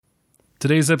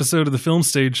Today's episode of the Film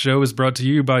Stage Show is brought to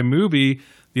you by Mubi,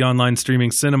 the online streaming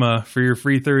cinema. For your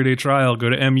free 30-day trial, go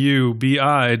to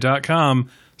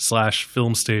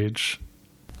mubi.com/filmstage.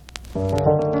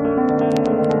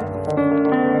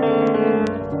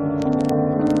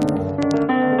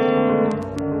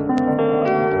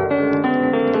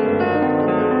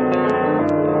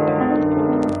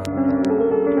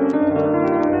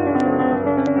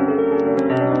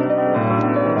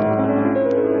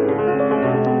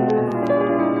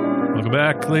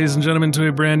 Ladies and gentlemen, to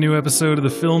a brand new episode of the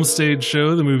Film Stage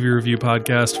Show, the movie review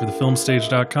podcast for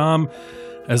thefilmstage.com.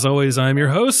 As always, I'm your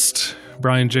host,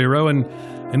 Brian J. Rowan,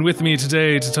 and with me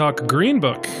today to talk Green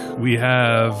Book, we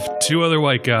have two other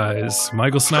white guys,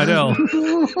 Michael Snydell.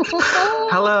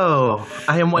 Hello,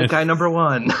 I am white guy number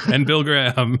one. And Bill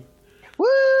Graham.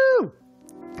 Woo!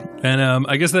 And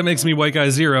I guess that makes me white guy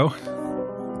zero.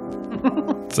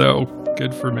 So,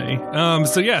 good for me.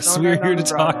 So yes, we're here to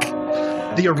talk...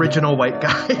 The original white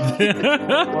guy.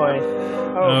 Boy.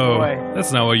 Oh, boy.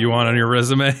 That's not what you want on your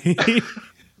resume.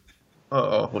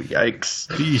 Oh, yikes.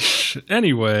 Yeesh.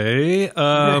 Anyway,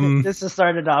 this has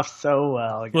started off so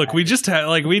well. Guys. Look, we just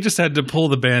had to pull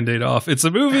the Band-Aid off. It's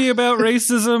a movie about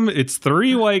racism. It's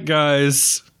three white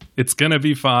guys. It's gonna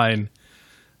be fine.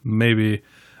 Maybe.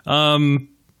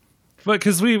 But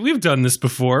because we've done this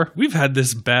before. We've had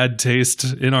this bad taste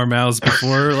in our mouths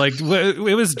before. Like,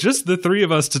 it was just the three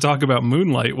of us to talk about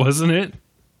Moonlight, wasn't it?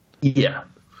 Yeah.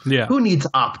 Yeah. Who needs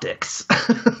optics?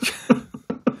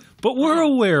 But we're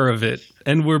aware of it,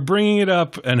 and we're bringing it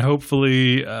up, and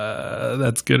hopefully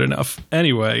that's good enough.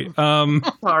 Anyway.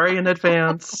 Sorry in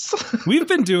advance. We've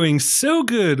been doing so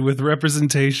good with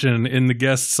representation in the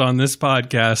guests on this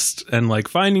podcast, and like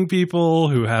finding people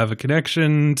who have a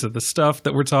connection to the stuff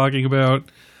that we're talking about.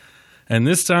 And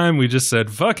this time we just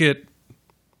said, fuck it.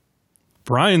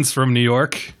 Brian's from New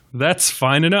York. That's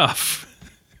fine enough.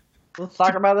 Let's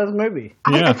talk about this movie.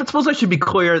 I suppose I should be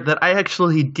clear that I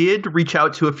actually did reach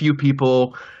out to a few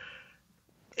people,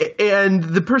 and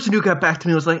the person who got back to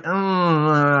me was like, what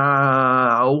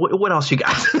else you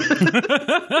got?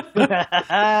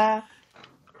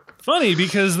 Funny,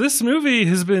 because this movie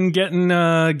has been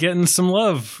getting some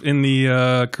love in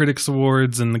the Critics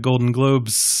Awards and the Golden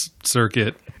Globes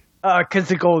circuit. Because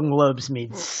the Golden Globes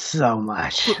mean so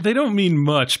much. They don't mean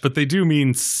much, but they do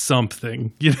mean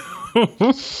something, you know?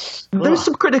 There's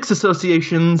some critics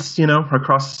associations, you know,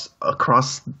 across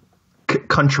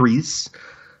countries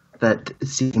that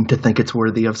seem to think it's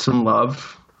worthy of some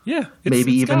love. Yeah. Maybe it's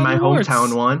even my awards.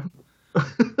 hometown one.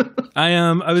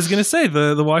 I was gonna say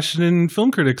the Washington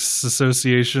Film Critics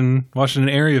Association,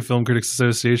 Washington Area Film Critics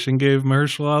Association, gave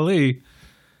Mahershala Ali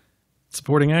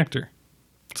supporting actor.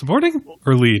 Supporting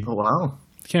or lead? Oh, wow.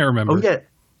 Can't remember. Oh, yeah.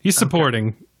 He's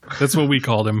supporting. Okay. That's what we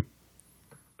called him.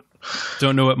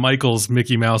 Don't know what Michael's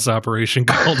Mickey Mouse operation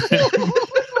called him.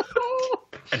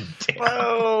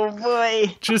 Oh,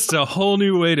 boy. Just a whole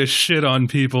new way to shit on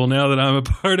people now that I'm a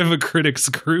part of a critics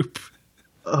group.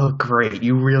 Oh, great.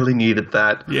 You really needed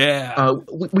that. Yeah.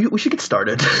 We should get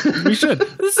started. We should.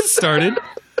 This is started.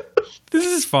 This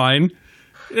is fine.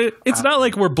 It's not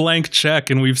like we're blank check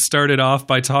and we've started off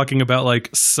by talking about like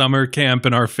summer camp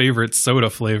and our favorite soda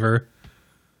flavor.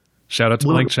 Shout out to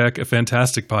Blank Check, a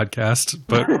fantastic podcast.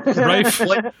 But Rife,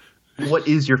 what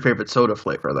is your favorite soda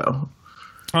flavor though?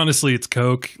 Honestly, it's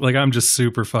Coke. Like, I'm just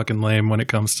super fucking lame when it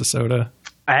comes to soda.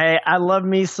 I love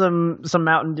me some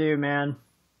Mountain Dew, man.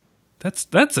 That's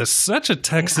such a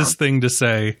Texas thing to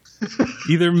say.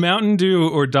 Either Mountain Dew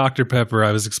or Dr. Pepper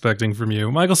I was expecting from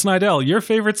you. Michael Snydell, your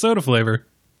favorite soda flavor?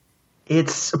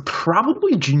 It's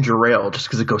probably ginger ale, just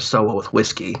because it goes so well with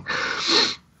whiskey.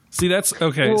 See, that's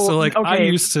okay. So, like, okay. I'm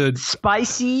used to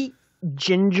spicy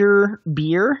ginger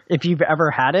beer. If you've ever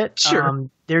had it, sure.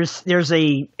 There's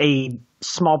a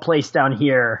small place down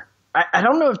here. I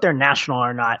don't know if they're national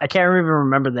or not. I can't even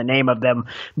remember the name of them,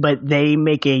 but they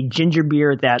make a ginger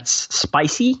beer that's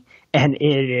spicy, and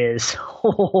it is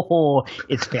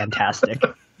it's fantastic.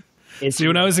 See,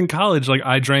 when I was in college, like,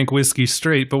 I drank whiskey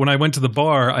straight, but when I went to the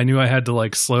bar, I knew I had to,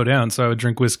 like, slow down, so I would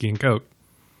drink whiskey and Coke.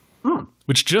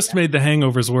 Which just made the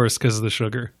hangovers worse because of the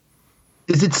sugar.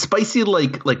 Is it spicy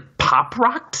like Pop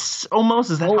Rocks almost?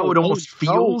 Is that how it almost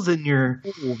feels in your...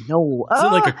 No. Is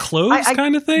it like a cloves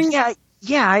kind of thing?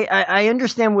 Yeah, I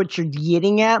understand what you're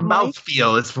getting at, Mike.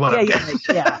 Mouthfeel is what I'm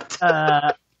getting at.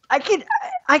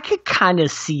 I could kind of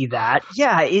see that.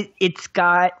 Yeah, it's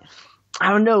got...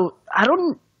 I don't know.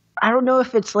 I don't know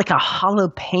if it's like a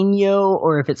jalapeno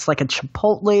or if it's like a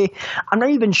chipotle. I'm not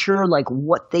even sure like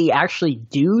what they actually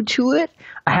do to it.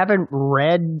 I haven't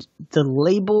read the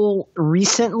label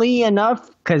recently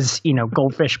enough because, you know,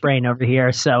 goldfish brain over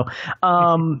here. So,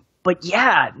 but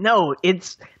yeah, no,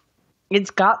 it's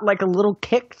got like a little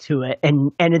kick to it,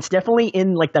 and it's definitely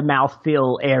in like the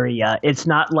mouthfeel area. It's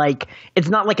not like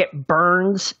it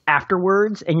burns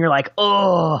afterwards, and you're like,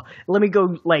 oh, let me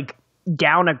go like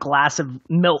down a glass of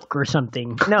milk or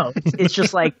something. No, it's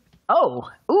just like, oh,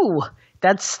 ooh,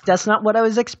 that's not what I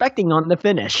was expecting on the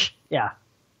finish. Yeah.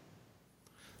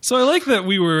 So I like that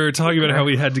we were talking about how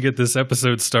we had to get this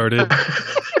episode started.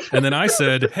 And then I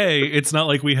said, hey, it's not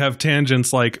like we have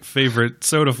tangents like favorite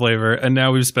soda flavor. And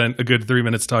now we've spent a good 3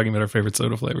 minutes talking about our favorite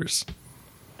soda flavors.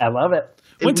 I love it.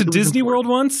 Went to Disney World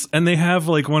once, and they have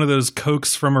like one of those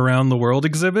Cokes from around the world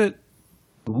exhibit.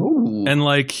 Ooh. And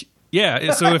like,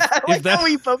 yeah, so if like that, how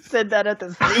we both said that at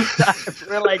the same time.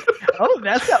 We're like, oh,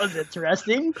 that sounds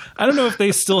interesting. I don't know if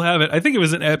they still have it. I think it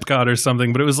was in Epcot or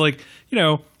something, but it was like,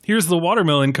 here's the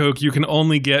watermelon Coke you can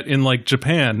only get in like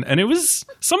Japan. And it was,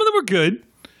 some of them were good.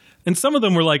 And some of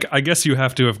them were like, I guess you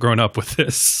have to have grown up with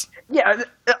this. Yeah,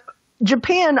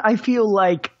 Japan, I feel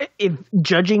like, if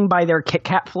judging by their Kit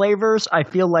Kat flavors, I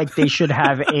feel like they should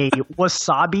have a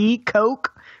wasabi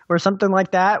Coke or something like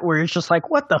that, where it's just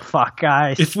like, what the fuck,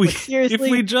 guys? If we like, seriously? if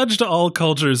we judged all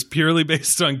cultures purely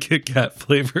based on Kit Kat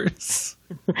flavors,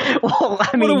 well,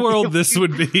 I mean, what a world this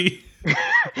would be.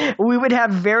 We would have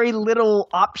very little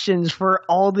options for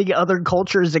all the other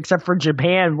cultures except for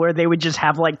Japan, where they would just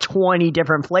have like 20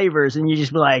 different flavors, and you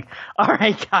just be like, all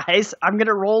right, guys, I'm going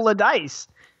to roll a dice.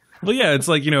 Well, yeah, it's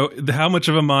like, how much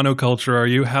of a monoculture are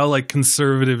you? How like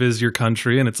conservative is your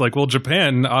country? And it's like, well,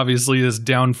 Japan obviously is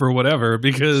down for whatever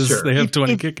because they have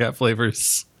 20 Kit Kat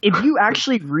flavors. If you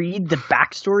actually read the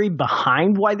backstory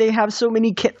behind why they have so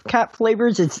many Kit Kat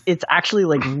flavors, it's actually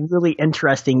like really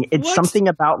interesting. It's something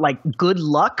about like good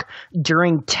luck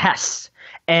during tests.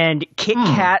 And Kit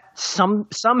Kat,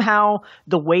 somehow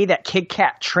the way that Kit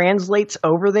Kat translates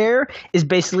over there is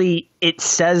basically it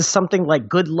says something like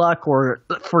good luck, or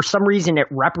for some reason it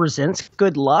represents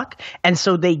good luck. And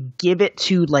so they give it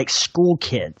to like school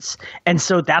kids. And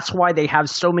so that's why they have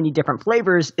so many different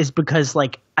flavors, is because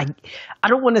like I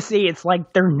don't want to say it's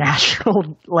like their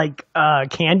national like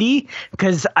candy,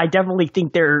 because I definitely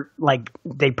think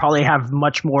they probably have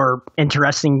much more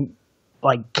interesting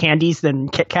like candies than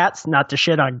Kit Kats, not to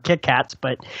shit on Kit Kats,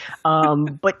 but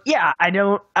yeah, I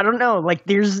don't know. Like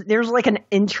there's like an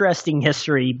interesting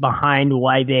history behind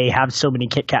why they have so many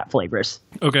Kit Kat flavors.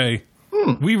 Okay.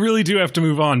 We really do have to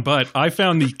move on, but I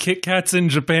found the Kit Kats in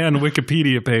Japan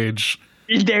Wikipedia page.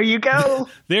 There you go.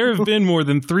 There have been more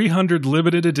than 300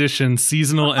 limited edition,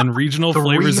 seasonal, and regional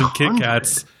flavors of Kit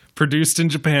Kats produced in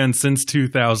Japan since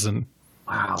 2000.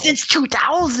 Wow. Since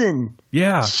 2000.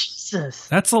 Yeah. Jesus.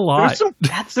 That's a lot.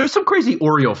 There's some crazy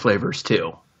Oreo flavors,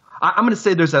 too. I'm going to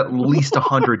say there's at least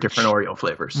 100 different Oreo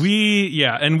flavors.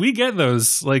 And we get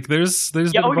those. Like, there's been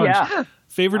a bunch. Yeah.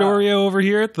 Favorite Oreo over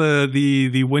here?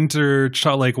 The winter,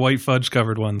 like, white fudge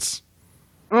covered ones.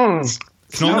 White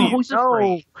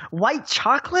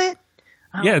chocolate?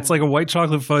 Yeah, it's like a white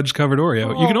chocolate fudge covered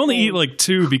Oreo. You can only eat like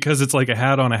 2 because it's like a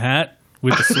hat on a hat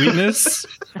with the sweetness.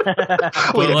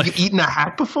 Wait, have you eaten a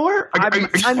hat before? Are you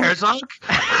Herzog?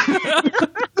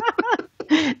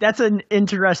 That's an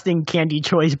interesting candy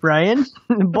choice, Brian.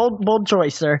 Bold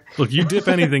choice, sir. Look, you dip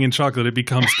anything in chocolate, it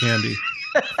becomes candy.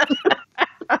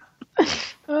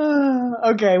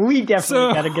 Okay, we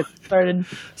definitely got to get started.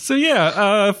 So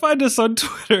yeah, find us on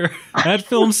Twitter at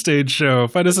Film Stage Show.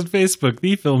 Find us on Facebook,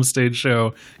 The Film Stage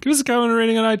Show. Give us a comment and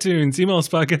rating on iTunes. Email us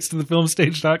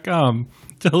podcast@thefilmstage.com.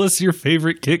 Tell us your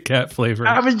favorite Kit Kat flavor.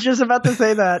 I was just about to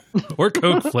say that. Or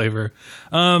Coke flavor.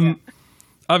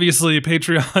 Obviously,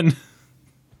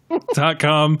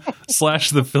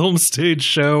 patreon.com/The Film Stage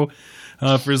Show.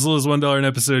 For as little as $1 an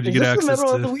episode, you get access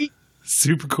to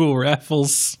super cool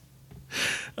raffles.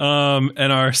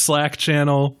 And our Slack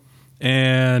channel,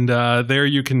 and there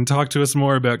you can talk to us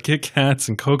more about Kit Kats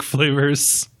and Coke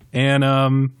flavors. And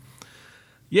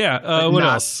what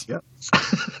else? Yep.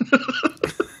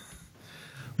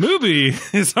 Mubi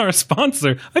is our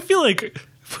sponsor. I feel like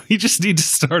we just need to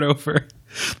start over.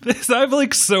 I'm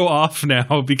like so off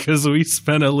now because we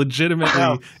spent a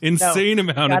legitimately insane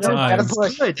amount of time.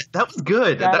 That was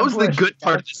good. That was the good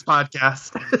part of this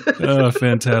podcast. Oh,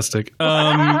 fantastic.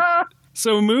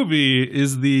 So Mubi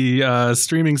is the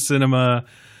streaming cinema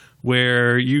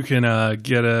where you can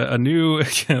get a new...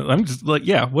 I'm just like,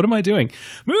 what am I doing?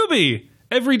 Mubi!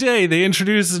 Every day they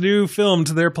introduce a new film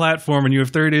to their platform and you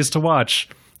have 30 days to watch.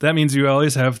 That means you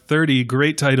always have 30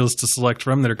 great titles to select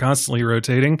from that are constantly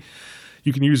rotating.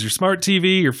 You can use your smart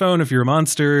TV, your phone if you're a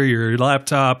monster, your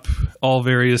laptop, all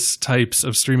various types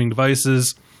of streaming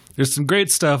devices. There's some great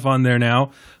stuff on there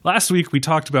now. Last week we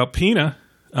talked about Pina,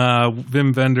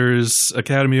 Wim Wenders'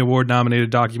 Academy Award nominated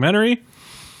documentary.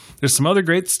 There's some other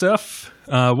great stuff.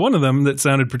 One of them that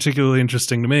sounded particularly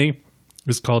interesting to me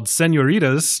is called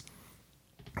Señoritas.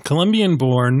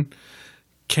 Colombian-born,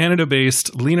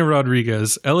 Canada-based Lina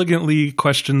Rodriguez elegantly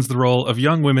questions the role of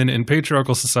young women in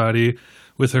patriarchal society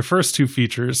with her first two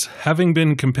features. Having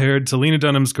been compared to Lena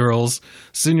Dunham's Girls,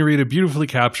 Señorita beautifully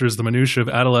captures the minutiae of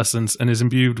adolescence and is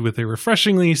imbued with a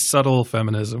refreshingly subtle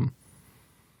feminism.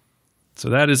 So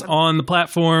that is on the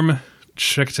platform.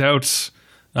 Check it out.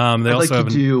 I'd like to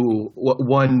do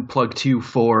one plug too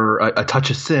for A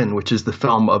Touch of Sin, which is the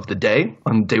film of the day.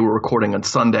 On the day we're recording on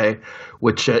Sunday,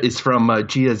 which is from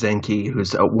Jia Zhangke,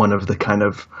 who's one of the kind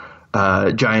of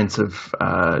giants of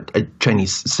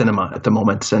Chinese cinema at the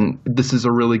moment. And this is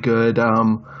a really good.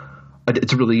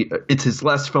 It's his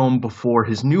last film before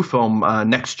his new film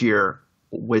next year,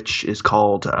 which is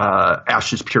called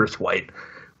Ashes Purest White,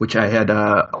 which I had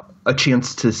a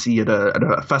chance to see at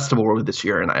a festival earlier this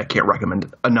year, and I can't recommend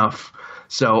it enough.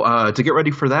 So to get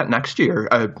ready for that next year,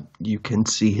 you can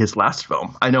see his last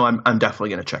film. I know I'm definitely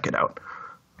going to check it out.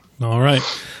 All right.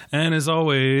 And as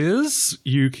always,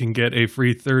 you can get a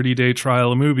free 30-day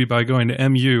trial of Mubi by going to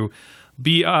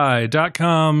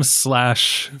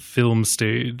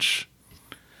mubi.com/filmstage.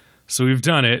 So we've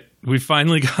done it. We've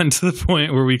finally gotten to the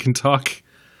point where we can talk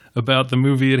about the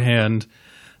movie at hand.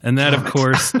 And that, of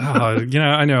course,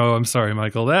 I know, I'm sorry,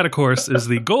 Michael. That, of course, is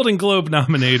the Golden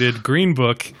Globe-nominated Green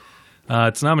Book.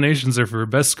 Its nominations are for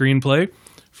Best Screenplay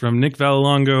from Nick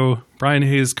Vallelongo, Brian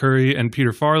Hayes Curry, and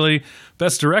Peter Farley.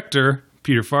 Best Director,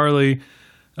 Peter Farley.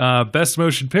 Best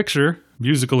Motion Picture,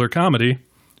 Musical or Comedy.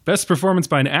 Best Performance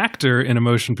by an Actor in a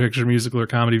Motion Picture, Musical or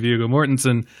Comedy, Viggo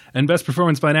Mortensen. And Best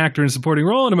Performance by an Actor in a Supporting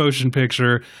Role in a Motion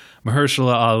Picture,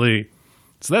 Mahershala Ali.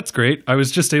 So that's great. I was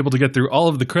just able to get through all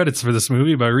of the credits for this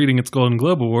movie by reading its Golden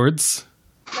Globe Awards.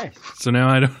 Nice. So now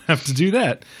I don't have to do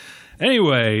that.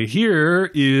 Anyway, here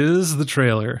is the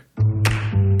trailer.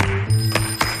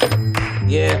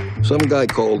 Yeah. Some guy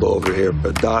called over here,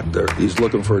 a doctor. He's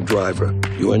looking for a driver.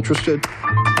 You interested?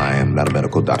 I am not a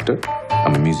medical doctor.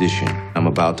 I'm a musician. I'm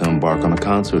about to embark on a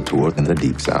concert tour in the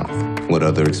Deep South. What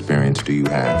other experience do you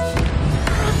have?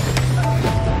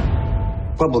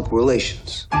 Public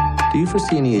relations. Do you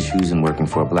foresee any issues in working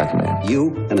for a black man?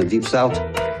 You in the Deep South?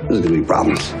 There's gonna be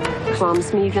problems.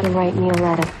 Promise me you're gonna write me a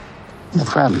letter. No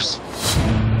problems.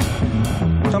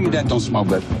 Tell me that don't smell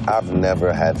good. I've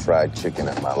never had fried chicken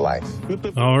in my life.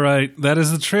 All right, that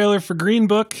is the trailer for Green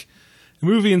Book, a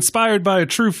movie inspired by a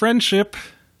true friendship.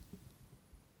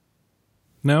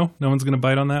 No one's going to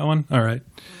bite on that one? All right.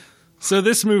 So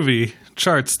this movie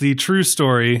charts the true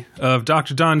story of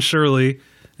Dr. Don Shirley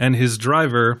and his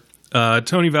driver,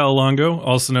 Tony Vallelongo,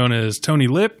 also known as Tony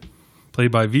Lip,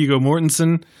 played by Viggo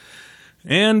Mortensen,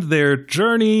 and their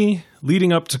journey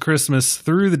leading up to Christmas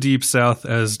through the Deep South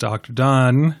as Dr.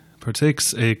 Don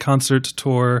partakes a concert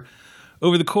tour.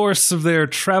 Over the course of their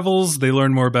travels, they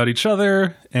learn more about each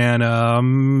other, and,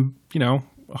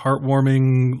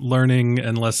 heartwarming learning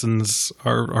and lessons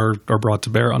are brought to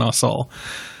bear on us all.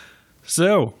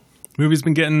 So, movie's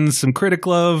been getting some critic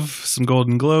love, some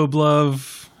Golden Globe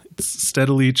love. It's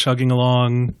steadily chugging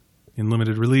along in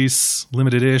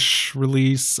limited-ish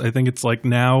release. I think it's like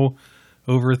now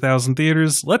over 1,000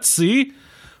 theaters. Let's see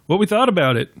what we thought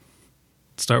about it.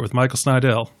 Let's start with Michael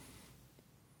Snydell.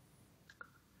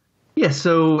 Yeah,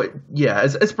 so,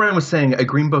 as Brian was saying, A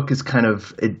Green Book is kind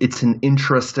of, it's an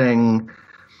interesting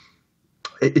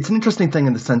thing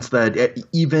in the sense that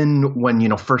even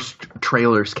when, first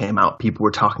trailers came out, people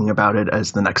were talking about it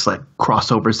as the next,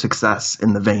 crossover success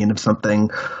in the vein of something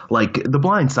like The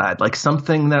Blind Side, like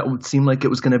something that would seem like it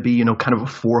was going to be, kind of a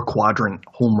 4-quadrant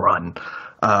home run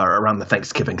around the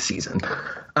Thanksgiving season.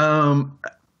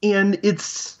 And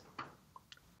it's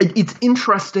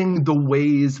interesting the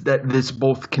ways that this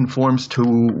both conforms to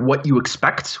what you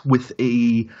expect with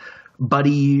a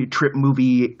buddy trip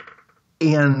movie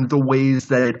and the ways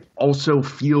that it also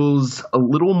feels a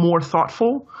little more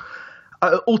thoughtful.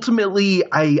 Ultimately,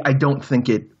 I don't think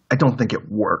it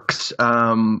works.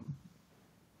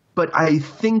 But I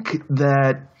think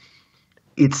that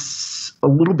it's a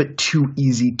little bit too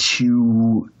easy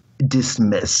to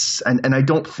dismiss. And I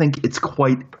don't think it's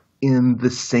quite in the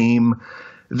same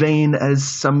vein as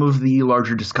some of the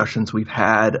larger discussions we've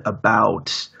had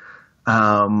about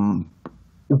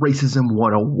racism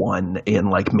 101 in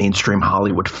mainstream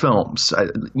Hollywood films. I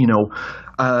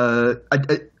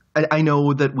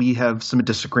know that we have some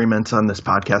disagreements on this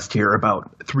podcast here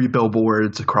about Three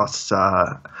Billboards Across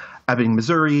Ebbing,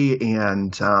 Missouri,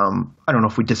 and I don't know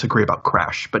if we disagree about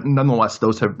Crash, but nonetheless,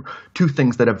 those have two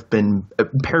things that have been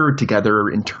paired together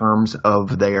in terms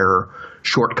of their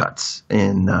shortcuts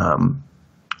in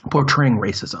portraying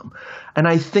racism. And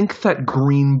I think that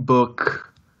Green Book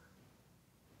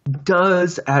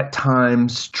does at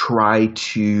times try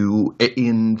to,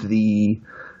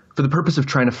 for the purpose of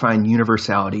trying to find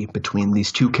universality between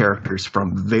these two characters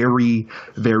from very,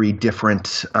 very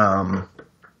different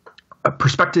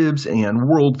perspectives and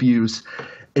worldviews,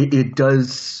 it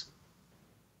does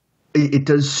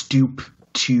stoop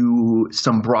to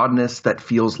some broadness that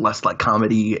feels less like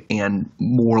comedy and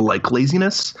more like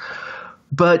laziness.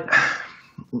 But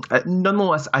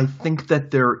nonetheless, I think that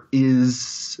there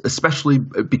is, especially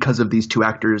because of these two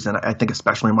actors, and I think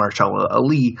especially Mahershala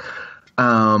Ali,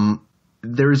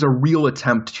 there's a real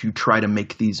attempt to try to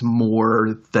make these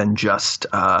more than just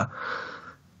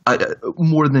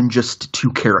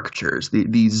two caricatures.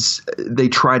 They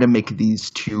try to make these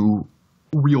two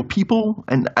real people,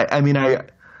 and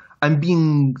I'm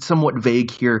being somewhat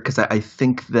vague here because I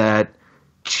think that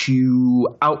to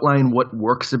outline what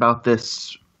works about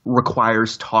this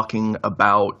requires talking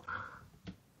about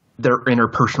their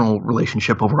interpersonal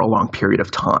relationship over a long period of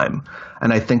time,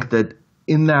 and I think that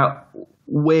in that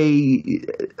way,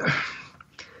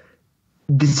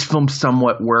 this film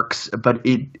somewhat works, but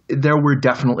there were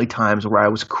definitely times where I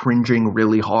was cringing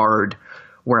really hard,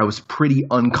 where I was pretty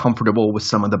uncomfortable with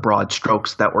some of the broad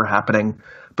strokes that were happening.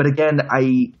 But again,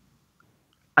 I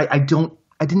don't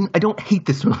hate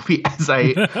this movie as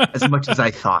much as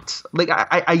I thought. Like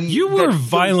you were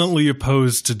violently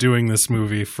opposed to doing this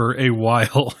movie for a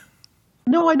while.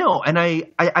 No, I know, and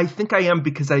I think I am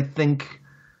because I think.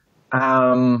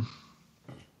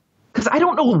 Because I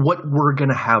don't know what we're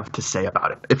going to have to say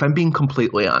about it, if I'm being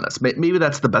completely honest. Maybe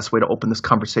that's the best way to open this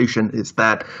conversation, is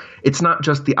that it's not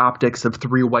just the optics of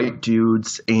three white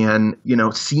dudes and,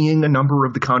 seeing a number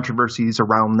of the controversies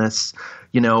around this,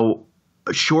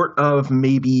 short of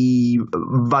maybe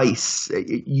Vice,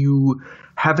 you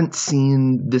haven't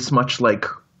seen this much like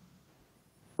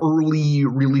early,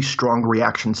 really strong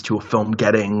reactions to a film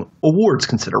getting awards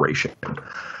consideration.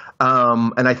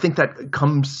 And I think that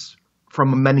comes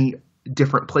from many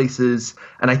different places,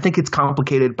 and I think it's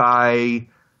complicated by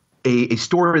a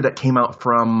story that came out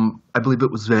from, I believe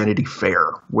it was Vanity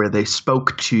Fair, where they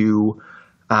spoke to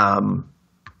Don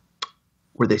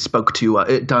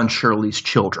Shirley's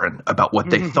children about what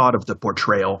they thought of the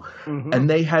portrayal, and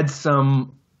they had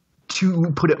some,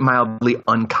 to put it mildly,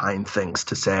 unkind things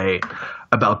to say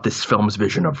about this film's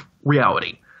vision of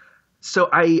reality. So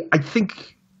I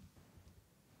think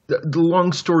the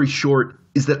long story short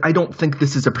is that I don't think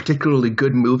this is a particularly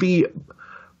good movie,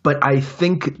 but I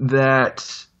think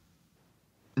that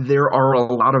there are a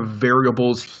lot of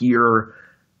variables here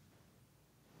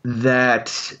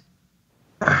that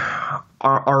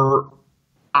are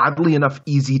oddly enough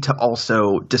easy to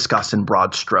also discuss in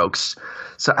broad strokes.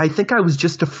 So I think I was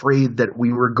just afraid that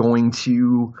we were going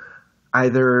to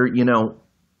either,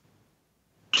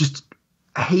 just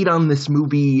hate on this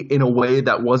movie in a way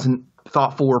that wasn't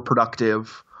thoughtful or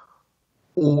productive,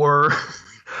 or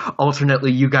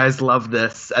alternately, you guys love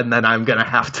this, and then I'm gonna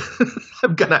have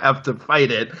to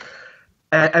fight it.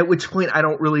 At which point, I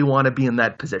don't really want to be in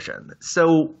that position.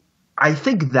 So I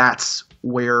think that's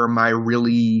where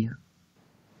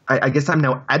I guess I'm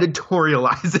now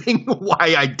editorializing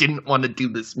why I didn't want to do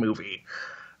this movie.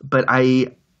 But I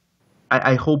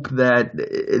hope that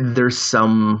there's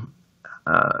some.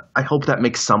 I hope that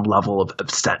makes some level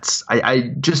of sense.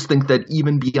 I just think that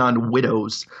even beyond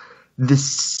Widows,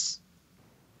 this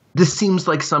seems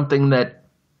like something that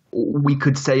we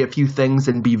could say a few things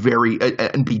and be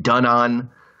done on.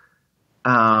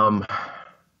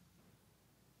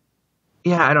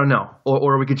 Yeah, I don't know.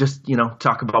 Or we could just,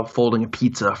 talk about folding a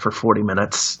pizza for 40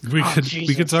 minutes. We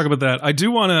could talk about that. I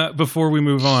do want to, before we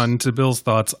move on to Bill's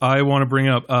thoughts, I want to bring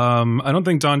up, I don't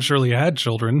think Don Shirley had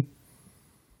children.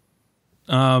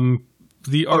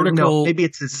 The article, no, maybe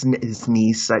it's his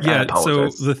niece. I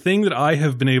apologize. So the thing that I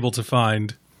have been able to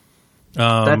find,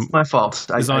 that's my fault,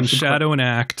 is on Shadow and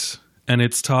Act, and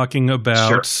it's talking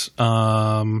about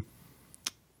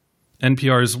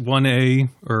NPR's 1A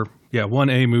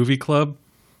movie club,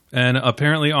 and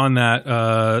apparently on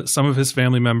that, some of his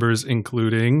family members,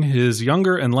 including his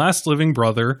younger and last living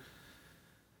brother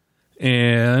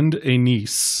and a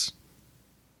niece.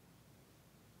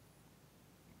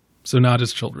 So not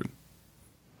his children.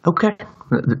 Okay,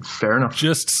 fair enough.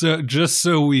 Just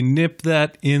so we nip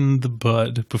that in the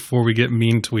bud before we get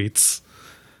mean tweets.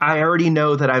 I already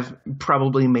know that I've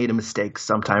probably made a mistake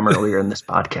sometime earlier in this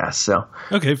podcast, so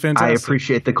okay, fantastic. I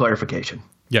appreciate the clarification.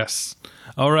 Yes.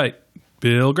 All right.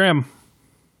 Bill Graham.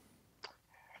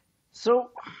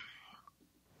 So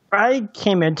I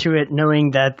came into it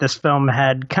knowing that this film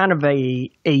had kind of a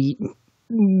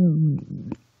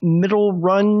middle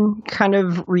run kind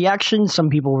of reaction. Some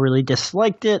people really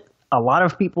disliked it. A lot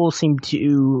of people seem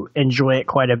to enjoy it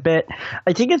quite a bit.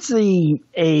 I think it's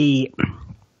a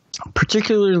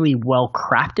particularly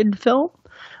well-crafted film.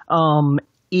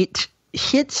 It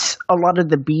hits a lot of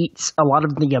the beats, a lot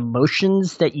of the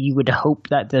emotions that you would hope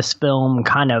that this film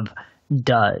kind of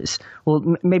does.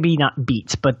 Well, maybe not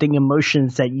beats, but the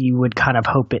emotions that you would kind of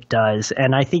hope it does.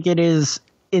 And I think it is,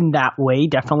 in that way,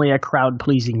 definitely a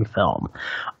crowd-pleasing film.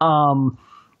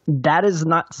 That is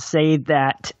not to say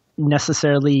that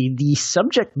necessarily the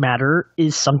subject matter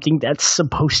is something that's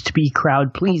supposed to be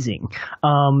crowd-pleasing.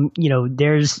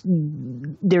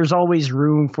 There's always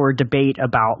room for debate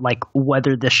about like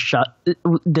whether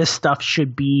this stuff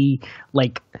should be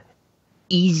like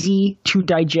easy to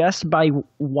digest by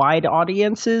wide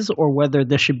audiences or whether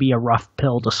this should be a rough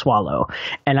pill to swallow.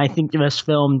 And I think this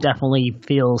film definitely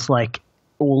feels like,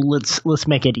 well, let's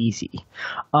make it easy.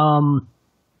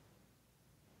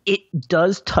 It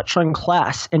does touch on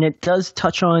class, and it does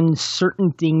touch on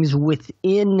certain things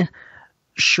within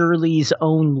Shirley's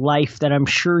own life that I'm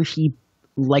sure he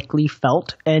likely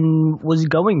felt and was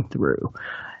going through.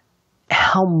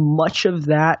 How much of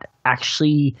that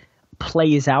actually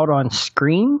plays out on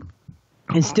screen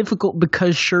is difficult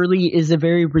because Shirley is a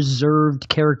very reserved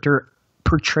character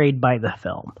portrayed by the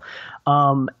film.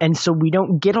 And so we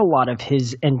don't get a lot of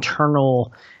his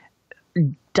internal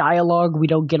dialogue. We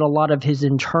don't get a lot of his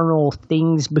internal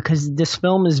things because this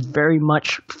film is very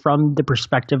much from the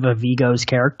perspective of Viggo's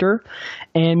character.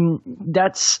 And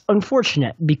that's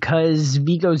unfortunate because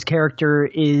Viggo's character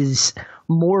is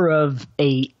more of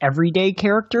a everyday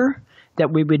character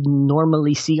that we would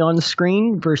normally see on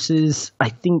screen versus I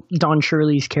think Don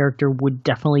Shirley's character would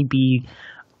definitely be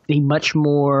a much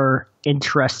more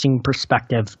interesting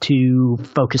perspective to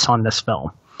focus on this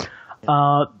film.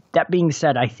 That being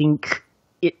said, I think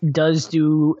it does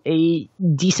do a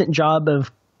decent job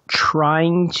of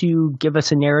trying to give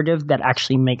us a narrative that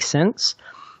actually makes sense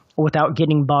without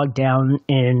getting bogged down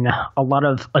in a lot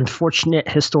of unfortunate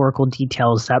historical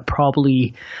details that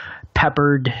probably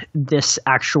peppered this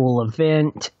actual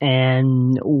event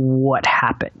and what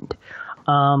happened.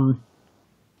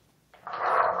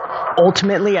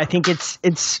 Ultimately, I think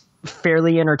it's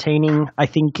fairly entertaining. I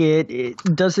think it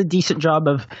does a decent job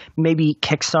of maybe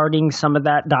kickstarting some of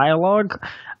that dialogue.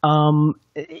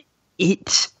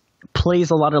 It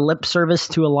plays a lot of lip service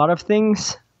to a lot of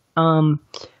things,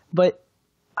 but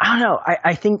I don't know.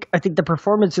 I think the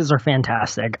performances are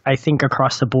fantastic. I think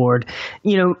across the board,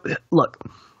 look,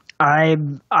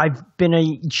 I've been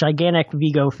a gigantic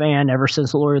Viggo fan ever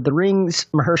since Lord of the Rings.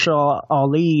 Mahershala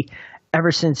Ali, ever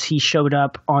since he showed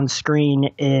up on screen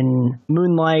in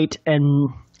Moonlight, and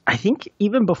I think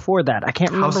even before that, I can't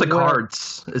remember. House of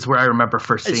Cards is where I remember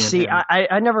first seeing him.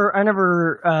 I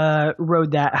never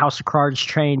rode that House of Cards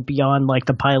train beyond like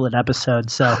the pilot episode.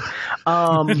 So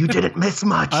you didn't miss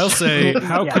much. I'll say,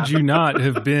 how could you not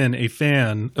have been a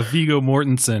fan of Viggo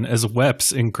Mortensen as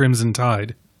Weps in Crimson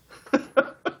Tide?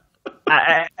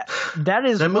 That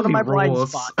is one of my blind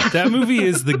spots. That movie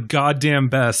is the goddamn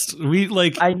best.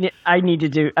 I need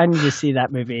to see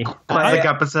that movie. Classic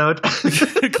episode.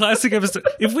 Classic episode.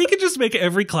 If we could just make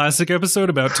every classic episode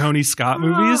about Tony Scott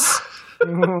movies.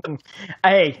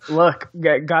 Hey, look,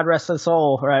 God rest his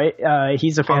soul, right?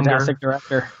 He's a fantastic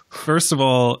director. First of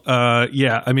all,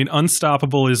 yeah, I mean,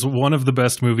 Unstoppable is one of the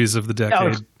best movies of the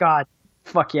decade. Oh, God.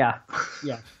 Fuck yeah.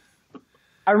 Yeah.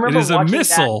 I remember it is a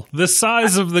missile the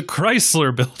size of the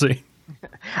Chrysler Building.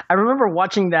 I remember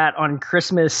watching that on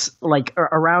Christmas, like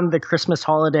around the Christmas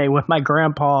holiday with my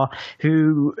grandpa,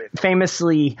 who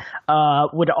famously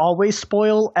would always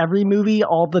spoil every movie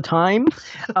all the time.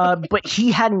 But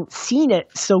he hadn't seen it,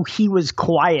 so he was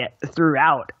quiet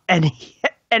throughout. And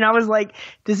I was like,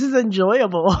 this is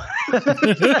enjoyable.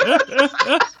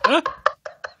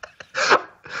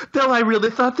 Bill, I really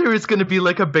thought there was going to be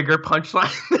like a bigger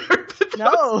punchline there.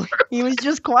 No, he was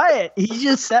just quiet. He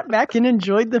just sat back and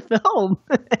enjoyed the film,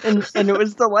 and it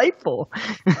was delightful.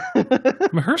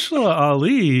 Mahershala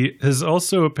Ali has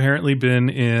also apparently been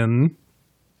in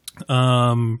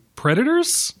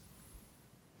Predators.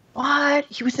 What?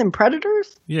 He was in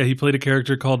Predators? Yeah, he played a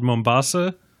character called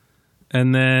Mombasa,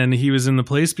 and then he was in The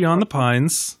Place Beyond the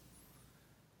Pines.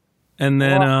 And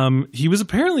then he was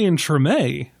apparently in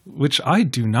Treme, which I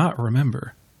do not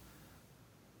remember.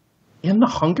 In the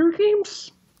Hunger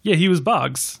Games? Yeah, he was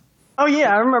Boggs. Oh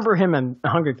yeah, I remember him in the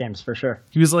Hunger Games for sure.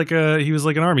 He was like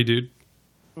an army dude.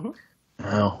 Mm-hmm.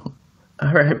 Oh,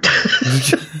 All right.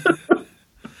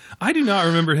 I do not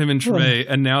remember him in Treme,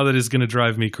 and now that is going to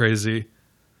drive me crazy.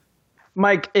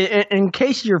 Mike, in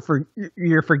case you're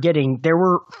forgetting, there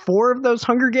were 4 of those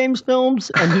Hunger Games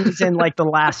films, and he was in like the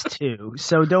last 2.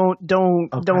 So don't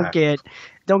get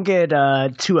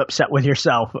too upset with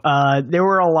yourself. There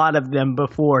were a lot of them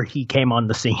before he came on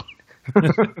the scene.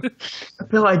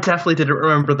 Bill, I definitely didn't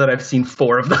remember that I've seen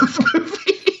 4 of those movies.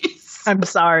 I'm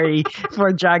sorry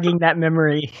for jogging that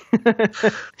memory.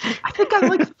 I think I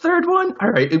like the 3rd one. All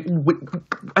right,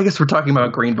 I guess we're talking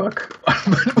about Green Book.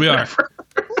 We are.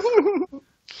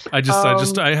 I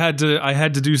had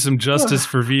to do some justice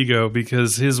for Viggo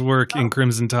because his work in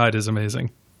Crimson Tide is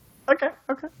amazing. Okay.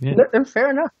 Yeah.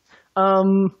 Fair enough.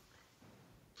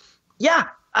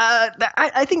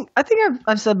 I think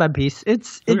I've said my piece.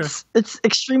 It's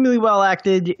extremely well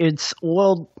acted. It's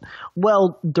well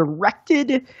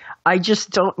directed. I just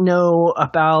don't know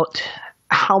about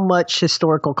how much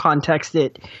historical context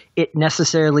it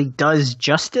necessarily does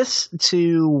justice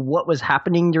to what was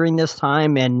happening during this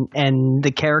time and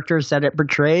the characters that it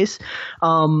portrays.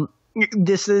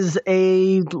 This is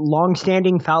a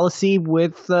long-standing fallacy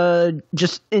with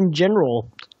just in general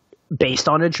based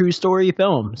on a true story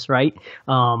films, right?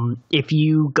 If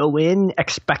you go in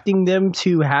expecting them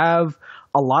to have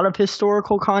a lot of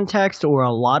historical context or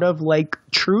a lot of like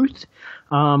truth,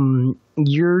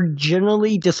 you're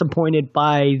generally disappointed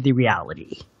by the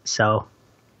reality. So,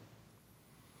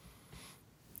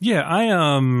 yeah,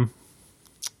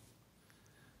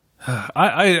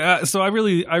 so I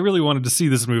really wanted to see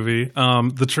this movie.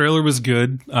 The trailer was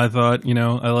good. I thought,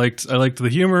 I liked the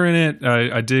humor in it.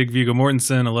 I dig Viggo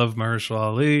Mortensen. I love Mahershala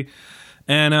Ali,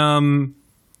 and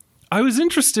I was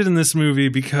interested in this movie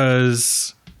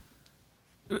because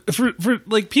for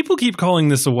like people keep calling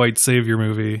this a white savior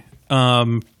movie,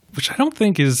 which I don't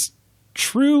think is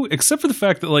true, except for the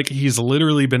fact that like he's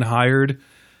literally been hired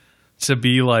to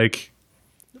be like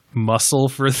muscle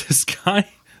for this guy.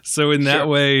 So in that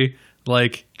way,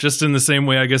 like just in the same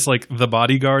way, I guess like The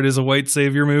Bodyguard is a white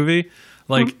savior movie.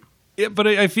 Like, but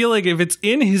I feel like if it's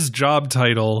in his job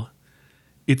title,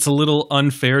 it's a little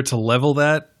unfair to level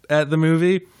that at the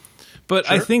movie. But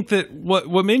I think that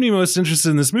what made me most interested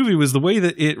in this movie was the way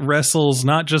that it wrestles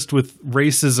not just with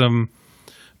racism,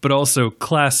 but also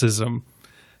classism,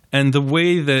 and the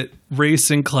way that race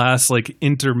and class like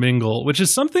intermingle, which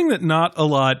is something that not a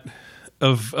lot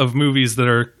of movies that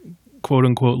are quote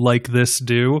unquote like this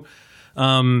do.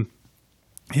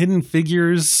 Hidden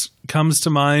Figures comes to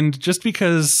mind just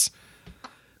because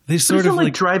they sort of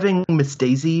like Driving Miss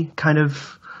Daisy kind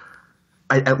of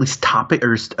at least topic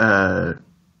or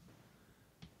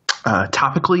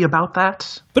topically about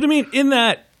that. But I mean, in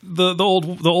that the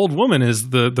old woman is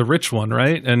the rich one,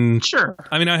 right? And sure.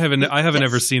 I mean, I haven't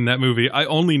ever seen that movie. I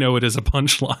only know it as a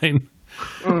punchline.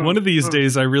 One of these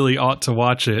days, I really ought to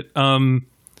watch it.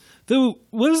 Though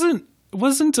wasn't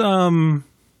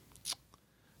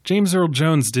James Earl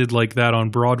Jones did like that on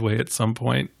Broadway at some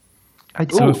point. I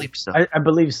believe so. I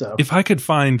believe so. If I could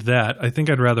find that, I think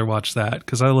I'd rather watch that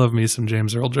because I love me some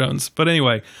James Earl Jones. But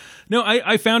anyway, no,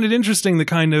 I found it interesting, the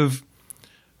kind of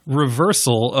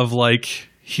reversal of like,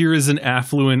 here is an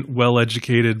affluent,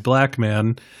 well-educated black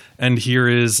man, and here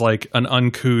is like an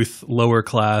uncouth,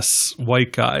 lower-class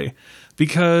white guy.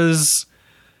 Because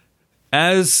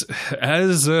as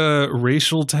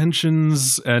racial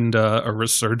tensions and a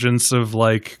resurgence of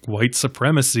like white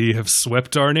supremacy have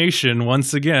swept our nation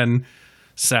once again,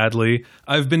 sadly,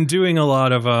 I've been doing a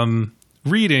lot of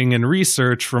reading and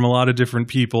research from a lot of different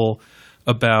people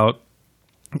about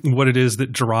what it is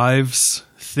that drives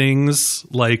things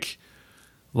like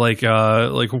why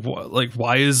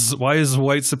is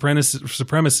white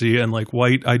supremacy and like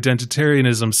white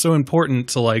identitarianism so important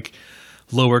to like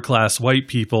lower class white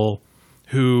people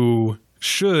who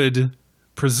should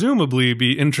presumably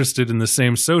be interested in the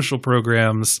same social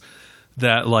programs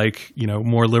that like,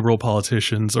 more liberal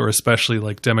politicians or especially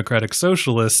like democratic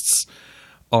socialists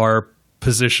are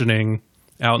positioning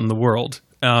out in the world.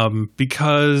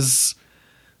 Because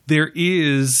there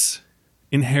is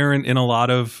inherent in a lot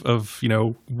of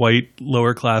white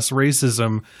lower class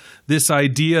racism, this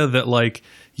idea that like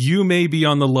you may be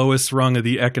on the lowest rung of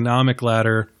the economic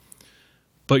ladder,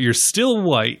 but you're still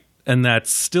white. And that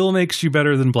still makes you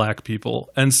better than black people.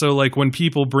 And so, like, when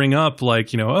people bring up, like,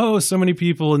 so many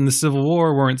people in the Civil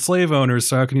War weren't slave owners,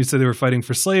 so how can you say they were fighting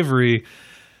for slavery?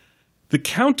 The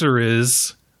counter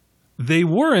is they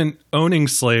weren't owning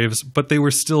slaves, but they were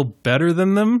still better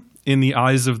than them in the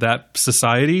eyes of that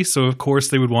society. So, of course,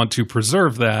 they would want to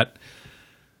preserve that.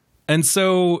 And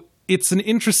so it's an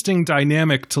interesting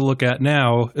dynamic to look at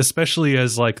now, especially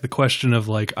as like the question of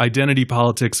like identity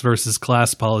politics versus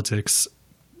class politics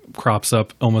crops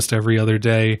up almost every other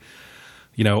day,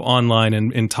 you know, online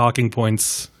and in talking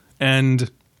points. And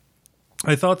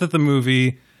I thought that the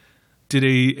movie did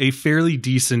a fairly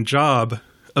decent job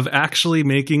of actually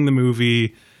making the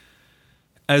movie,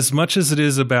 as much as it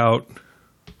is about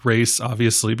race,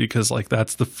 obviously, because like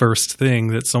that's the first thing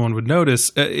that someone would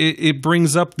notice. It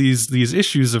brings up these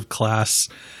issues of class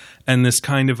and this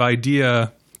kind of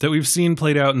idea that we've seen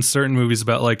played out in certain movies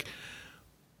about like,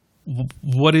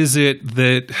 what is it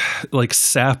that like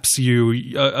saps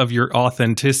you of your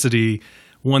authenticity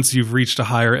once you've reached a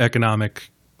higher economic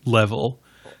level?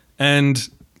 And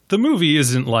the movie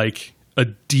isn't like a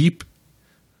deep,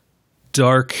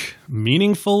 dark,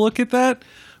 meaningful look at that.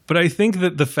 But I think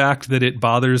that the fact that it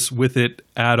bothers with it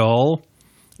at all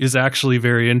is actually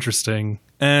very interesting.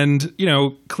 And, you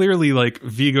know, clearly like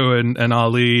Viggo and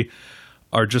Ali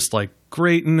are just like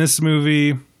great in this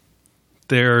movie.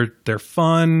 They're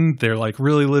fun. They're like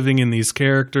really living in these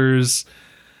characters.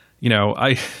 You know,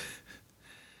 I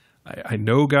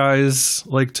know guys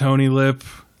like Tony Lip.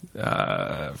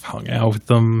 I've hung out with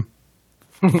them.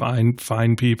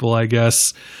 Fine people, I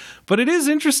guess. But it is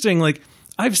interesting. Like,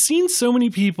 I've seen so many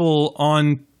people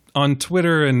on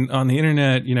Twitter and on the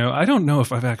internet, you know, I don't know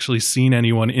if I've actually seen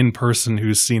anyone in person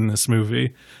who's seen this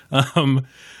movie.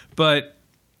 But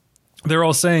they're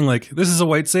all saying like, this is a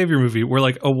white savior movie where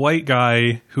like a white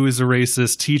guy who is a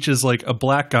racist teaches like a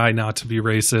black guy not to be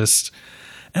racist.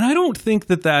 And I don't think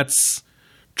that that's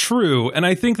true. And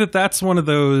I think that that's one of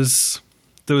those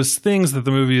things that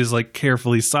the movie is like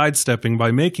carefully sidestepping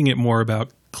by making it more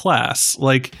about class.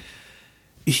 Like,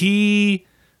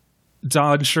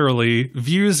 Don Shirley,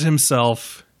 views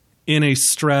himself in a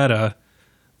strata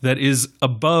that is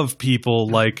above people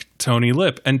like Tony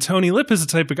Lip. And Tony Lip is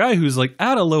the type of guy who's like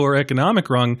at a lower economic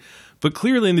rung, but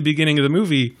clearly in the beginning of the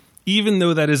movie, even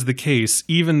though that is the case,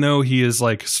 even though he is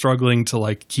like struggling to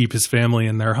like keep his family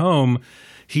in their home,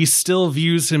 he still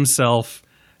views himself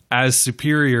as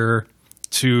superior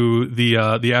to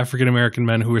the African-American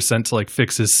men who were sent to like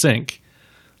fix his sink.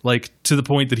 Like, to the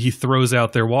point that he throws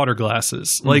out their water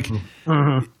glasses. Like,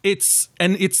 it's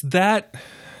that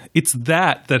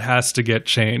has to get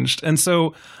changed. And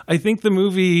so I think the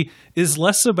movie is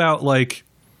less about like,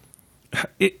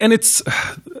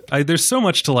 there's so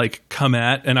much to like come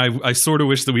at. And I sort of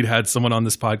wish that we'd had someone on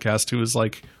this podcast who was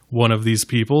like one of these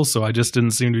people. So I just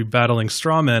didn't seem to be battling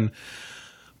straw men.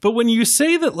 But when you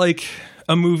say that like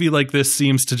a movie like this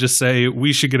seems to just say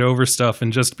we should get over stuff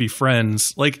and just be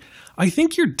friends, like, I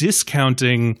think you're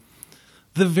discounting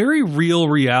the very real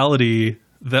reality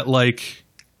that like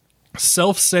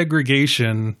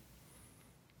self-segregation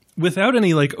without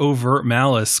any like overt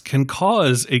malice can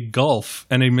cause a gulf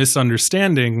and a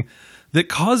misunderstanding that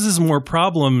causes more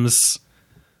problems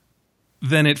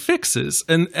than it fixes.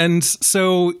 And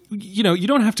so, you know, you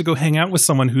don't have to go hang out with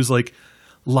someone who's like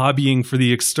lobbying for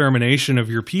the extermination of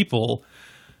your people.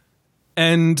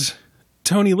 And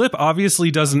Tony Lip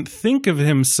obviously doesn't think of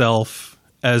himself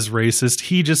as racist.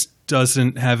 He just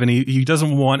doesn't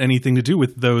want anything to do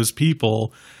with those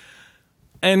people.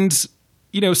 And,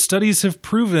 you know, studies have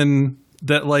proven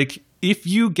that, like, if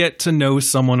you get to know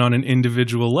someone on an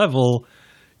individual level,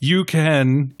 you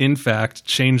can, in fact,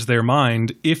 change their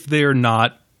mind if they're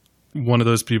not one of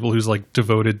those people who's, like,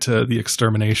 devoted to the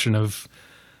extermination of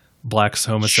blacks,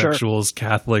 homosexuals, sure,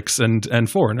 Catholics, and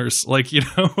foreigners. Like, you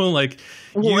know, like...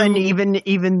 Well, and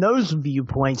even those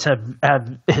viewpoints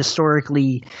have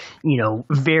historically, you know,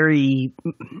 very,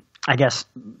 I guess,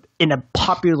 in a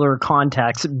popular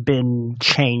context, been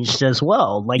changed as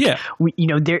well. Like, yeah, you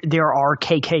know, there are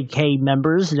KKK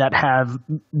members that have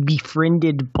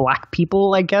befriended black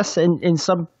people, I guess, in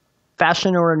some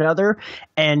fashion or another,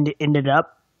 and ended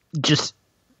up just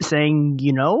saying,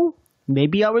 you know,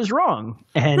 maybe I was wrong,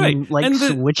 and right, like, and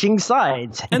switching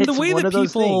sides. And the way that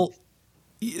people,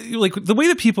 like, the way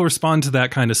that people respond to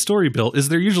that kind of story, Bill, is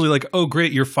they're usually like, "Oh,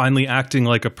 great, you're finally acting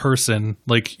like a person.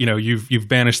 Like, you know, you've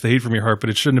banished the hate from your heart, but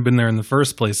it shouldn't have been there in the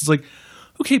first place." It's like,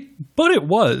 okay, but it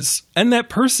was, and that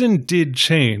person did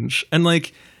change. And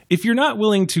like, if you're not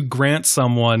willing to grant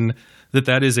someone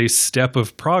that is a step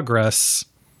of progress,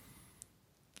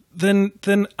 then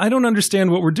I don't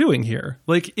understand what we're doing here.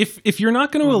 Like, if you're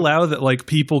not going to allow that, like,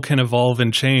 people can evolve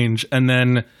and change, and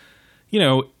then, you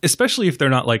know, especially if they're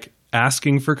not like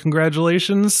asking for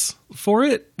congratulations for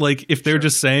it, like if they're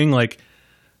just saying like,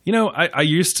 you know, I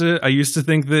used to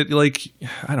think that, like,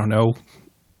 I don't know,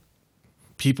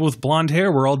 people with blonde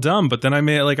hair were all dumb, but then I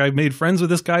made friends with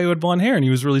this guy who had blonde hair and he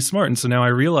was really smart, and so now I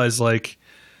realize, like,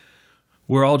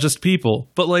 we're all just people.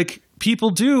 But like people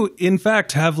do in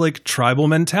fact have like tribal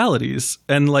mentalities,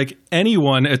 and like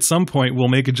anyone at some point will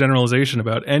make a generalization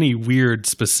about any weird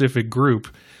specific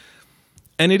group.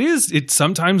 And it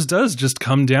sometimes does just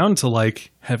come down to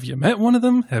like, have you met one of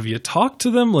them? Have you talked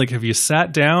to them? Like, have you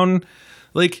sat down?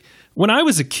 Like when I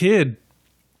was a kid,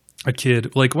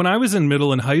 like when I was in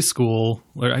middle and high school,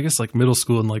 or I guess like middle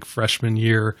school and like freshman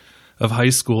year of high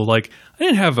school, like I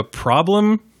didn't have a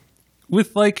problem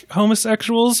with like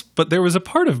homosexuals, but there was a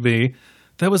part of me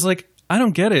that was like, I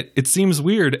don't get it. It seems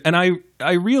weird. And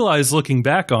I realized looking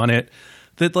back on it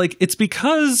that like, it's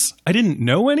because I didn't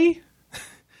know any.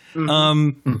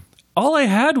 All I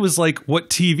had was like what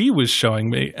TV was showing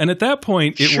me. And at that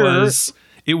point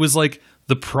it was like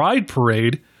the Pride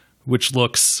Parade, which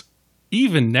looks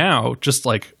even now just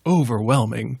like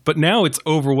overwhelming, but now it's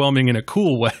overwhelming in a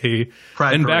cool way.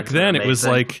 Pride and back Parade's then amazing. It was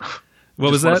like,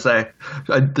 what was Just that?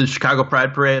 wanna say, the Chicago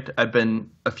Pride Parade, I've been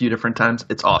a few different times.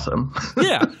 It's awesome.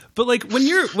 Yeah, but like when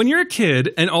you're a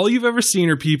kid and all you've ever seen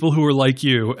are people who are like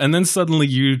you, and then suddenly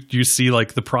you see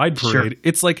like the Pride Parade,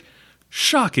 it's like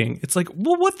shocking. It's like,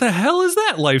 well, what the hell is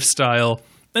that lifestyle?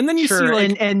 And then you see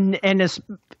like, and it's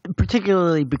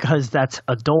particularly because that's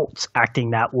adults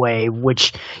acting that way,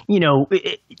 which, you know,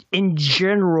 in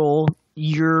general,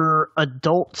 your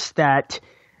adults that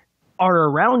are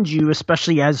around you,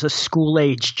 especially as a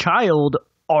school-age child,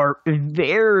 are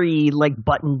very like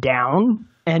buttoned down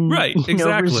and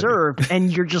reserved,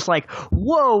 and you're just like,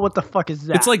 whoa, what the fuck is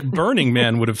that? It's like Burning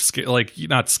Man would have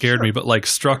not scared me, but like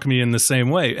struck me in the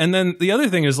same way. And then the other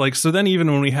thing is like, so then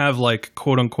even when we have like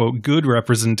quote unquote good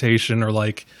representation or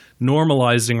like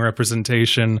normalizing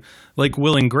representation, like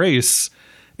Will and Grace,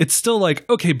 it's still like,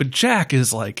 okay, but Jack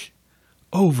is like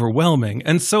overwhelming.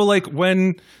 And so like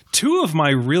when two of my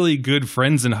really good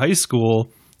friends in high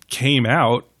school came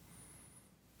out,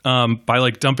 by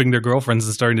like dumping their girlfriends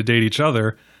and starting to date each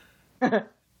other,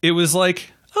 it was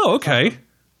like, oh, okay.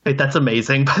 Wait, that's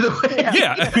amazing, by the way.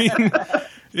 Yeah, I mean,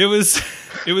 it was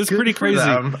pretty crazy.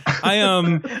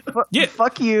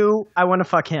 Fuck you. I want to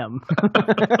fuck him.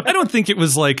 I don't think it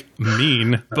was like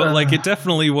mean, but like it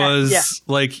definitely was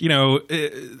like, you know,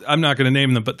 I'm not going to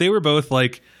name them, but they were both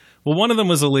like, well, one of them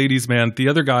was a ladies' man. The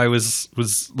other guy was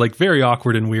like very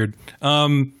awkward and weird.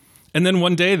 And then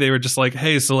one day they were just like,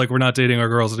 hey, so like we're not dating our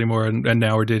girls anymore, and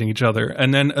now we're dating each other.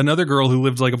 And then another girl who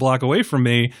lived like a block away from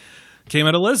me came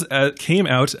out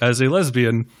as a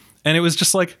lesbian, and it was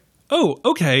just like, oh,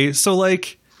 okay, so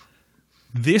like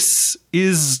this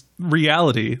is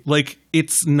reality. Like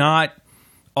it's not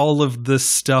all of the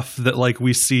stuff that like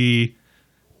we see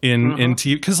in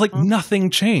TV, because like nothing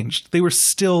changed. They were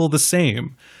still the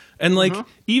same. And like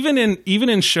even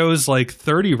in shows like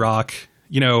 30 Rock,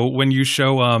 you know, when you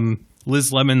show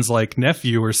Liz Lemon's like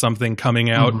nephew or something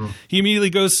coming out, he immediately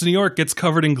goes to New York, gets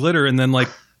covered in glitter, and then like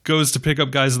goes to pick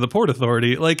up guys at the Port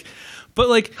Authority. Like, but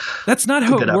like that's not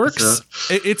how it works.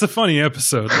 It's a funny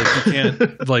episode, like you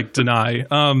can't like deny.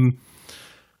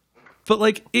 But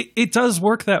like it does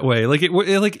work that way. Like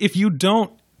like if you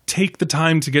don't take the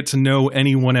time to get to know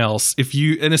anyone else,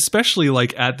 and especially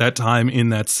like at that time in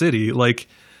that city, like,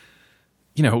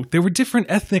 you know, there were different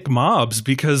ethnic mobs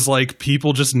because like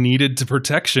people just needed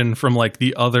protection from like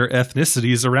the other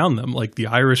ethnicities around them, like the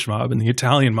Irish mob and the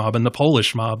Italian mob and the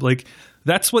Polish mob. Like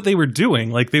that's what they were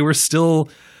doing. Like they were still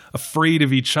afraid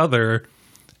of each other.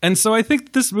 And so I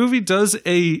think this movie does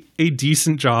a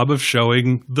decent job of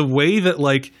showing the way that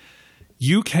like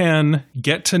you can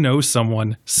get to know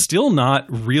someone, still not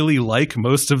really like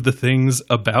most of the things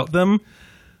about them,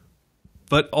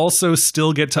 but also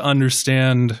still get to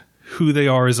understand who they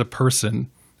are as a person,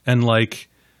 and like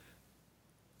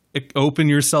open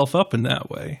yourself up in that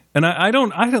way. And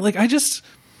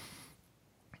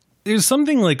there's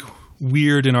something like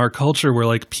weird in our culture where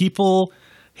like people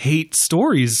hate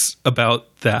stories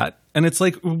about that. And it's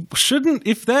like,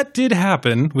 if that did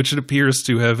happen, which it appears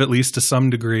to have, at least to some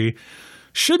degree,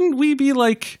 shouldn't we be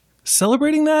like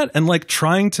celebrating that and like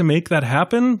trying to make that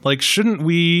happen? Like, shouldn't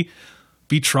we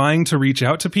be trying to reach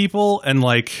out to people and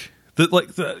like,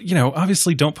 you know,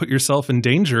 obviously don't put yourself in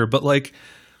danger, but like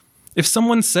if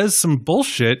someone says some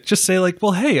bullshit, just say like,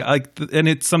 well, hey, and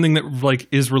it's something that like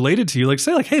is related to you, like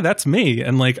say like, hey, that's me,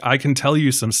 and like I can tell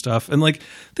you some stuff. And like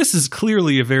this is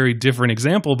clearly a very different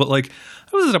example, but like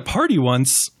I was at a party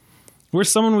once where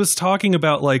someone was talking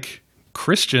about like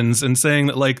Christians and saying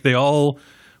that like they all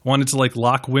wanted to like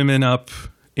lock women up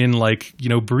in like, you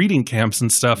know, breeding camps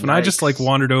and stuff. And I just like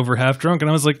wandered over half drunk and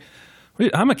I was like,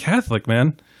 wait, I'm a Catholic,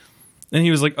 man. And he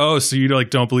was like, oh, so you like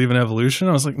don't believe in evolution?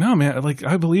 I was like, no, man, like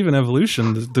I believe in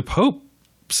evolution. The Pope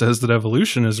says that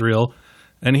evolution is real.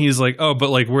 And he's like, oh, but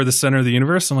like we're the center of the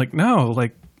universe. I'm like, no,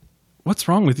 like what's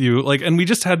wrong with you? Like, and we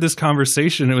just had this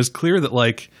conversation. It was clear that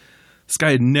like this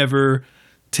guy had never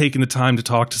taken the time to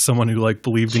talk to someone who like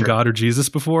believed in God or Jesus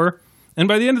before. And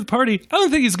by the end of the party, I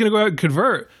don't think he's going to go out and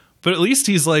convert, but at least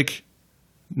he's like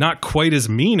not quite as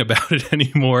mean about it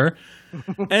anymore.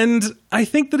 And I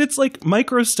think that it's like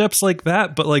micro steps like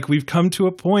that, but like we've come to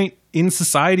a point in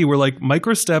society where like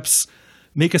micro steps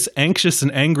make us anxious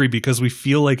and angry because we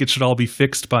feel like it should all be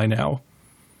fixed by now.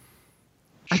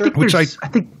 Sure. I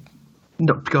think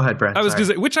no, go ahead, Brad. I was going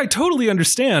to say, which I totally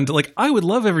understand. Like, I would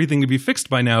love everything to be fixed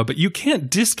by now, but you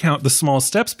can't discount the small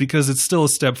steps because it's still a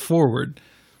step forward.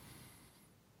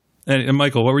 And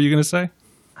Michael, what were you going to say?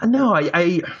 No,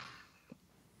 I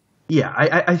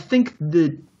think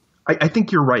that I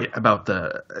think you're right about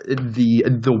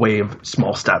the way of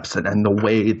small steps and the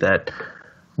way that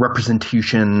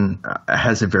representation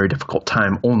has a very difficult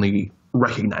time only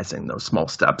recognizing those small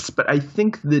steps. But I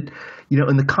think that, you know,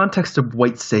 in the context of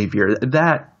white savior,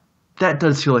 that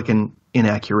does feel like an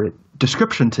inaccurate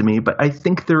description to me. But I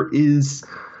think there is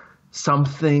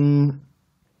something,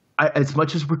 as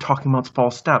much as we're talking about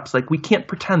small steps, like we can't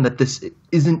pretend that this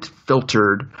isn't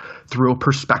filtered through a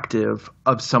perspective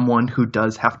of someone who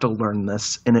does have to learn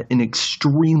this in an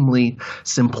extremely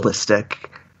simplistic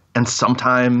and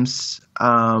sometimes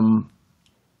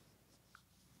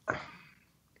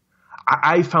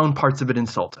I found parts of it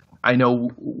insulting. I know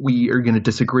we are going to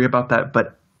disagree about that,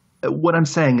 but what I'm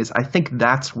saying is I think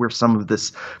that's where some of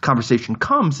this conversation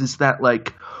comes, is that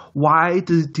like, why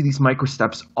do these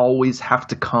microsteps always have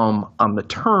to come on the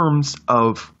terms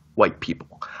of white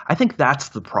people? I think that's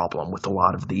the problem with a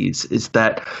lot of these, is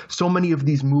that so many of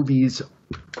these movies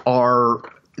are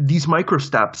these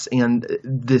microsteps and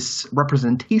this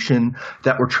representation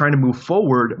that we're trying to move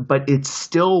forward, but it's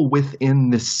still within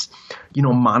this, you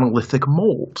know, monolithic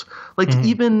mold. Like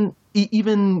even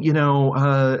you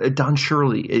know, Don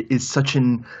Shirley is such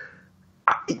an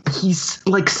he's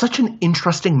like such an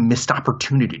interesting missed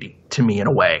opportunity to me in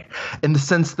a way, in the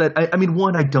sense that I mean,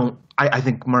 one, I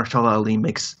think Mahershala Ali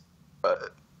makes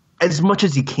as much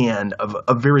as he can of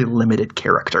a very limited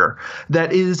character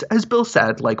that is, as Bill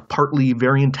said, like partly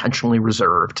very intentionally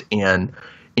reserved and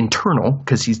internal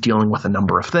because he's dealing with a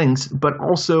number of things, but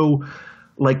also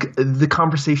like the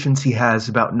conversations he has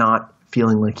about not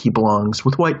feeling like he belongs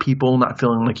with white people, not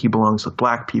feeling like he belongs with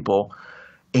black people.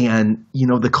 And, you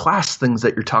know, the class things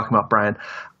that you're talking about, Brian,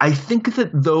 I think that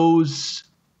those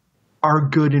are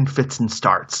good in fits and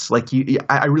starts. Like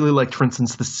I really liked, for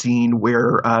instance, the scene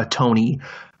where Tony,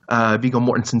 Viggo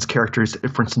Mortensen's character, is,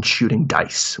 for instance, shooting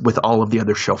dice with all of the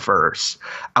other chauffeurs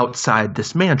outside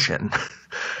this mansion.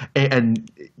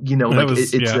 And, you know, like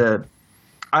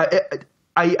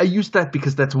I use that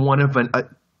because that's one of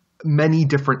many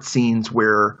different scenes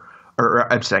where,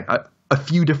 or I'm saying a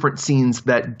few different scenes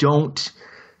that don't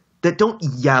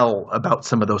yell about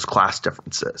some of those class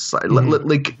differences.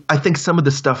 Like I think some of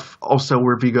the stuff also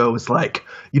where Viggo is like,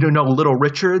 you don't know Little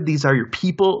Richard, these are your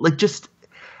people, like just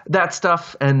that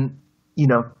stuff. And, you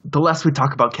know, the less we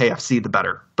talk about KFC, the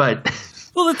better. But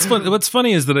well, that's fun. What's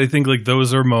funny is that I think like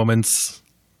those are moments,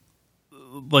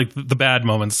 like the bad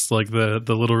moments, like the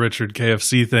Little Richard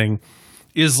KFC thing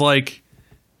is like,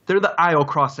 they're the aisle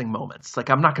crossing moments. Like,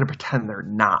 I'm not going to pretend they're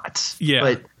not. Yeah.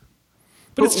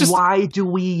 But it's just, why do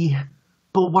we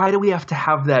have to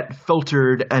have that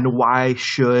filtered, and why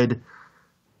should,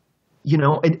 you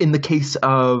know, in the case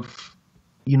of,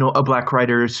 you know, Black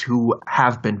writers who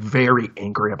have been very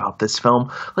angry about this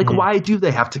film, like why do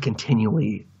they have to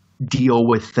continually deal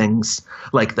with things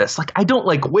like this? Like, I don't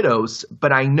like Widows,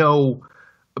 but I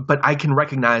can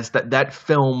recognize that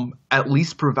film at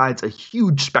least provides a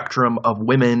huge spectrum of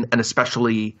women, and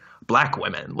especially Black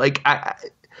women. Like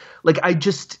I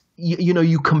just, you know,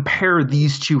 you compare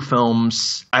these two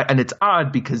films, and it's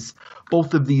odd because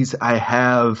both of these I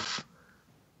have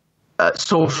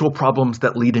social problems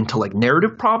that lead into like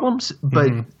narrative problems,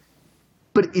 but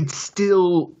it's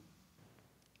still,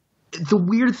 the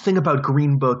weird thing about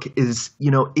Green Book is, you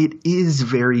know, it is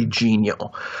very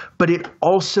genial, but it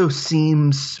also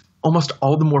seems almost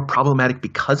all the more problematic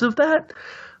because of that.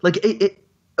 Like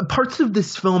parts of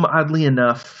this film, oddly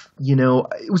enough, you know,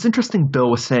 it was interesting. Bill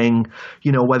was saying,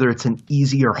 you know, whether it's an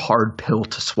easy or hard pill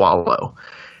to swallow.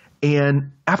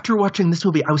 And after watching this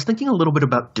movie, I was thinking a little bit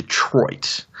about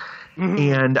Detroit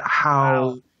and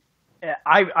how.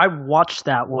 I watched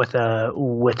that with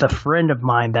a friend of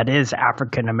mine that is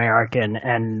African American,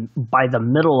 and by the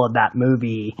middle of that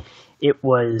movie, it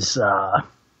was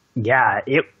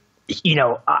you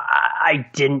know, I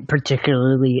didn't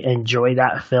particularly enjoy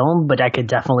that film, but I could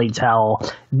definitely tell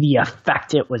the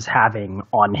effect it was having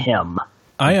on him.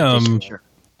 Sure.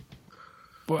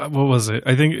 What was it?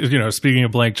 I think, speaking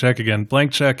of Blank Check again,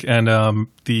 Blank Check and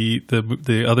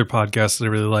the other podcast that I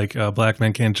really like, Black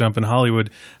Men Can't Jump in Hollywood,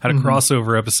 had a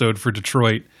crossover episode for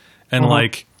Detroit, and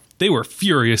like they were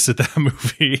furious at that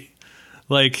movie.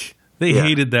 Like they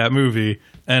hated that movie,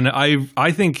 and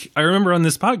I think I remember on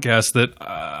this podcast that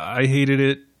I hated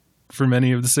it for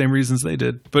many of the same reasons they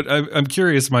did. But I'm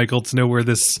curious, Michael, to know where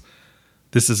this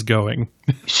is going.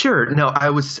 Sure. No, I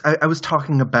was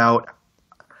talking about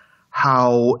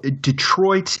how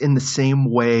Detroit, in the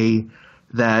same way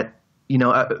that,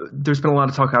 there's been a lot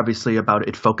of talk, obviously, about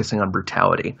it focusing on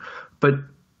brutality, but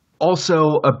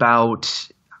also about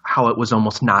how it was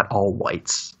almost not all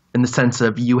whites, in the sense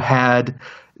of you had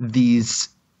these,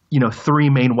 three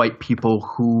main white people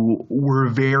who were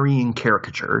varying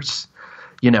caricatures,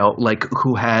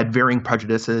 who had varying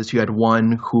prejudices. You had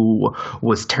one who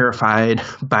was terrified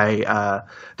by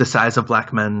the size of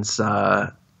black men's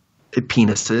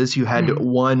penises. You had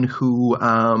one who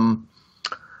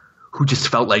just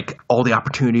felt like all the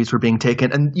opportunities were being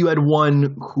taken, and you had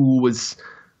one who was,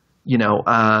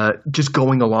 just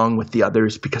going along with the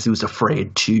others because he was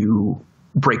afraid to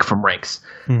break from ranks.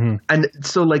 And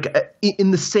so, like,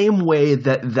 in the same way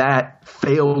that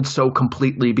failed so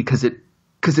completely because it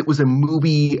was a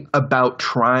movie about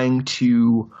trying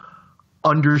to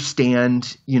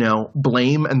understand,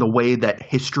 blame and the way that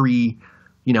history,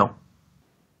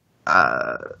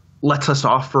 lets us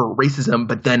off for racism,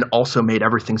 but then also made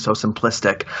everything so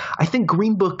simplistic. I think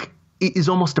Green Book is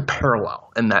almost a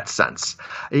parallel in that sense.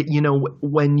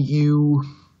 When you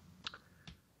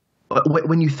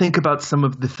think about some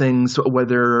of the things,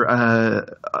 whether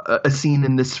a scene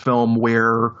in this film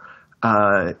where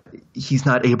he's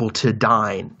not able to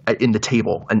dine in the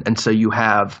table, and so you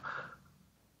have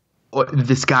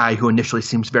this guy who initially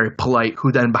seems very polite,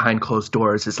 who then behind closed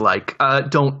doors is like,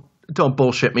 don't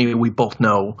bullshit me. We both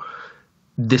know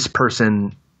this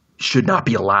person should not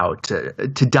be allowed to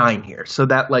dine here. So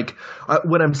that, like,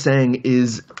 what I'm saying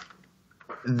is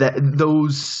that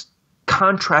those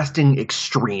contrasting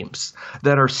extremes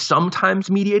that are sometimes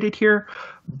mediated here,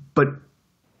 but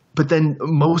then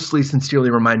mostly sincerely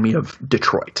remind me of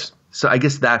Detroit. So I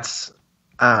guess that's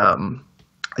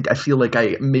I feel like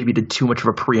I maybe did too much of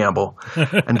a preamble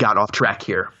and got off track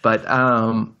here. But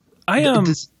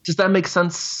does that make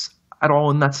sense at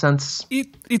all in that sense?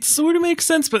 It sort of makes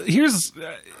sense, but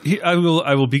I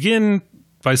will begin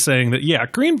by saying that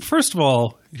Green. First of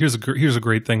all, here's a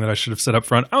great thing that I should have said up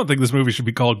front. I don't think this movie should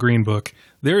be called Green Book.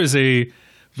 There is a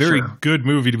very good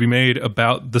movie to be made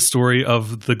about the story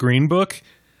of the Green Book,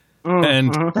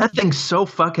 and that thing's so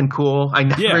fucking cool. I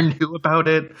never knew about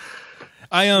it.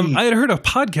 I had heard a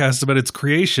podcast about its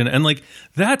creation, and like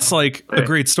that's like a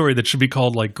great story that should be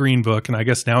called like Green Book, and I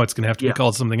guess now it's going to have to be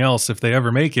called something else if they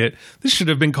ever make it. This should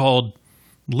have been called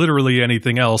literally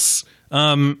anything else.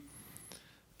 You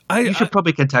should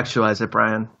probably contextualize it,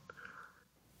 Brian.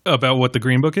 About what the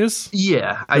Green Book is?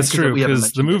 Yeah, that's true,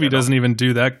 because the movie doesn't even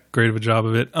do that great of a job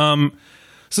of it.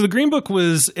 So the Green Book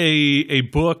was a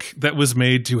book that was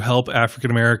made to help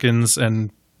African Americans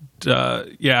and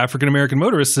African American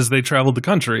motorists as they traveled the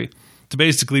country, to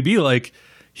basically be like,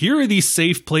 here are these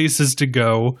safe places to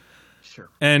go,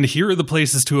 and here are the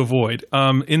places to avoid.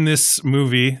 In this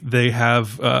movie, they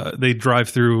drive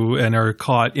through and are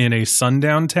caught in a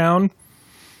sundown town,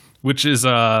 which is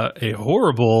a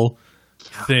horrible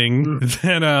thing.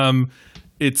 Then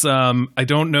it's I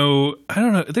don't know.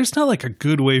 There's not like a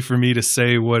good way for me to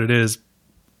say what it is.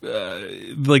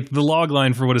 Like the log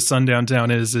line for what a sundown town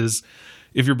is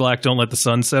if you're black, don't let the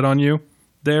sun set on you.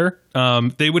 There,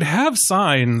 they would have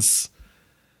signs.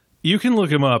 You can look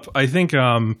them up. I think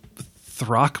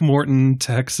Throckmorton,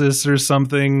 Texas, or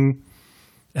something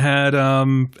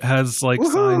has like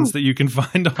signs that you can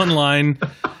find online.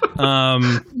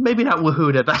 Maybe not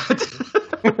woohoo to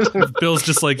that. Bill's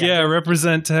just like,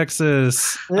 represent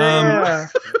Texas. Yeah.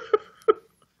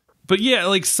 But yeah,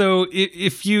 like, so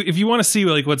if you want to see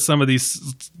like what some of these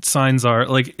signs are,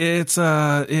 like it's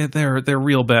they're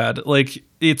real bad. Like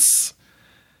it's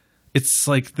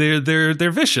like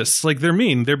they're vicious. Like they're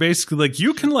mean. They're basically like,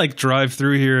 you can like drive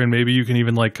through here and maybe you can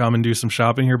even like come and do some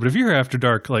shopping here, but if you're here after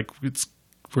dark, like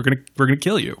we're gonna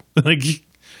kill you. Like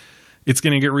it's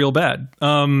gonna get real bad.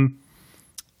 So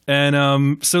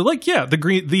like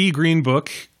the Green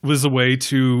Book was a way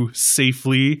to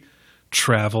safely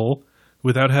travel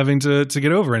without having to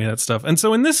get over any of that stuff. And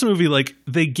so in this movie, like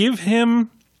they give him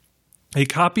a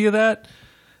copy of that,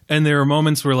 and there are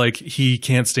moments where like he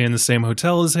can't stay in the same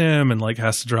hotel as him and like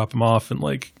has to drop him off in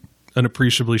like an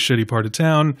appreciably shitty part of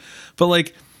town. But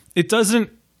like it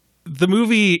doesn't the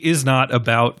movie is not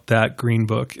about that Green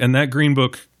Book, and that Green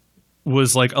Book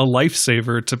was like a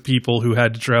lifesaver to people who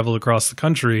had to travel across the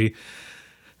country.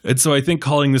 And so I think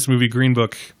calling this movie Green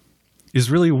Book is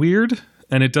really weird,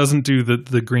 and it doesn't do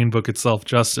the Green Book itself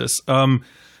justice.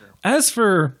 As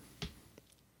for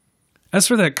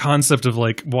that concept of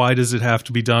like, why does it have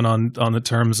to be done on the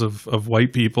terms of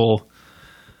white people?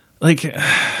 Like,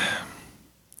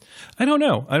 I don't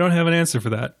know. I don't have an answer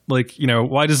for that. Like, you know,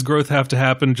 why does growth have to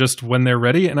happen just when they're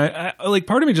ready? And I like,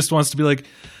 part of me just wants to be like,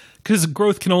 because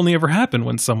growth can only ever happen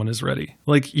when someone is ready.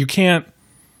 Like, you can't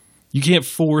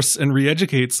force and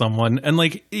re-educate someone. And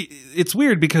like, it's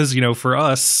weird because, you know, for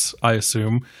us, I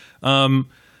assume,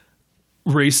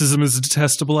 racism is a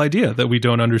detestable idea that we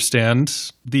don't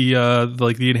understand the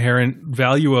inherent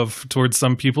value of towards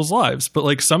some people's lives. But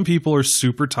like, some people are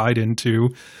super tied into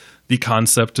the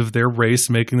concept of their race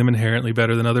making them inherently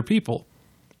better than other people.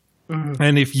 Mm-hmm.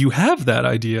 And if you have that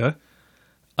idea,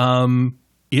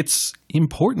 it's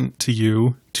important to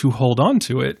you to hold on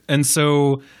to it. And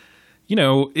so, you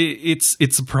know,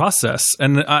 it's a process.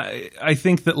 And I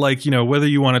think that, like, you know, whether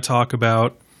you want to talk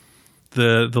about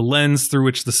the lens through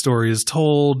which the story is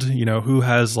told, you know, who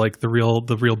has like the real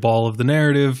ball of the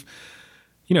narrative,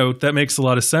 you know, that makes a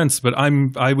lot of sense. But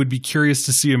I would be curious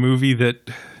to see a movie that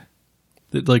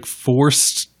like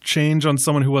forced change on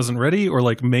someone who wasn't ready, or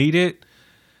like made it.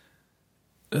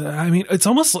 I mean, it's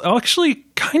almost actually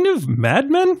kind of Mad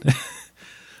Men.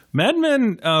 Mad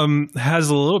Men has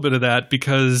a little bit of that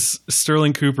because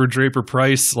Sterling Cooper, Draper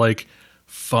Price, like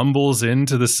fumbles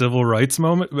into the civil rights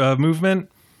movement.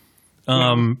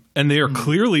 And they are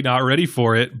clearly not ready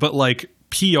for it, but like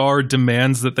PR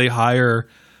demands that they hire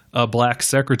a black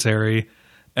secretary,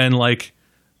 and like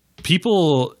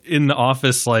people in the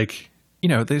office, like, you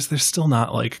know, they're still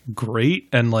not like great.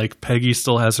 And like Peggy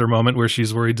still has her moment where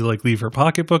she's worried to like leave her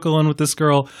pocketbook alone with this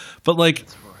girl. But like,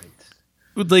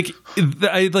 that's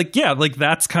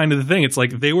kind of the thing. It's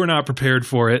like they were not prepared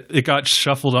for it. It got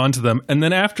shuffled onto them. And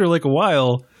then after like a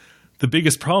while, the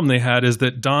biggest problem they had is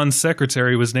that Don's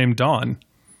secretary was named Dawn.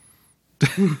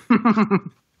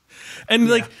 And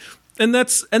like, and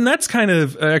that's kind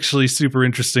of actually super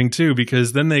interesting too,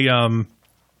 because then they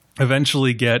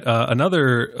eventually get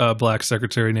another black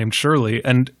secretary named Shirley,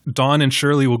 and Dawn and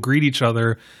Shirley will greet each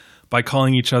other by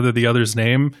calling each other the other's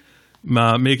name,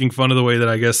 making fun of the way that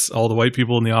I guess all the white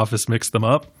people in the office mix them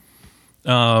up.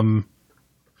 You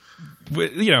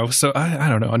know, so I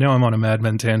don't know. Now I'm on a Mad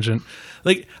Men tangent.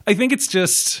 Like, I think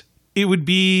it would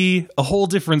be a whole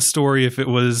different story if it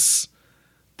was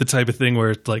the type of thing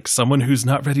where like someone who's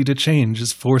not ready to change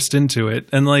is forced into it.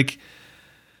 And like,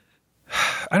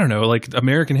 I don't know, like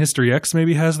American History X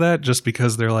maybe has that just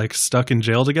because they're like stuck in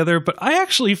jail together. But I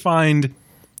actually find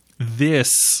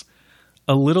this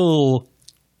a little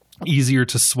easier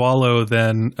to swallow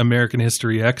than American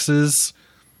History X's.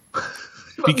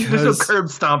 Because there's no curb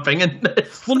stomping in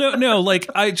this. Well, no, like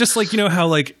I just like, you know how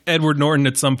like Edward Norton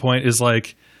at some point is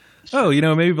like, oh, you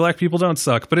know, maybe black people don't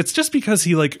suck, but it's just because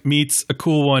he like meets a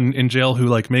cool one in jail who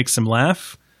like makes him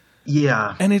laugh.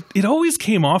 Yeah. And it always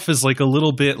came off as like a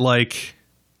little bit like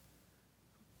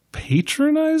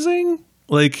patronizing.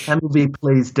 Like, that movie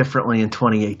plays differently in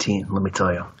 2018, let me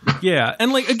tell you. Yeah.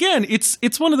 And like, again,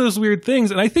 it's one of those weird things.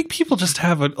 And I think people just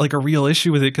have a real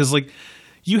issue with it. 'Cause like,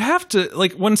 you have to,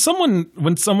 like, when someone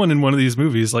in one of these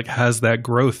movies like has that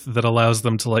growth that allows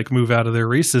them to like move out of their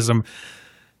racism,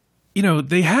 you know,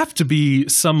 they have to be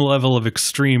some level of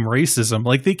extreme racism.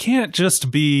 Like, they can't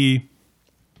just be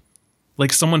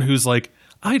like someone who's like,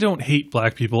 I don't hate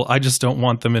black people, I just don't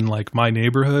want them in like my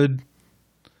neighborhood.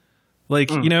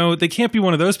 Like, you know, they can't be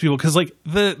one of those people, because like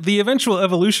the eventual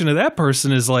evolution of that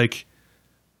person is like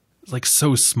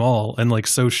so small and like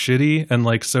so shitty and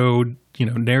like so, you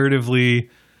know, narratively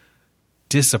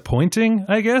disappointing,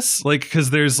 I guess, like, because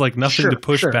there's like nothing to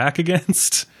push back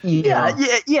against.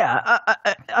 Yeah.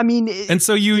 I mean, and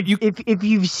so if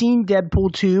you've seen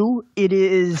Deadpool 2, it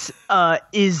is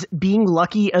being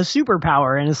lucky a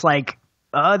superpower, and it's like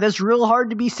that's real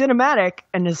hard to be cinematic,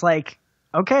 and it's like,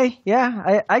 okay,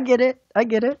 yeah, I get it,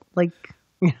 like,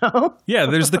 you know. Yeah,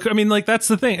 I mean, like, that's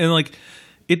the thing, and like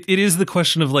it is the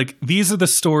question of like, these are the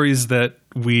stories that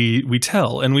we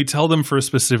tell, and we tell them for a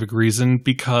specific reason,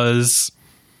 because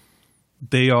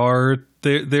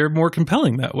they're more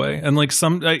compelling that way. And like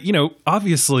some, you know,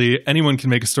 obviously anyone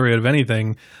can make a story out of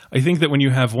anything. I think that when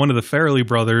you have one of the Farrelly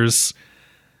brothers,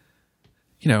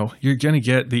 you know, you're going to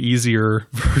get the easier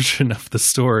version of the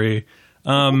story.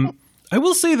 I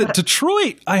will say that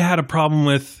Detroit, I had a problem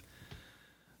with,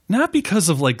 not because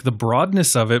of like the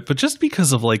broadness of it, but just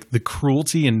because of like the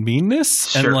cruelty and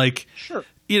meanness. And like,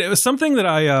 something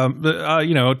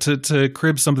that to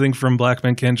crib something from Black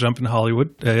Men Can't Jump in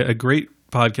Hollywood, a great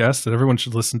podcast that everyone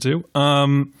should listen to.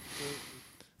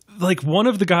 Like one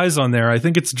of the guys on there, I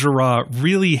think it's Gerard,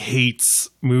 really hates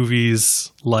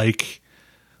movies like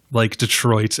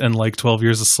Detroit and like 12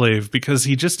 Years a Slave, because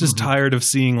he just is tired of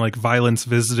seeing like violence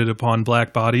visited upon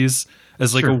black bodies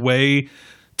as like a way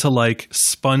to like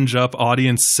sponge up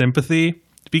audience sympathy,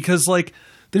 because like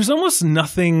there's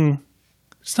nothing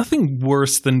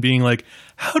worse than being like,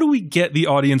 how do we get the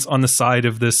audience on the side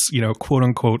of this, quote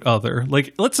unquote other?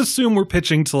 Like, let's assume we're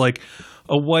pitching to like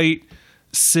a white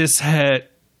cis-het,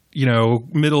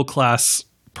 middle class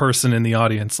person in the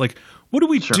audience. Like, what do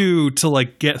we do to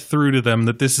like get through to them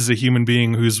that this is a human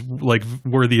being who's like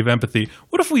worthy of empathy?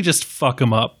 What if we just fuck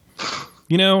them up?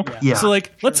 Yeah. So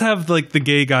like, let's have like the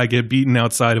gay guy get beaten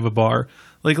outside of a bar.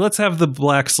 Like, let's have the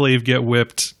black slave get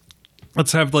whipped.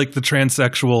 Let's have like the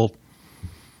transsexual.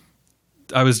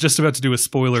 I was just about to do a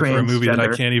spoiler for a movie that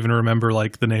I can't even remember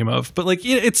like the name of, but like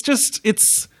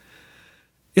it's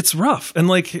rough, and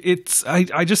like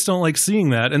I just don't like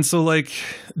seeing that, and so like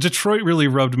Detroit really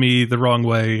rubbed me the wrong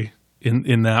way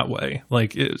in that way.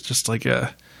 Like it's just like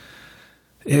I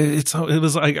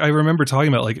remember talking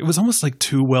about like it was almost like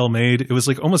too well made. It was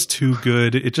like almost too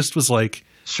good. It just was like,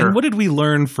 and what did we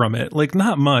learn from it? Like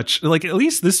not much. Like at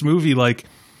least this movie, like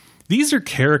these are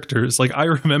characters. Like I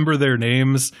remember their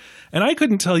names. And I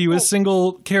couldn't tell you a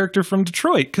single character from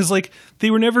Detroit because, like, they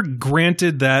were never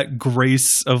granted that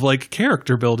grace of, like,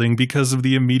 character building because of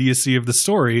the immediacy of the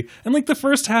story. And, like, the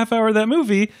first half hour of that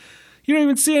movie, you don't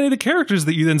even see any of the characters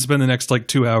that you then spend the next, like,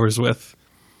 2 hours with.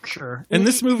 Sure. And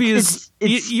this movie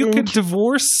you could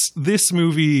divorce this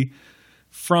movie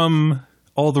from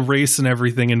all the race and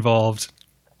everything involved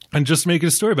and just make it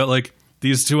a story about, like,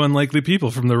 these two unlikely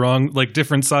people from the wrong, like,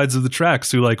 different sides of the tracks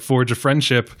who, like, forge a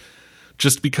friendship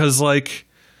just because, like,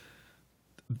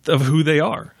 of who they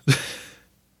are.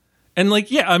 And,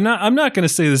 like, yeah, I'm not going to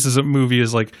say this is a movie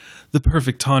is, like, the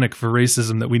perfect tonic for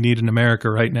racism that we need in America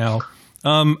right now.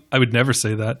 I would never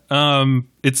say that.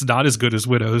 It's not as good as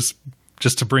Widows,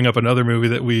 just to bring up another movie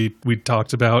that we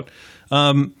talked about.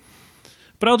 But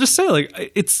I'll just say,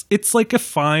 like, it's like a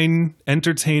fine,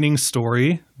 entertaining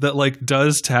story that, like,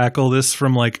 does tackle this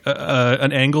from, like,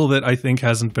 an angle that I think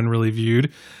hasn't been really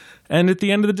viewed. And at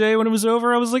the end of the day, when it was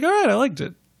over, I was like, all right, I liked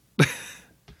it.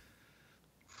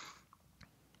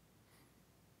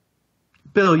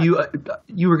 Bill, you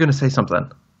were going to say something.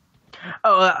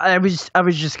 Oh, I was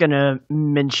just going to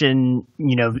mention,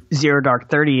 Zero Dark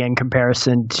 30 in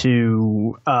comparison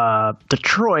to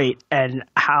Detroit, and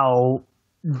how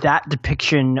that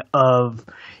depiction of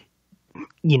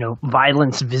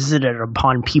violence visited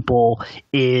upon people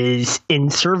is in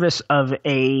service of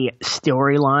a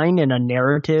storyline and a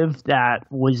narrative that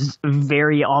was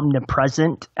very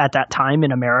omnipresent at that time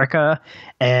in America,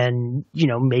 and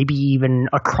maybe even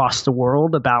across the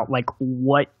world, about like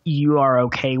what you are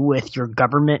okay with your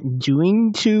government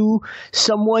doing to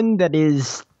someone that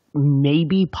is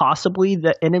maybe possibly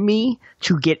the enemy,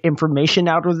 to get information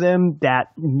out of them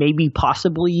that maybe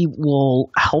possibly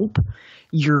will help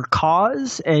your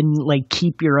cause and like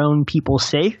keep your own people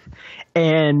safe.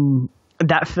 And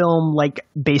that film like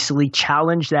basically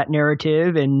challenged that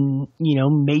narrative and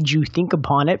made you think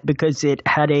upon it, because it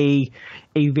had a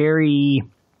very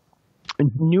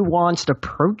nuanced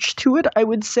approach to it, I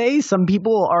would say. Some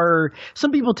people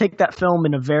take that film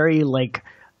in a very like,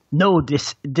 no,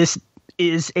 this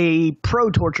is a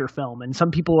pro-torture film, and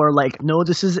some people are like, no,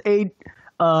 this is a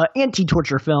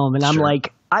anti-torture film, and I'm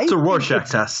like, it's a Rorschach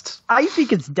test. I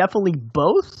think it's definitely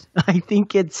both. I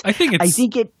think it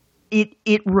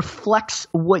reflects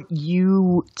what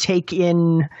you take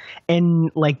in and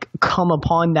like come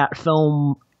upon that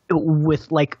film with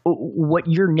like what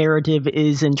your narrative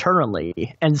is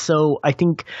internally. And so I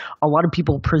think a lot of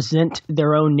people present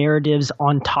their own narratives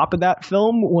on top of that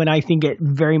film, when I think it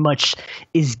very much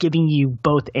is giving you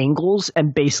both angles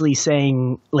and basically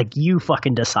saying like, you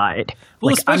fucking decide.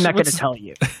 Well, like, I'm not going to tell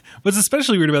you. What's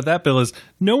especially weird about that, Bill, is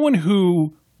no one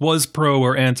who was pro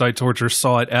or anti-torture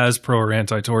saw it as pro or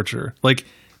anti-torture. Like,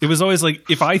 it was always like,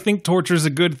 if I think torture is a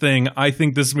good thing, I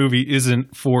think this movie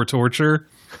isn't for torture.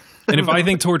 And if I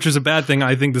think torture is a bad thing,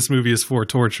 I think this movie is for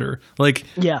torture. Like,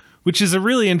 yeah, which is a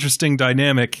really interesting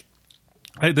dynamic.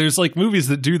 There's like movies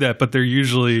that do that, but they're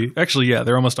usually,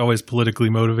 they're almost always politically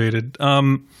motivated.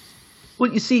 Well,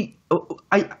 you see,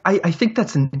 I think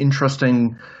that's an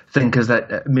interesting thing, because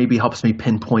that maybe helps me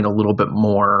pinpoint a little bit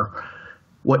more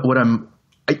what I'm,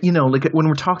 like when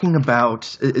we're talking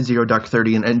about Zero Dark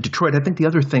 30 and Detroit. I think the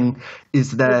other thing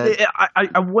is that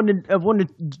I wanted to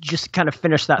just kind of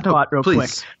finish that thought real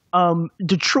quick.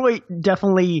 Detroit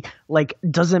definitely like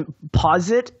doesn't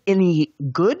posit any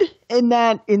good in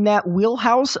that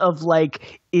wheelhouse of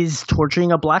like, is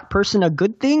torturing a black person a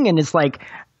good thing? And it's like,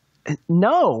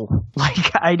 no,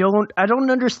 like I don't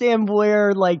understand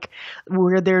where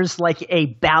there's like a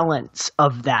balance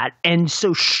of that. And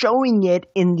so showing it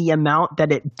in the amount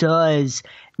that it does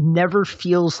never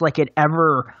feels like it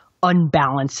ever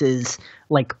unbalances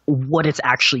like what it's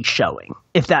actually showing,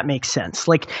 if that makes sense.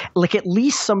 Like at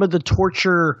least some of the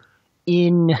torture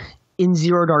in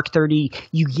Zero Dark 30,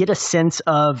 you get a sense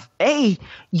of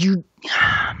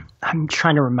I'm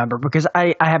trying to remember because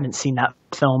I haven't seen that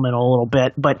film in a little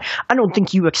bit, but I don't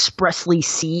think you expressly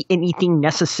see anything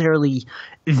necessarily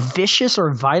vicious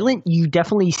or violent. You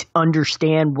definitely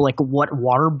understand like what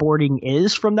waterboarding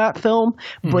is from that film,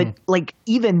 but like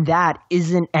even that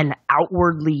isn't an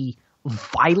outwardly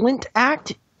violent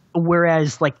act,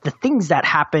 whereas like the things that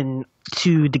happen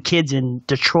to the kids in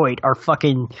Detroit are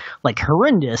fucking like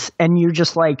horrendous, and you're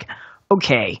just like,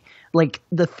 okay, like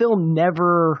the film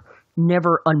never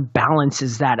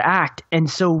unbalances that act, and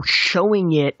so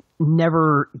showing it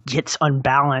never gets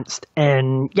unbalanced.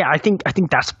 And yeah, I think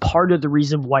that's part of the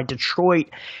reason why Detroit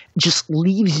just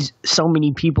leaves so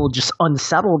many people just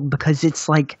unsettled, because it's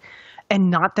like,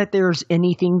 and not that there's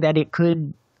anything that it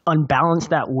could unbalance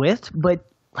that with, but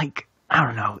like, I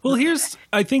don't know. Well,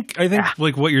 I think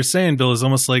like what you're saying, Bill, is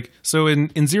almost like, so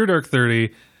in Zero Dark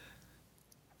 30,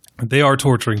 they are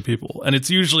torturing people, and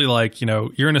it's usually like, you know,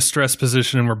 you're in a stress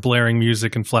position and we're blaring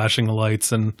music and flashing the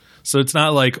lights, and so it's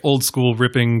not like old school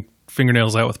ripping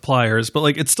fingernails out with pliers, but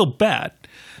like it's still bad.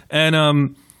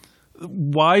 And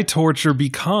why torture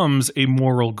becomes a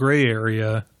moral gray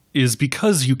area is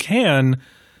because you can,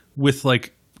 with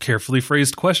like carefully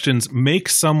phrased questions, make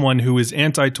someone who is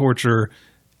anti-torture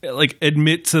like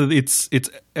admit to its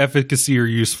efficacy or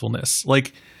usefulness.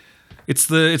 Like it's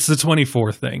the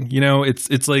 24 thing, you know.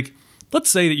 It's like,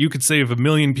 let's say that you could save 1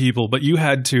 million people, but you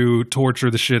had to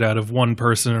torture the shit out of one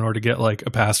person in order to get like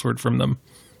a password from them.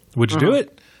 Would you do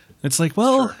it? It's like,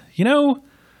 well, sure. You know,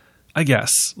 I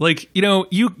guess, like, you know,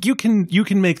 you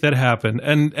can make that happen.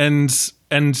 And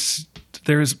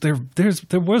there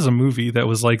was a movie that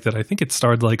was like that. I think it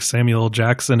starred like Samuel L.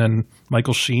 Jackson and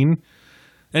Michael Sheen.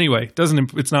 Anyway,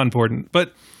 it's not important.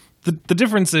 But the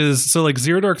difference is, so like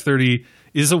Zero Dark 30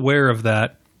 is aware of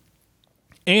that,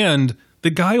 and the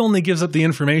guy only gives up the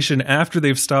information after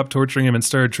they've stopped torturing him and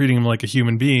started treating him like a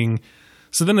human being.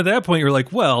 So then at that point you're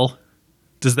like, well,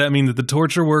 does that mean that the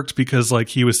torture worked because like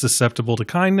he was susceptible to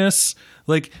kindness?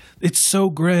 Like, it's so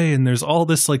gray, and there's all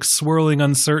this like swirling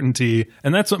uncertainty,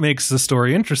 and that's what makes the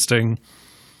story interesting.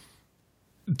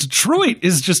 Detroit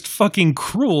is just fucking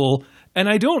cruel, and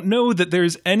I don't know that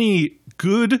there's any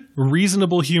good,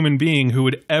 reasonable human being who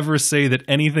would ever say that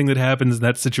anything that happens in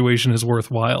that situation is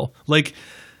worthwhile. Like,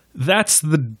 that's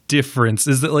the difference,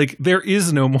 is that like there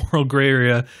is no moral gray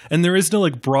area, and there is no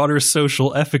like broader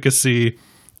social efficacy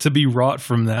to be wrought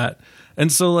from that.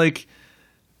 And so like,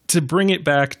 to bring it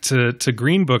back to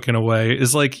Green Book in a way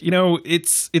is like, you know,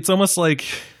 it's almost like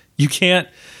you can't...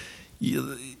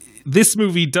 This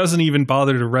movie doesn't even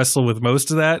bother to wrestle with most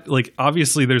of that. Like,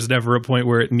 obviously there's never a point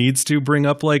where it needs to bring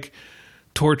up like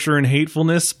torture and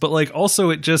hatefulness, but like also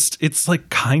it's like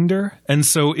kinder. And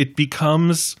so it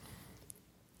becomes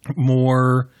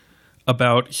more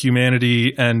about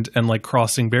humanity and like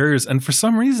crossing barriers. And for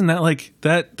some reason that like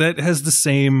that has the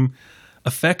same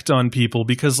effect on people,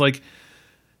 because like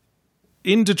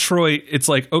in Detroit, it's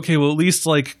like, okay, well, at least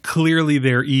like clearly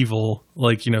they're evil,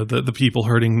 like, you know, the people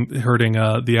hurting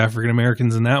the African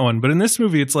Americans in that one. But in this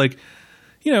movie, it's like,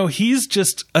 you know, he's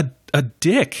just a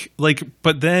dick, like,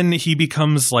 but then he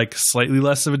becomes like slightly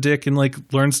less of a dick and like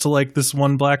learns to like this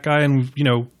one black guy, and you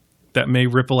know, that may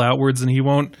ripple outwards, and he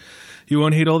won't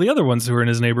hate all the other ones who are in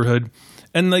his neighborhood.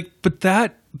 And like, but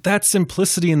that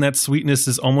simplicity and that sweetness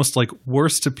is almost like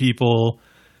worse to people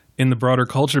in the broader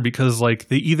culture, because like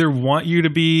they either want you to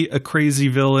be a crazy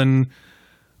villain,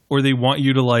 or they want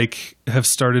you to like have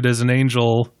started as an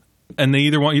angel, and they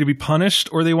either want you to be punished,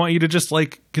 or they want you to just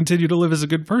like continue to live as a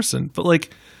good person. But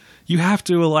like, you have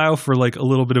to allow for like a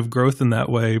little bit of growth in that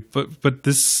way. But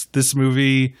this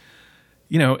movie,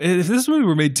 you know, if this movie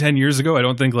were made 10 years ago, I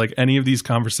don't think like any of these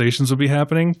conversations would be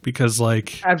happening, because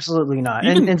like, absolutely not.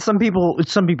 And some people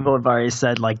have already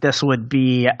said like this would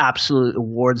be absolute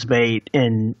awards bait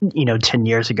in, you know, 10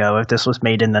 years ago if this was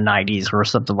made in the 90s or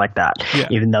something like that. Yeah.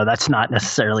 Even though that's not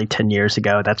necessarily 10 years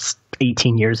ago, that's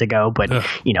 18 years ago, but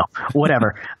you know,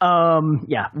 whatever.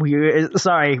 Yeah,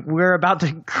 we're about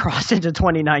to cross into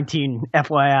 2019,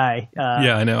 FYI.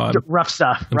 Yeah, I know. Rough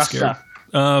stuff. I'm scared.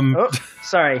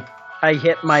 Sorry. I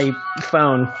hit my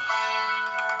phone.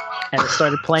 and it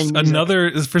started playing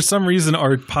music. For some reason,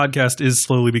 our podcast is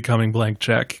slowly becoming Blank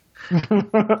Check.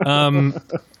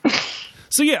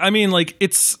 So yeah, I mean, like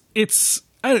it's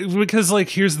because like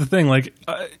here's the thing, like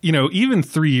even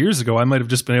 3 years ago, I might have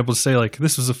just been able to say like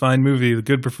this was a fine movie, the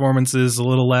good performances, a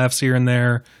little laughs here and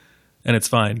there, and it's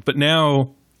fine. But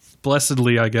now,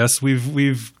 blessedly, I guess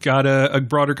we've got a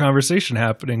broader conversation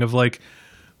happening of like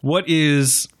what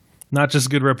is not just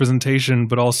good representation,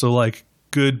 but also like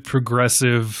good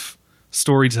progressive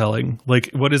storytelling.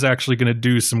 Like what is actually going to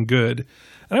do some good.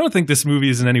 And I don't think this movie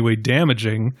is in any way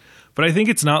damaging, but I think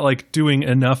it's not like doing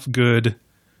enough good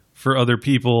for other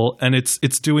people, and it's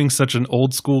doing such an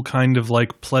old school kind of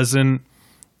like pleasant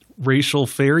racial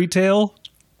fairy tale,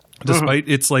 despite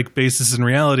its like basis in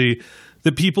reality,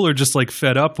 that people are just like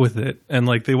fed up with it, and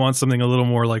like they want something a little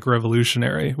more like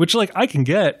revolutionary, which like I can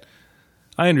get.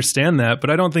 I understand that, but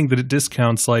I don't think that it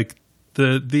discounts like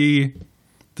the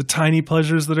tiny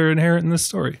pleasures that are inherent in this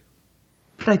story.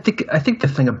 But I think the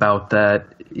thing about that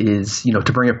is,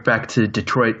 to bring it back to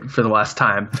Detroit for the last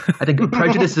time, I think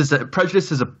prejudice is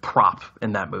a prop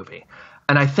in that movie,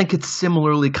 and I think it's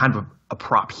similarly kind of a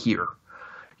prop here.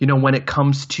 When it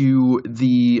comes to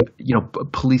the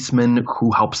policeman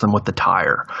who helps them with the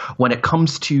tire, when it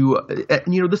comes to this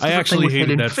is I the thing with hated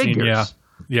Hidden that Figures. Scene,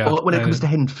 yeah. Well, when it comes to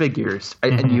Hidden Figures,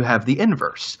 and you have the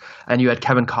inverse, and you had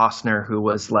Kevin Costner who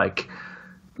was like,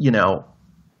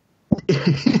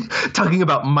 talking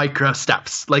about micro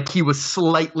steps, like he was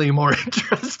slightly more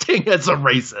interesting as a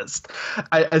racist,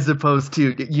 as opposed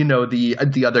to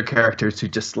the other characters who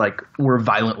just like were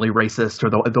violently racist, or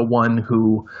the one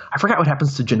who I forgot what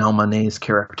happens to Janelle Monáe's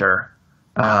character,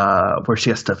 where she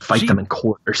has to fight them in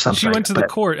court or something. She went to the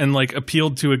court and like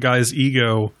appealed to a guy's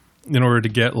ego in order to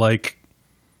get like.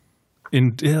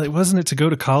 Wasn't it to go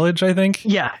to college, I think?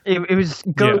 Yeah, it was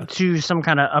to some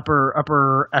kind of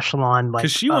upper echelon, like,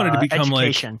 because she wanted to become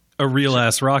education. Like a real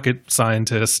ass rocket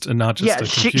scientist and not just a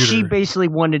computer. She basically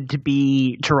wanted to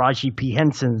be Taraji P.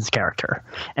 Henson's character,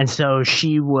 and so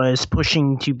she was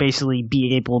pushing to basically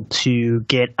be able to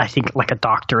get, I think, like a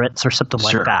doctorate or something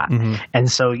like that. Mm-hmm.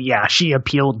 And so she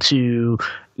appealed to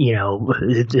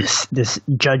this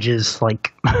judge's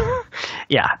like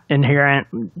inherent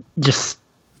just.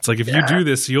 It's like, if you do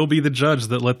this, you'll be the judge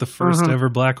that let the first ever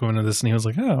black woman of this. And he was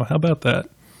like, oh, how about that?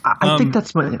 I think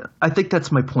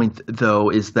that's my point, though,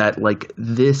 is that like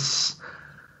this,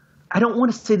 I don't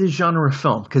want to say the genre of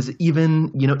film, because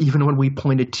even when we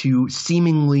pointed to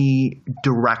seemingly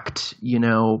direct,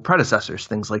 predecessors,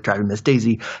 things like Driving Miss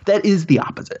Daisy, that is the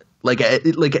opposite. Like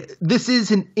this is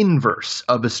an inverse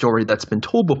of a story that's been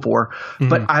told before,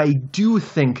 but I do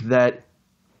think that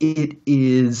it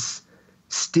is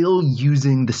still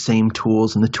using the same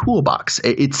tools in the toolbox.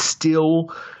 It's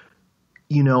still,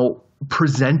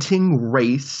 presenting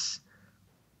race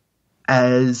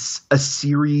as a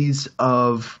series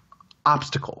of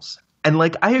obstacles. And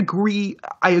like, I agree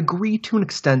to an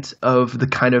extent of the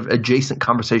kind of adjacent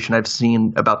conversation I've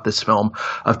seen about this film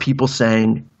of people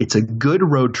saying it's a good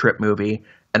road trip movie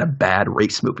and a bad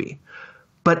race movie.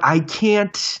 But I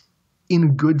can't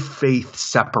in good faith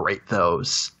separate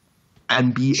those.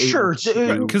 And be able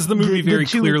to, because the movie very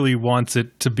clearly wants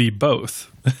it to be both.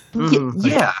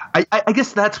 Yeah, I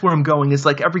guess that's where I'm going. Is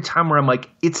like every time where I'm like,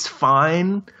 it's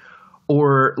fine,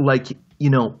 or like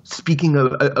speaking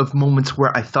of moments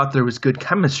where I thought there was good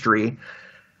chemistry,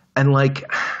 and like,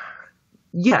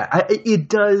 it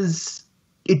does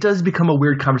become a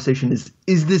weird conversation.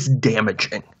 Is this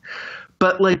damaging?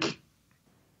 But like,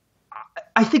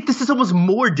 I think this is almost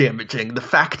more damaging. The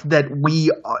fact that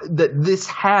that this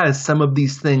has some of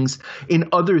these things in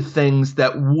other things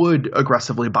that would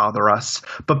aggressively bother us,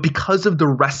 but because of the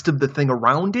rest of the thing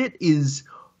around it is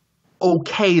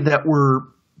okay that we're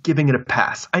giving it a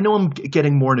pass. I know I'm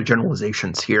getting more into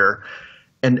generalizations here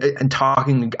and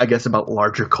talking, I guess, about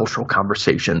larger cultural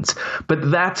conversations,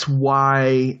 but that's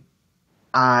why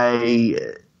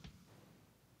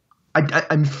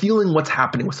I'm feeling what's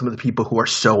happening with some of the people who are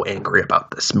so angry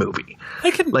about this movie.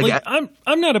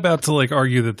 I'm not about to like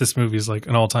argue that this movie is like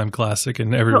an all-time classic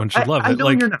and everyone should love it. I know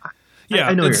like, you're not. Yeah,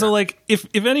 I know and so not. like if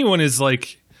anyone is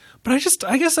like, but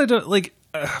I guess I don't like.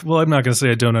 Well, I'm not going to say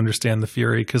I don't understand the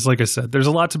fury, because like I said, there's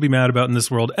a lot to be mad about in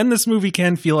this world, and this movie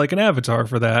can feel like an avatar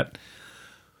for that.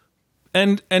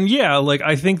 And yeah, like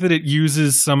I think that it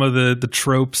uses some of the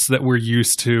tropes that we're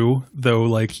used to, though,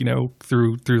 like,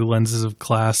 through the lenses of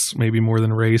class, maybe more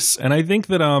than race. And I think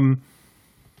that in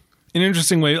an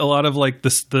interesting way, a lot of like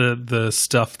the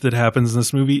stuff that happens in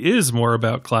this movie is more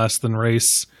about class than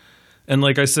race. And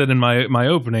like I said in my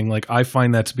opening, like I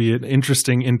find that to be an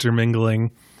interesting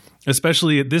intermingling,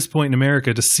 especially at this point in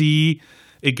America, to see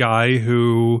a guy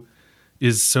who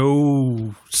is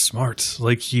so smart.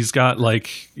 Like he's got like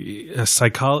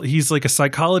he's like a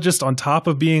psychologist on top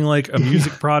of being like a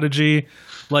music prodigy.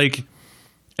 Like,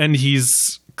 and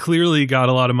he's clearly got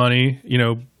a lot of money, you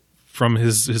know, from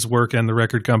his work and the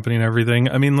record company and everything.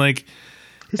 I mean, like,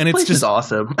 His and place it's just is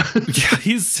awesome. yeah,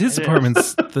 his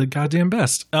apartment's the goddamn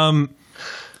best.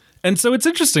 And so it's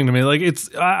interesting to me. Like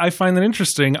I find that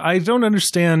interesting. I don't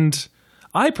understand.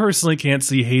 I personally can't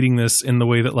see hating this in the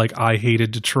way that like I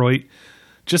hated Detroit,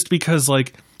 just because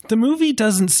like the movie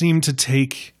doesn't seem to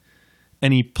take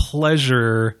any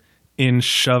pleasure in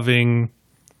shoving,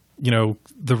 you know,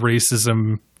 the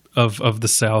racism of the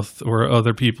South or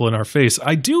other people in our face.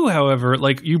 I do, however,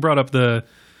 like you brought up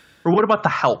Or what about The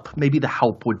Help? Maybe The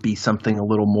Help would be something a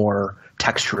little more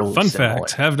texturally fun similar.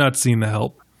 fact, have not seen The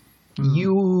Help.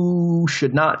 You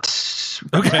should not.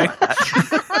 Okay.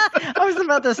 I was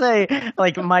about to say,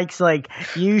 like, Mike's like,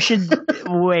 you should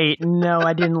wait. No,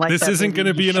 I didn't like This that isn't movie. going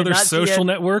to be You should another not see social it.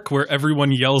 network where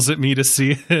everyone yells at me to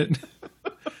see it.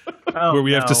 Oh, Where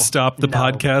we have to no. stop the No.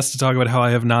 podcast to talk about how I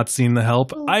have not seen The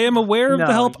Help. I am aware of No,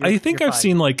 The Help. I you're think I've fine.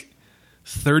 seen like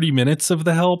 30 minutes of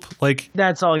The Help. Like,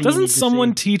 That's all you doesn't need to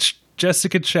someone see. teach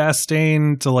Jessica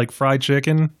Chastain to like fry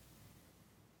chicken?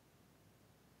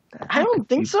 I don't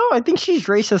think so. I think she's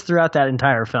racist throughout that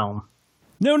entire film.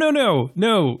 No.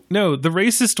 The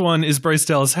racist one is Bryce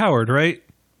Dallas Howard, right?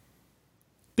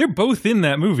 They're both in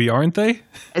that movie, aren't they?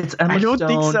 It's Emma I don't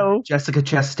think Stone, so. Jessica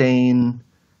Chastain,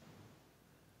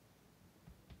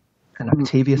 and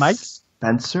Octavia Mike?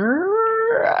 Spencer.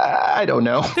 I don't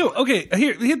know. No, okay.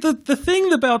 Here, the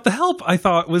thing about The Help, I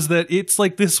thought, was that it's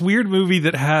like this weird movie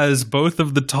that has both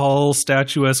of the tall,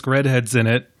 statuesque redheads in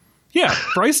it. Yeah,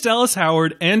 Bryce Dallas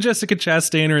Howard and Jessica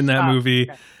Chastain are in that movie,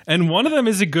 and one of them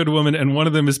is a good woman, and one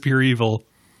of them is pure evil.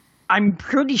 I'm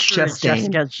pretty sure it's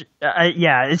Chastain. Jessica.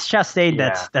 Yeah, it's Chastain.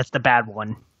 Yeah. That's the bad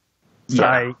one.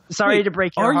 Yeah. Sorry Wait, to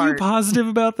break your are heart. you positive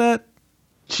about that?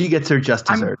 She gets her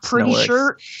just I'm desserts. pretty no worries.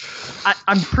 sure.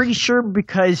 I'm pretty sure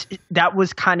because that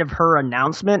was kind of her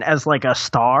announcement as like a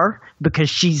star, because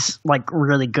she's like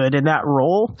really good in that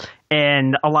role,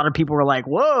 and a lot of people were like,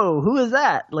 "Whoa, who is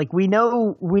that?" Like we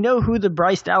know who the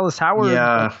Bryce Dallas Howard,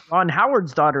 Yeah. like, Ron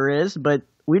Howard's daughter is, but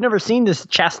we've never seen this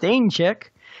Chastain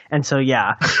chick. And so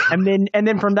yeah, and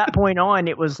then from that point on,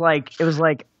 it was like,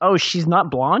 oh, she's not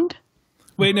blonde.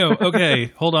 Wait, no. Okay,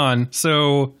 hold on.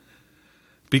 So,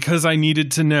 because I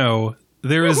needed to know,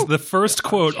 there is the first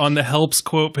quote on the Helps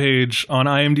quote page on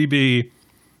IMDb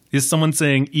is someone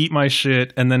saying, "Eat my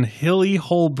shit," and then Hilly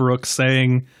Holbrook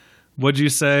saying, "What'd you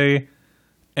say?"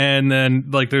 And then,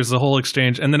 like, there's a whole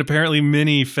exchange. And then apparently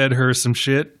Minnie fed her some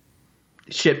shit.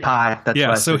 Shit pie. That's Yeah,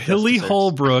 what I so said, Hilly just desserts.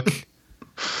 Holbrook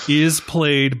is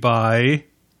played by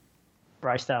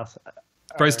Bryce Dallas.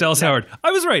 Bryce Dallas Howard.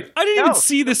 I was right. I didn't even No,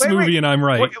 see this wait, movie, and I'm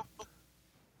right. Wait,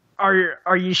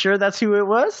 are you sure that's who it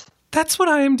was? That's what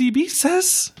IMDb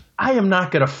says. I am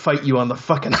not going to fight you on the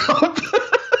fucking Help.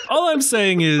 All I'm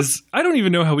saying is, I don't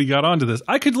even know how we got onto this.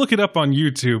 I could look it up on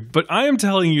YouTube, but I am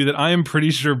telling you that I am pretty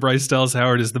sure Bryce Dallas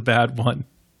Howard is the bad one.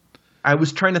 I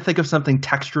was trying to think of something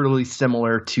texturally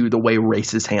similar to the way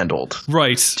race is handled.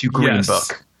 Right. To Green yes.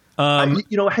 Book.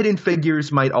 Hidden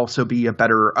Figures might also be a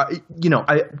better,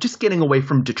 just getting away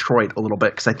from Detroit a little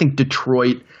bit, because I think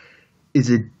Detroit is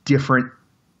a different,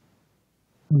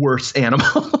 worse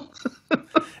animal.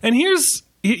 And here's,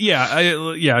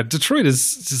 Detroit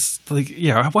is just like,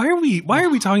 why are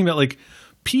we talking about like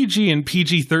PG and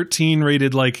PG-13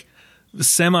 rated like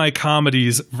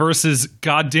semi-comedies versus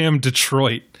goddamn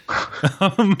Detroit?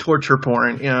 Torture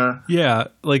porn, yeah. Yeah,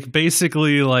 like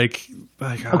basically like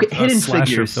Okay, a Hidden slasher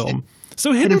Figures. film.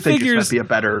 So Hidden Figures Figures might be a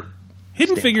better.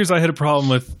 Hidden stand. Figures I had a problem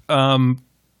with only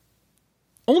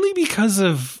because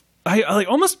of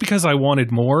almost because I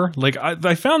wanted more. Like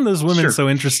I found those women Sure. so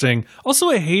interesting. Also,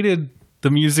 I hated the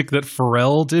music that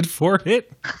Pharrell did for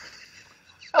it.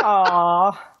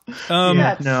 Aww.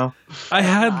 No.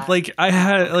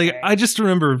 I just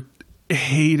remember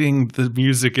hating the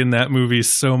music in that movie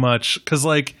so much because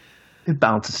like It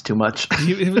bounces too much.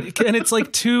 and it's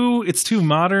like it's too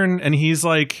modern, and he's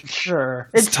like Sure.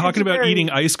 It's talking about very- eating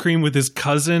ice cream with his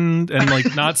cousin and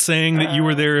like not saying that you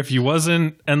were there if you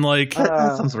wasn't, and like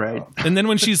That sounds right. and then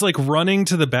when she's like running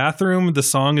to the bathroom, the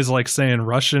song is like saying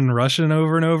Russian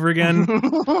over and over again,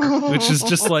 which is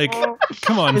just like,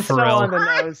 come on, It's so on Pharrell.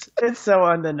 the nose. It's so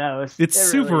on the nose. It's It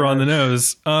super really on the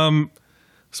is. nose.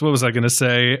 So what was I gonna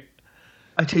say?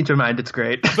 I changed my mind. It's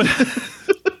great.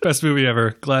 Best movie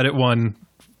ever. Glad it won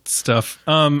stuff.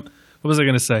 What was I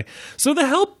gonna say? So The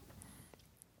Help,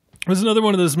 It was another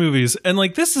one of those movies, and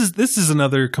like this is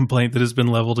another complaint that has been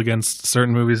leveled against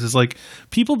certain movies, is like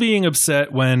people being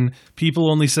upset when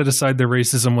people only set aside their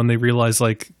racism when they realize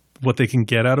like what they can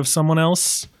get out of someone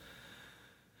else.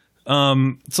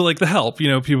 So like The Help,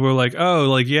 people are like, oh,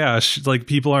 like, yeah, like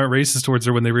people aren't racist towards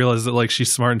her when they realize that like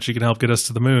she's smart and she can help get us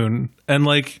to the moon. And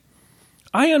like,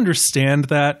 I understand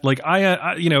that. Like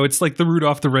I it's like the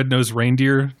Rudolph the Red-Nosed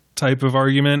Reindeer type of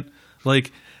argument.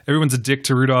 Like everyone's a dick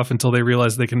to Rudolph until they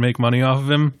realize they can make money off of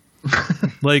him.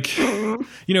 Like,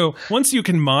 once you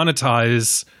can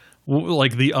monetize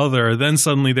like the other, then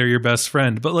suddenly they're your best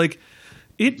friend. But like,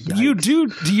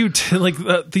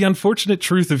 the unfortunate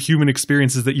truth of human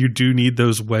experience is that you do need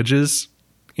those wedges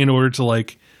in order to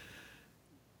like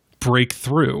break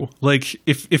through. Like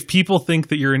if people think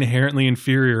that you're inherently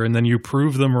inferior and then you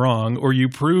prove them wrong, or you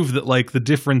prove that like the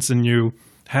difference in you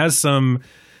has some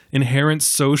inherent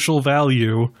social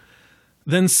value,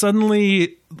 then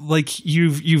suddenly like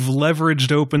you've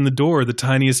leveraged open the door the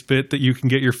tiniest bit that you can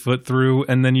get your foot through,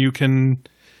 and then you can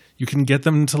get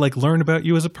them to like learn about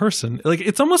you as a person. Like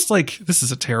it's almost like, this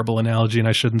is a terrible analogy and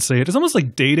I shouldn't say it. It's almost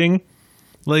like dating.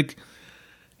 Like,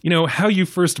 how you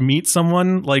first meet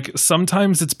someone, like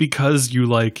sometimes it's because you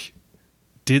like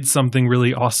did something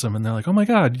really awesome and they're like, oh my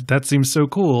God, that seems so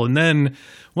cool. And then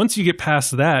once you get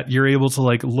past that, you're able to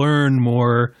like learn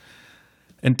more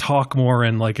and talk more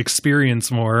and like experience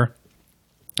more.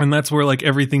 And that's where like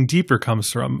everything deeper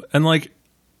comes from. And like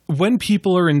when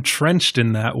people are entrenched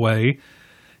in that way,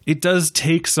 it does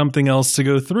take something else to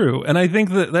go through. And I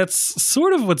think that that's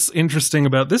sort of what's interesting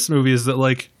about this movie, is that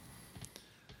like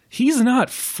he's not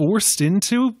forced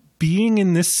into being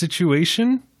in this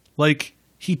situation. Like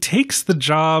he takes the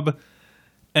job,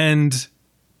 and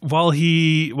while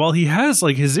he has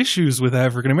like his issues with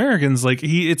African Americans, like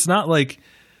it's not like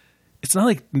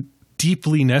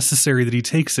deeply necessary that he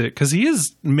takes it, because he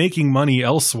is making money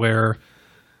elsewhere.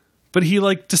 But he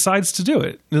like decides to do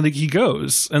it, and like he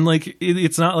goes, and like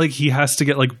it's not like he has to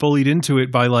get like bullied into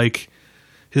it by like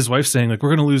his wife saying like, we're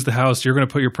going to lose the house, you're going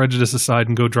to put your prejudice aside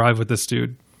and go drive with this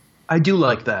dude. I do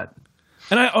like that.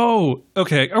 And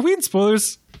okay, are we in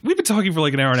spoilers? We've been talking for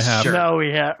like an hour and a half. Sure. No,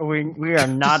 we are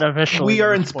not officially. We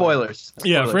are in spoilers.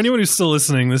 Yeah, for anyone who's still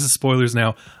listening, this is spoilers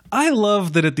now. I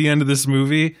love that at the end of this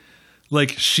movie,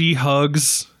 like she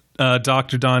hugs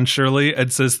Dr. Don Shirley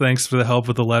and says thanks for the help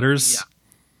with the letters. Yeah.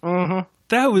 Mm-hmm.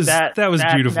 That was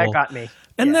beautiful. That got me.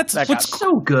 And that's what's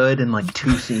so good in like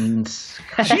two scenes.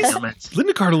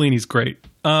 Linda Cardellini's great.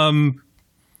 What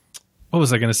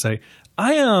was I going to say?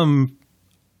 I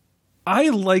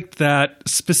liked that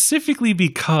specifically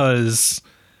because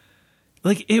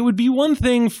like it would be one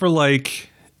thing for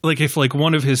like if like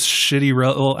one of his shitty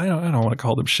I don't want to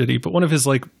call them shitty, but one of his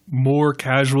like more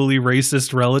casually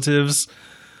racist relatives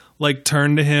like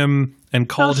turned to him and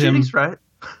called him. Right?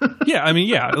 Yeah, I mean,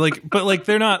 yeah, like, but like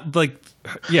they're not like,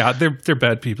 yeah, they're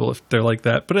bad people if they're like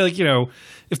that. But like,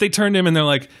 if they turned him and they're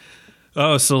like,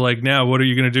 oh, so like now what are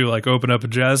you gonna do? Like open up a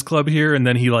jazz club here? And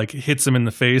then he like hits him in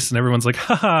the face and everyone's like,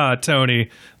 haha,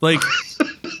 Tony. Like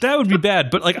that would be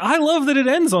bad. But like I love that it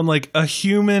ends on like a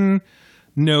human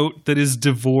note that is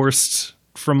divorced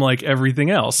from like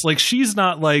everything else. Like she's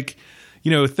not like,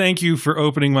 thank you for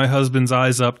opening my husband's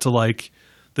eyes up to like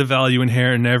the value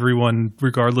inherent in everyone,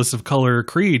 regardless of color or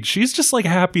creed. She's just like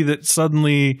happy that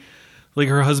suddenly like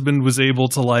her husband was able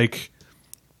to like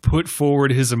put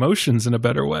forward his emotions in a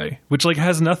better way, which like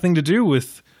has nothing to do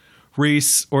with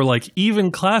race or like even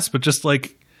class, but just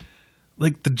like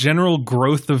the general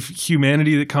growth of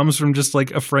humanity that comes from just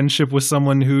like a friendship with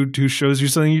someone who shows you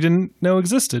something you didn't know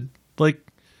existed. Like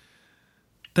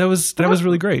that was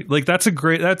really great. Like that's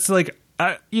like,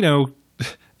 I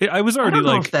was already I don't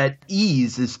know like if that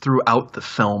ease is throughout the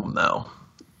film though.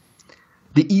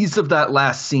 The ease of that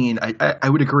last scene, I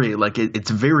would agree. Like it's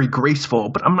very graceful,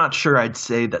 but I'm not sure I'd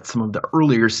say that some of the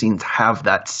earlier scenes have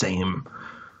that same,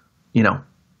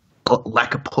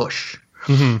 lack of push.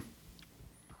 Mm-hmm.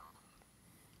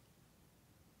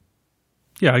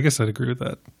 Yeah, I guess I'd agree with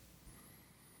that.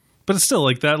 But it's still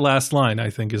like that last line,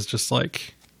 I think, is just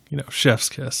like, chef's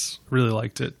kiss. Really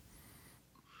liked it.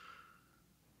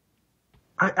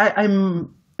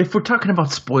 I'm if we're talking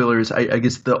about spoilers, I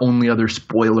guess the only other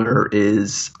spoiler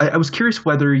is I was curious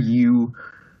whether you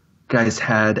guys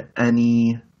had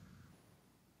any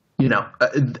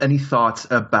thoughts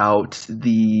about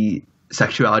the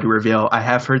sexuality reveal. I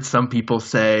have heard some people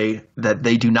say that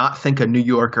they do not think a New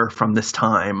Yorker from this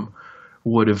time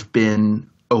would have been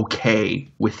okay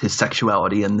with his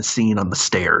sexuality in the scene on the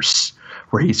stairs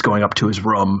where he's going up to his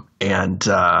room and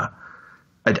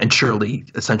Shirley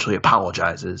essentially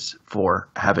apologizes for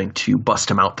having to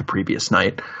bust him out the previous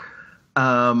night.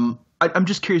 I'm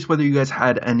just curious whether you guys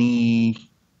had any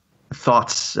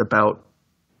thoughts about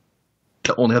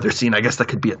the only other scene. I guess that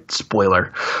could be a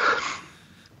spoiler.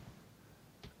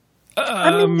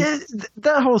 I mean,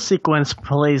 that whole sequence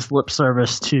plays lip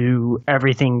service to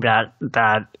everything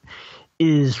that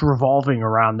is revolving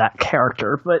around that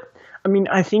character. But I mean,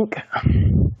 I think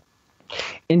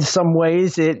in some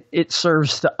ways it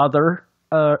serves the other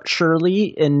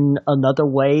Shirley. In another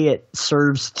way, it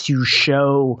serves to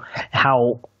show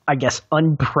how, I guess,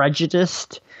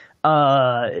 unprejudiced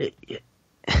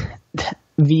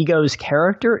Vigo's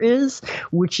character is,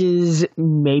 which is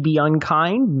maybe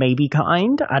unkind, maybe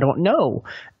kind. I don't know.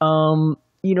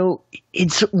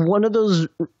 It's one of those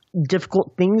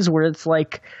difficult things where it's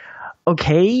like,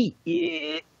 okay,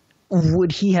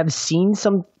 would he have seen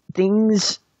some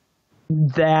things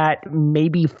that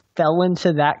maybe fell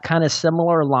into that kind of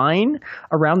similar line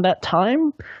around that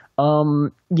time?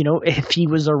 If he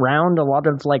was around a lot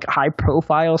of like high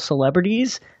profile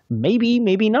celebrities,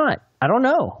 maybe not. I don't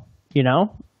know.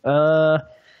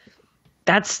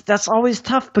 That's always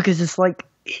tough because it's like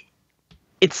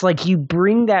you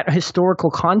bring that historical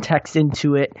context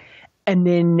into it, and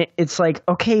then it's like,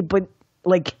 okay, but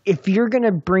like if you're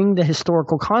gonna bring the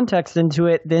historical context into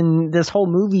it, then this whole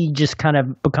movie just kind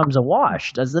of becomes a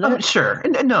wash, doesn't it? Sure.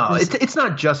 No, it's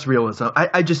not just realism.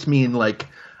 I just mean, like,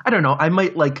 I don't know. I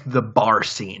might like the bar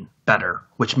scene better,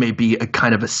 which may be a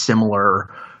kind of a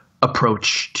similar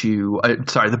approach to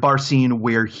the bar scene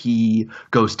where he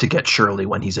goes to get Shirley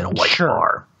when he's in a white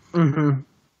bar. Mm-hmm.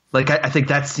 Like I think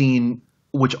that scene,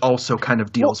 which also kind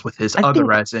of deals with his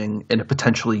otherizing in a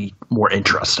potentially more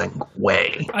interesting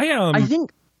way. I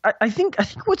think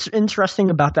what's interesting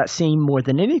about that scene more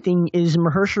than anything is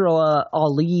Mahershala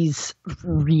Ali's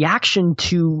reaction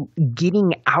to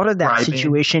getting out of that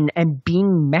situation and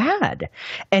being mad.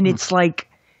 And it's like,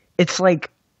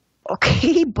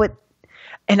 okay, but.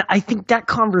 And I think that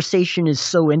conversation is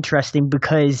so interesting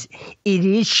because it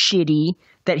is shitty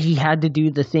that he had to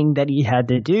do the thing that he had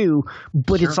to do,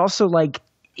 but it's also like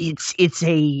it's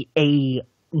a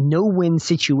no-win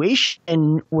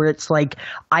situation where it's like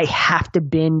I have to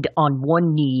bend on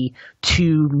one knee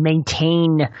to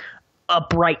maintain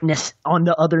uprightness on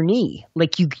the other knee.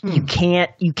 Like you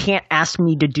can't ask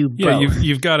me to do both. Yeah,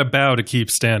 you've got to bow to keep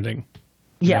standing.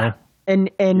 Yeah. You know?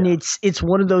 And it's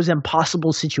one of those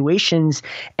impossible situations,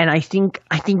 and I think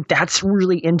that's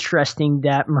really interesting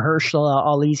that Mahershala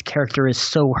Ali's character is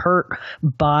so hurt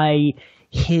by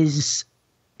his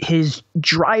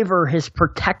driver, his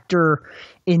protector,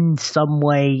 in some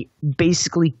way,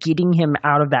 basically getting him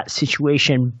out of that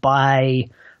situation by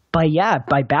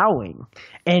bowing.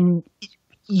 And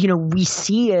we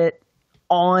see it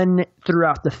on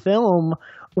throughout the film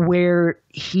where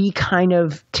he kind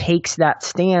of takes that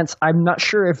stance. I'm not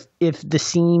sure if the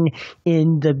scene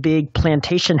in the big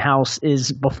plantation house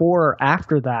is before or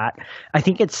after that. I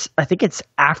think it's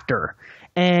after.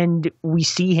 And we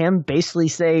see him basically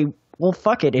say, well,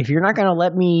 fuck it. If you're not going to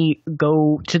let me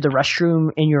go to the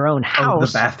restroom in your own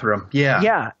house, the bathroom. Yeah.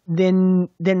 Yeah. Then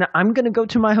I'm going to go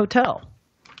to my hotel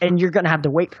and you're going to have to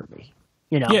wait for me,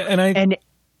 Yeah. And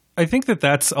I think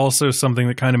that's also something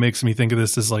that kind of makes me think of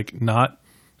this as like not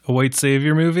a white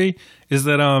savior movie, is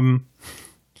that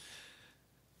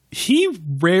he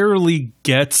rarely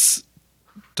gets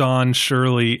Don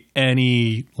Shirley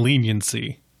any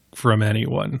leniency from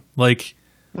anyone. Like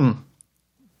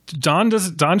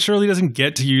Don Shirley doesn't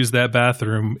get to use that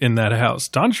bathroom in that house.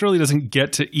 Don Shirley doesn't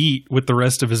get to eat with the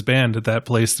rest of his band at that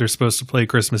place they're supposed to play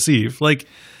Christmas Eve. Like,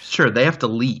 sure, they have to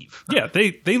leave. Yeah,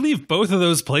 they leave both of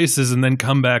those places and then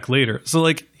come back later. So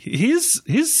like his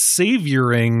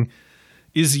savioring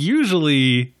is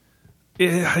usually,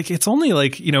 it's only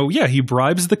like, he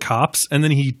bribes the cops and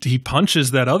then he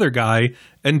punches that other guy.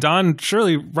 And Don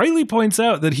Shirley rightly points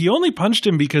out that he only punched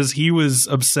him because he was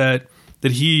upset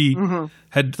that he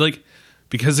had, like,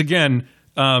 because again,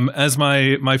 as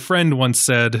my friend once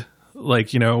said,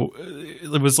 like,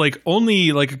 it was like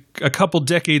only like a couple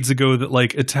decades ago that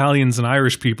like Italians and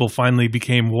Irish people finally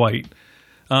became white.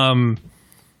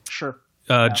 Sure.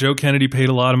 Joe Kennedy paid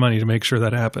a lot of money to make sure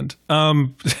that happened.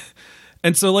 And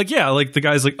so like, yeah, like the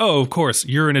guy's like, oh, of course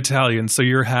you're an Italian. So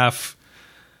you're half,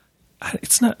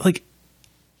 it's not like,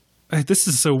 this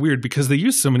is so weird because they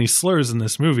use so many slurs in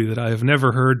this movie that I have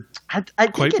never heard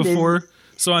quite before.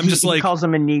 So I'm just like, he calls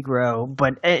him a Negro,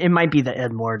 but it might be the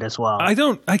N-word as well. I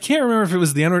can't remember if it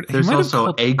was the N-word. There's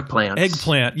also eggplant.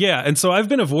 Eggplant. Yeah. And so I've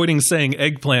been avoiding saying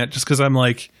eggplant just cause I'm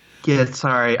like, yeah,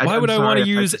 sorry. Why would I want to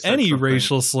use any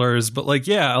racial slurs? But like,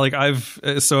 yeah, like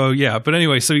but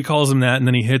anyway, so he calls him that and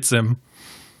then he hits him.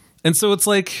 And so it's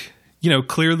like,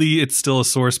 clearly it's still a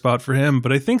sore spot for him.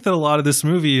 But I think that a lot of this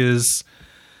movie is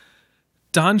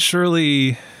Don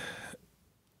Shirley,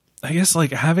 I guess,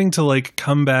 like having to like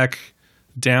come back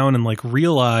down and like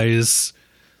realize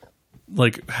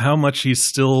like how much he's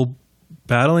still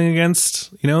battling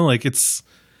against, like it's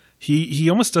he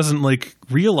almost doesn't like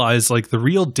realize like the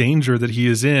real danger that he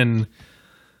is in,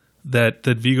 that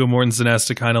Viggo Mortensen has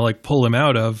to kind of like pull him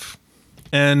out of.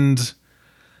 And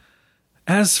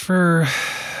as for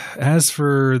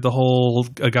the whole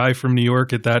a guy from New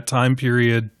York at that time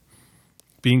period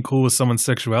being cool with someone's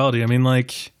sexuality, I mean,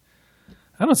 like,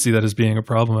 I don't see that as being a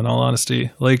problem, in all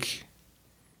honesty. Like,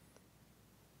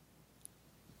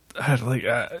 I've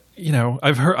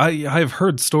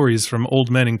heard stories from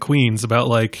old men in Queens about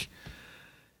like,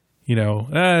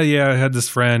 I had this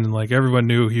friend and like everyone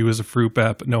knew he was a fruit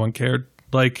bat, but no one cared.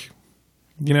 Like,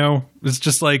 it's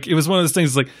just like, it was one of those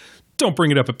things like, don't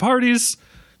bring it up at parties,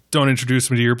 don't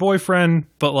introduce me to your boyfriend,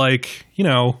 but like,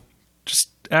 just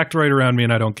act right around me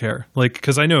and I don't care. Like,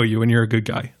 because I know you and you're a good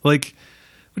guy. Like,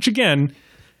 which again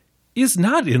is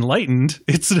not enlightened.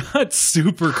 It's not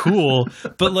super cool,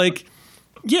 but like,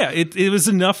 yeah, it was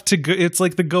enough to go. It's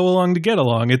like the go along to get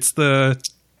along. It's the,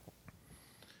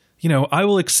 I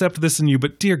will accept this in you,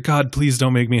 but dear God, please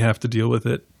don't make me have to deal with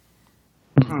it.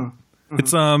 Mm-hmm.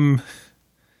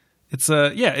 It's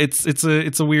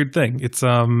a weird thing. It's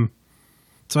so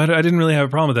I didn't really have a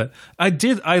problem with that.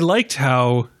 I liked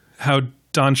how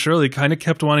Don Shirley kind of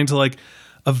kept wanting to like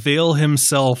avail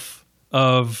himself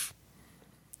of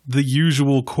the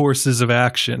usual courses of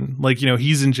action. Like,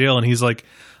 he's in jail and he's like,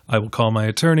 I will call my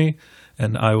attorney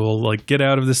and I will like get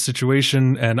out of this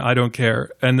situation and I don't care.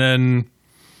 And then,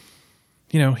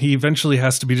 he eventually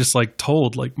has to be just like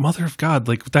told like, mother of God,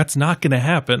 like that's not going to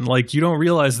happen. Like, you don't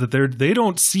realize that they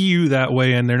don't see you that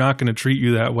way and they're not going to treat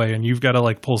you that way. And you've got to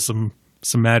like pull some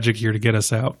magic here to get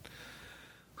us out.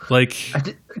 Like,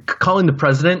 calling the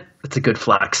president, it's a good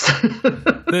flex.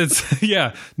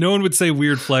 No one would say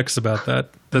weird flex about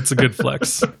that. That's a good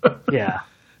flex. Yeah.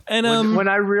 And when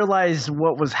I realized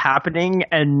what was happening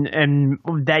and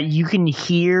that you can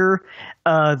hear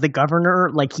the governor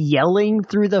like yelling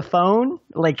through the phone,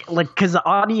 like because the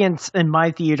audience in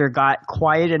my theater got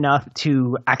quiet enough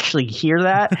to actually hear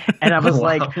that, and I was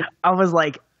like,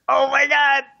 oh my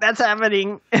God, that's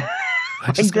happening.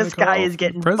 This guy is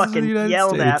getting fucking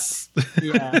yelled at.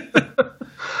 Yeah.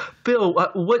 Bill,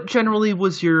 what generally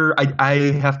was your?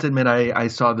 I have to admit, I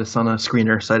saw this on a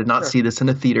screener, so I did not see this in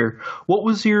a theater. What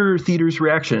was your theater's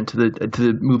reaction to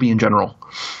the movie in general?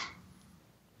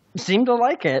 Seemed to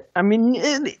like it. I mean,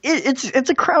 it's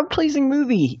a crowd pleasing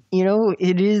movie.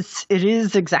 It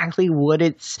is exactly what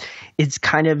it's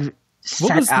kind of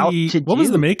set out to do. What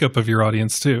was the makeup of your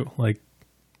audience too? Like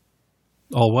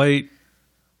all white.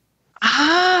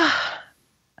 I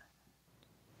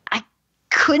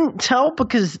couldn't tell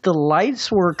because the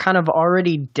lights were kind of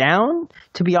already down,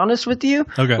 to be honest with you.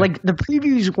 Okay. Like the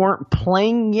previews weren't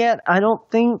playing yet, I don't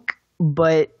think,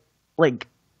 but like,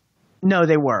 no,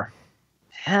 they were.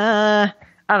 I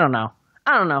don't know.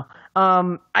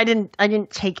 I didn't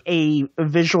take a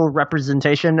visual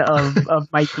representation of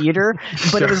my theater,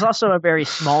 but It was also a very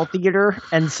small theater.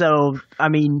 And so, I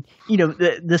mean,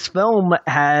 this film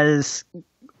has,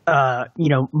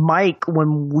 Mike,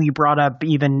 when we brought up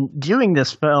even doing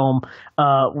this film,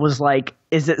 was like,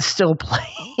 is it still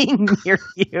playing near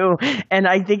you? And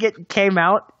I think it came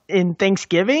out in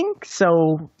Thanksgiving.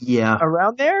 So yeah,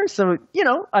 around there. So,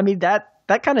 I mean, that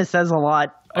kind of says a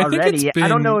lot already. I think it's been I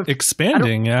don't know if,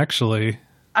 expanding, actually.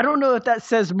 I don't know if that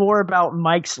says more about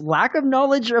Mike's lack of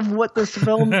knowledge of what this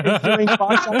film is doing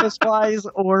box office wise,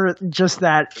 or just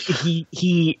that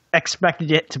he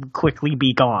expected it to quickly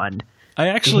be gone.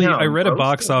 I read a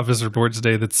box office report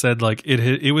today that said like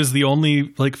it was the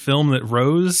only like film that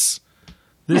rose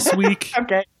this week.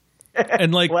 Okay.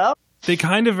 And like they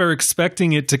kind of are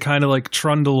expecting it to kind of like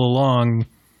trundle along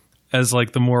as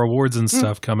like the more awards and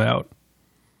stuff come out.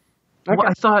 Okay.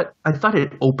 Well, I thought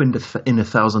it opened in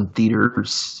 1,000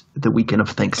 theaters the weekend of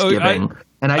Thanksgiving,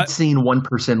 and I'd seen one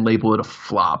person label it a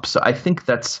flop. So I think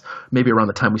that's maybe around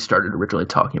the time we started originally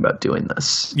talking about doing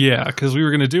this. Yeah, because we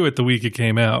were going to do it the week it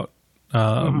came out,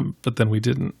 but then we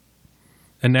didn't.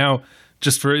 And now,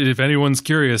 just for if anyone's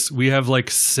curious, we have like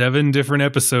 7 different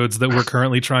episodes that we're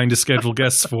currently trying to schedule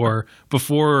guests for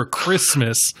before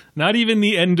Christmas, not even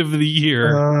the end of the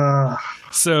year.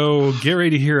 So get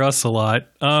ready to hear us a lot.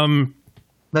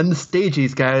 Then the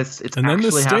Stagies, guys. It's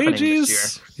actually happening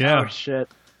this year. Yeah. Oh shit.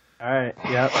 All right.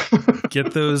 Yep.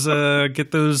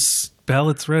 Get those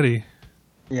ballots ready.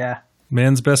 Yeah.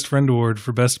 Man's Best Friend Award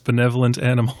for Best Benevolent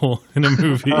Animal in a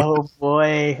movie. Oh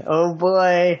boy! Oh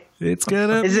boy! It's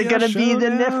gonna. Is it gonna be the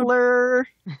Niffler?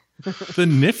 The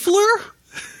Niffler?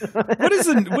 What is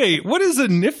a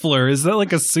Niffler? Is that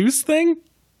like a Seuss thing?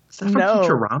 Is that from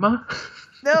Futurama?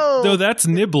 No, that's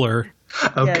Nibbler.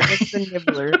 Okay. Yeah, that's the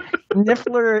Nibbler.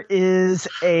 Niffler is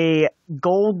a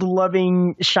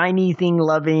gold-loving, shiny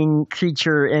thing-loving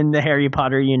creature in the Harry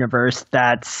Potter universe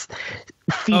that's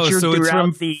featured so it's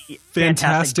throughout from the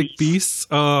Fantastic Beasts.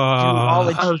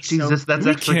 Oh, Jesus, that's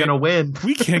actually going to win.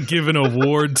 We can't give an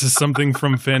award to something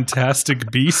from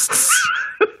Fantastic Beasts.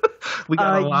 We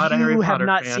got a lot of Harry Potter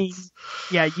fans.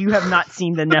 You have not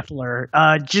seen the Niffler.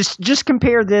 Just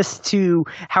compare this to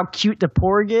how cute the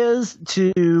Porg is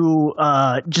to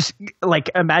just like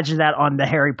imagine that on the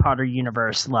Harry Potter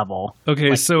universe level.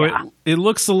 Okay, it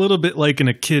looks a little bit like an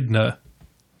echidna.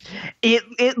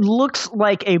 It looks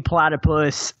like a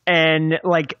platypus, and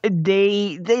like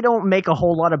they don't make a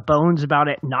whole lot of bones about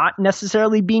it not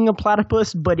necessarily being a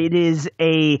platypus, but it is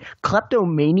a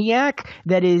kleptomaniac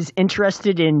that is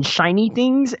interested in shiny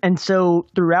things. And so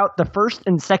throughout the first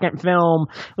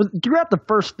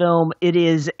film, it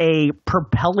is a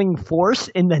propelling force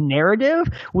in the narrative,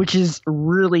 which is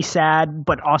really sad,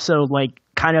 but also like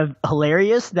kind of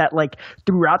hilarious that like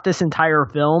throughout this entire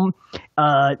film,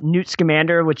 Newt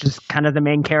Scamander, which is kind of the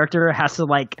main character, has to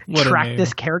like track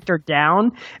this character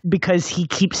down because he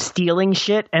keeps stealing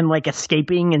shit and like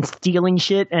escaping and stealing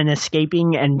shit and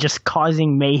escaping and just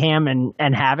causing mayhem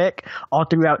and havoc all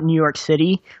throughout New York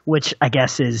City, which I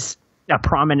guess is a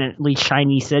prominently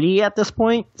shiny city at this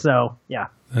point. So yeah,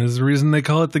 that is the reason they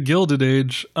call it the Gilded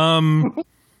Age.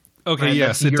 Okay, and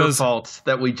yes, it does. Your fault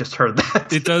that we just heard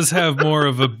that. It does have more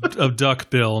of a duck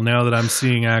bill now that I'm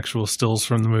seeing actual stills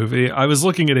from the movie. I was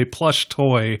looking at a plush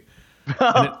toy,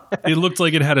 and it looked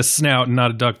like it had a snout and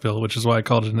not a duck bill, which is why I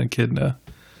called it an echidna.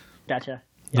 Gotcha.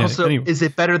 Yeah, also, is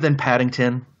it better than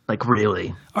Paddington? Like,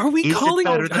 really? Are we calling?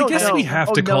 I guess we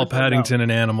have to call Paddington an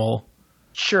animal.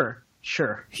 Sure.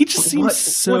 He just seems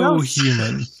so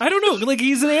human. I don't know. Like,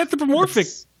 he's an anthropomorphic.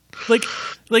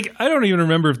 Like I don't even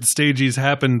remember if the Stagies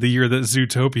happened the year that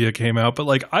Zootopia came out, but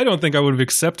like I don't think I would have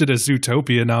accepted a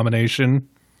Zootopia nomination.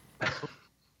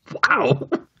 Wow.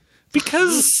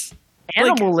 Because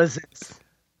animalism.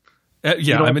 I'm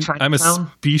a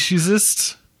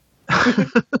speciesist.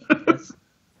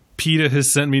 PETA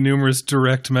has sent me numerous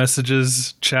direct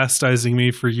messages chastising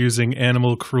me for using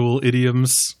animal cruel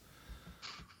idioms.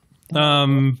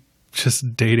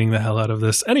 Just dating the hell out of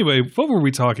this. Anyway, what were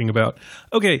we talking about?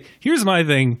 Okay, here's my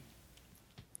thing.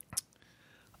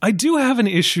 I do have an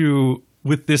issue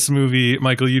with this movie,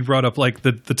 Michael. You brought up like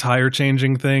the tire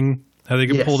changing thing, how they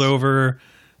get pulled over,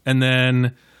 and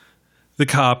then the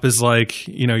cop is like,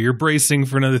 you're bracing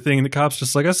for another thing, and the cop's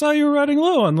just like, I saw you were riding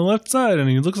low on the left side, and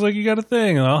it looks like you got a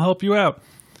thing, and I'll help you out.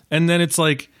 And then it's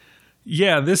like,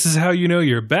 yeah, this is how you know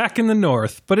you're back in the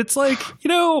North. But it's like,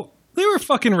 there were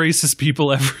fucking racist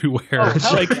people everywhere.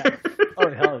 Oh,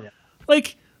 hell yeah.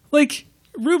 Like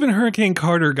Reuben Hurricane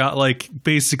Carter got like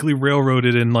basically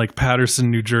railroaded in like Paterson,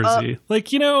 New Jersey.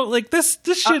 This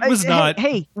shit was not.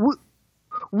 Hey,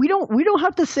 we don't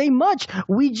have to say much.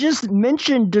 We just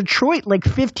mentioned Detroit like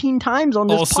 15 times on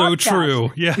this also podcast.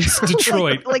 True. Yes,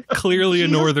 Detroit. Clearly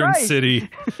Jesus a northern Christ. City.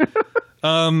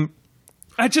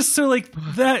 I just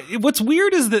that. What's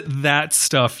weird is that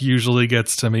stuff usually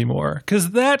gets to me more,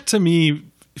 because that to me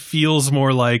feels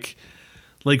more like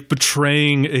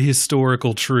betraying a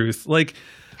historical truth. Like,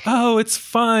 oh, it's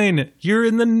fine. You're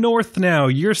in the North now.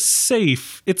 You're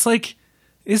safe. It's like,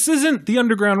 this isn't the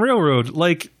Underground Railroad.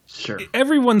 Like, sure,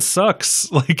 everyone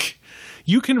sucks. Like,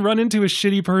 you can run into a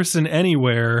shitty person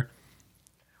anywhere.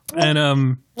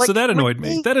 And so that annoyed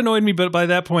me. That annoyed me. But by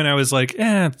that point, I was like,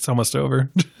 it's almost over.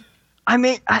 I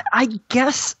mean, I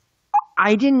guess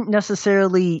I didn't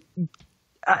necessarily.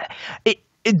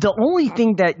 The only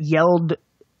thing that yelled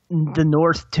the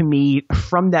North to me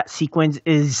from that sequence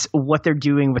is what they're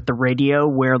doing with the radio,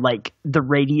 where like the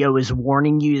radio is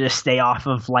warning you to stay off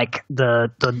of like the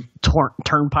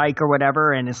turnpike or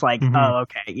whatever, and it's like, oh,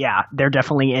 okay, yeah, they're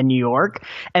definitely in New York.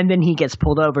 And then he gets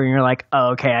pulled over, and you're like,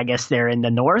 oh, okay, I guess they're in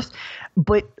the North.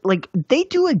 But like they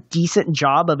do a decent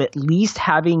job of at least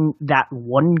having that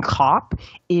one cop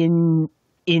in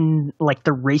like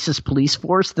the racist police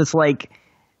force that's like,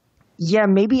 yeah,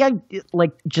 maybe I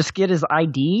like just get his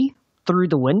ID through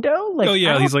the window. Like, oh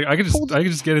yeah, he's like, I could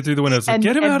just get it through the window. It's like,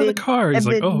 get him out of the car. He's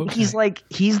like, oh, okay.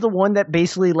 He's the one that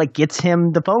basically like gets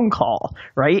him the phone call,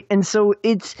 right? And so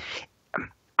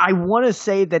I want to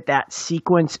say that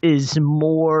sequence is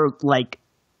more like,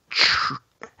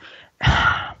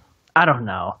 I don't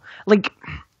know, like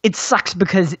it sucks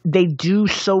because they do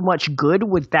so much good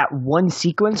with that one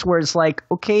sequence where it's like,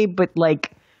 okay, but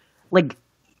like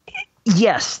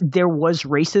yes, there was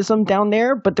racism down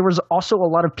there, but there was also a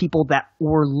lot of people that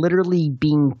were literally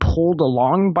being pulled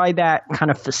along by that kind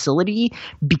of facility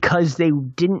because they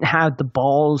didn't have the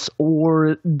balls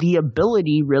or the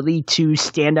ability really to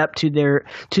stand up to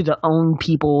the own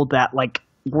people that like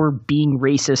were being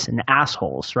racist and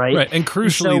assholes, right? Right, and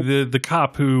crucially, the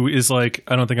cop who is like,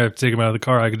 I don't think I have to take him out of the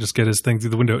car, I could just get his thing through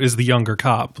the window, is the younger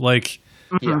cop. Like,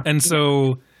 and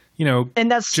so, and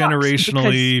that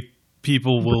generationally,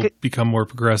 people will become more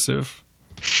progressive.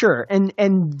 Sure, and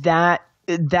that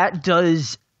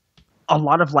does a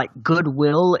lot of like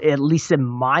goodwill, at least in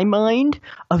my mind,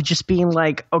 of just being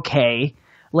like, okay,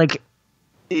 like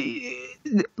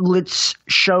let's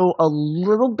show a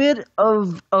little bit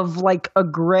of like a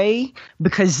gray,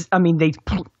 because I mean they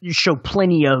show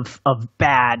plenty of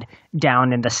bad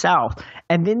down in the South,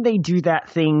 and then they do that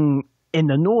thing in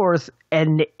the North,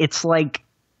 and it's like,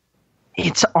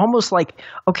 it's almost like,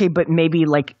 okay, but maybe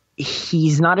like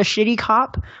he's not a shitty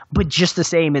cop, but just the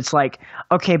same, it's like,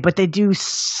 okay, but they do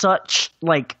such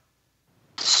like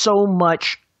so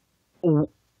much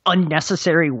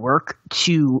unnecessary work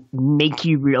to make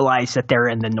you realize that they're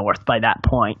in the North by that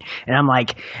point. And I'm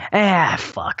like,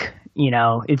 fuck.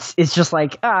 It's just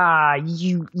like,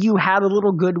 you had a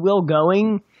little goodwill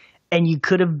going and you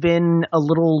could have been a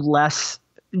little less,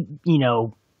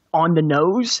 on the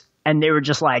nose. And they were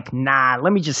just like, nah,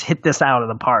 let me just hit this out of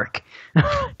the park.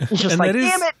 It's just like,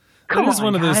 damn it. That is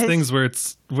one of those things where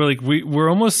we're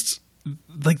almost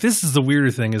like, this is the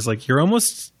weirder thing, is like,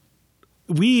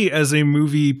 we as a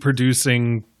movie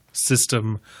producing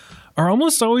system are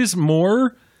almost always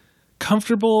more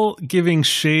comfortable giving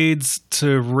shades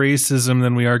to racism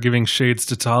than we are giving shades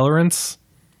to tolerance.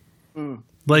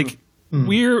 We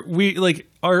like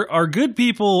our good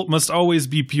people must always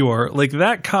be pure. Like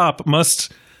that cop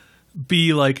must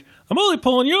be like, I'm only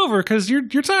pulling you over because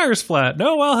your tire's flat.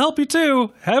 No, I'll help you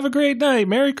too. Have a great night.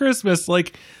 Merry Christmas.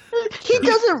 Like, he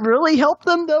doesn't really help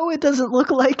them though. It doesn't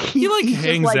look like he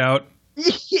hangs out.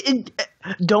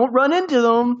 Don't run into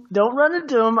them. Don't run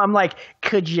into them. I'm like,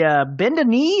 could you bend a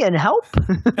knee and help?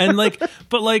 And like,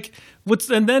 but like,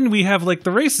 and then we have like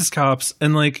the racist cops,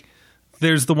 and like,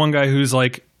 there's the one guy who's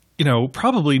like, he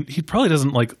probably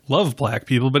doesn't like love black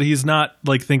people, but he's not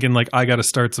like thinking like, I got to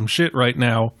start some shit right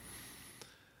now.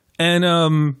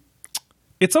 And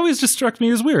it's always just struck me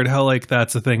as weird how like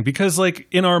that's a thing, because like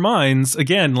in our minds,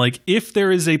 again, like if there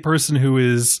is a person who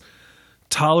is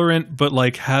tolerant but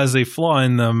like has a flaw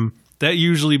in them, that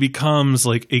usually becomes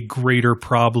like a greater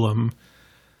problem.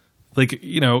 Like,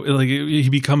 like he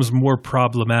becomes more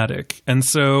problematic. And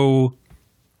so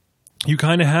you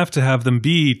kind of have to have them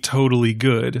be totally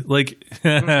good. Like,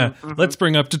 let's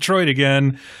bring up Detroit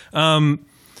again.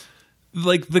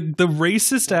 Like the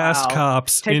racist ass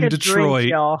cops in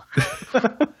Detroit.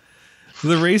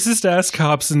 The racist ass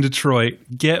cops in Detroit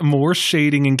get more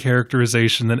shading and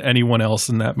characterization than anyone else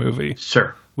in that movie.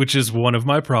 Sure. Which is one of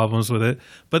my problems with it.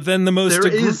 But then there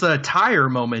is a tire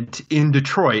moment in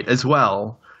Detroit as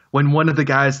well, when one of the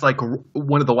guys, like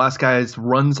one of the last guys,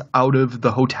 runs out of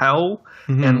the hotel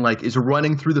and like is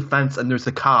running through the fence, and there's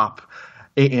a cop,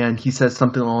 and he says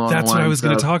something along the lines. That's what I was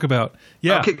going to talk about.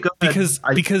 Yeah, okay, because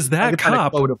that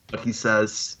cop, quote of what he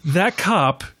says. That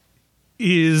cop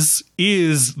is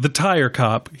the tire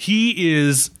cop. He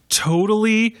is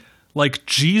totally like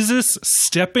Jesus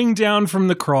stepping down from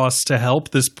the cross to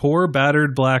help this poor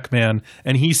battered black man,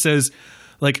 and he says,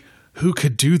 like, who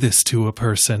could do this to a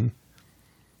person?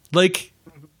 Like,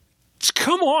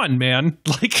 come on, man.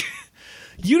 Like,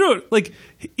 you don't like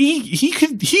he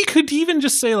could even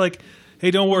just say like,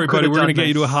 hey, don't worry, buddy, we're gonna get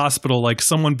you to a hospital. Like,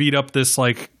 someone beat up this,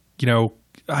 like,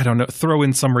 I don't know, throw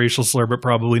in some racial slur, but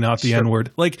probably not the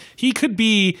N-word. Like, he could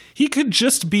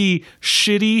just be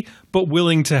shitty, but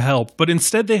willing to help. But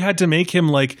instead they had to make him,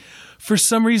 like, for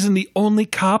some reason, the only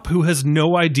cop who has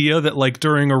no idea that, like,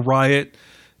 during a riot,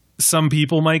 some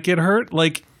people might get hurt.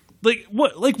 Like,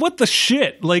 what the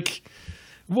shit? Like,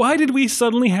 why did we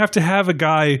suddenly have to have a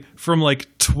guy from, like,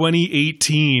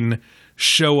 2018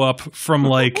 show up from,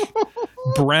 like,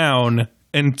 Brown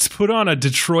and put on a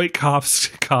Detroit cop's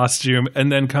costume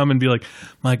and then come and be like,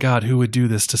 my God, who would do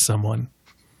this to someone?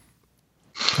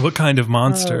 What kind of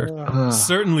monster?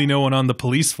 Certainly no one on the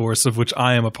police force, of which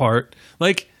I am a part.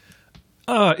 Like,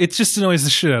 it just annoys the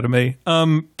shit out of me.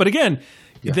 But again,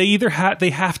 they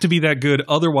have to be that good.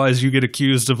 Otherwise you get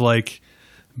accused of like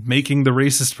making the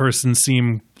racist person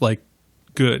seem like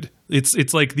good.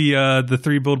 It's like the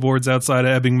 3 billboards outside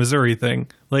of Ebbing, Missouri thing.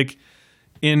 Like,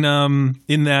 in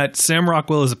that Sam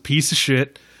Rockwell is a piece of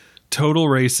shit, total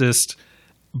racist,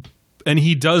 and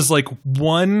he does like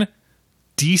one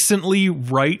decently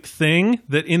right thing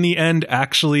that in the end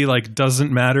actually like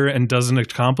doesn't matter and doesn't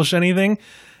accomplish anything,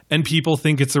 and people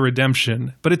think it's a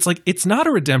redemption. But it's like, it's not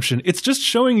a redemption. It's just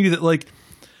showing you that like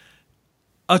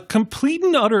a complete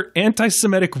and utter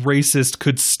anti-Semitic racist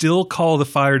could still call the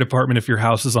fire department if your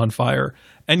house is on fire.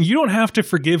 And you don't have to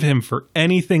forgive him for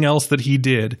anything else that he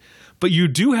did, but you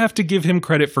do have to give him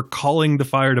credit for calling the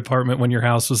fire department when your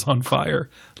house was on fire.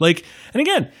 Like, and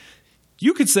again,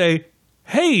 you could say,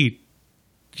 hey,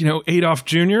 you know, Adolf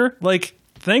Jr., like,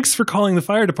 thanks for calling the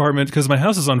fire department because my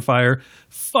house is on fire.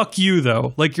 Fuck you,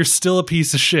 though. Like, you're still a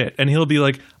piece of shit. And he'll be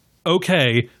like,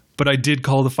 okay, but I did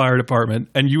call the fire department.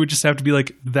 And you would just have to be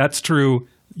like, that's true.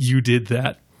 You did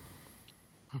that.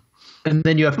 And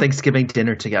then you have Thanksgiving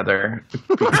dinner together.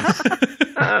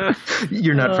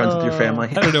 You're not friends with your family.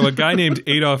 I don't know. A guy named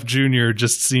Adolf Jr.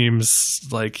 just seems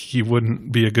like he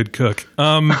wouldn't be a good cook.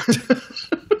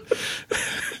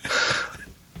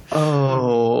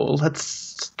 Oh,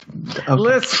 let's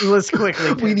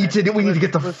quickly. We need to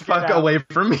get the fuck away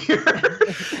from here.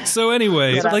 So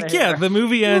anyway, like, yeah, the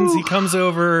movie ends. He comes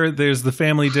over. There's the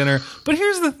family dinner. But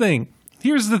here's the thing.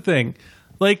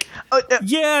 Like,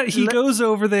 yeah, he goes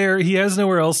over there. He has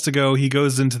nowhere else to go. He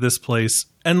goes into this place,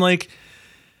 and like,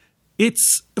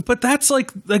 but that's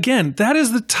like, again, that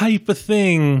is the type of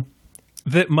thing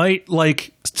that might,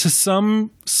 like, to some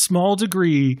small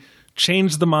degree,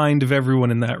 change the mind of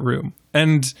everyone in that room.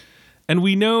 And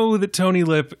we know that Tony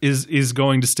Lip is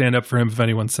going to stand up for him if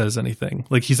anyone says anything.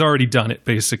 Like, he's already done it,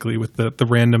 basically, with the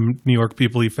random New York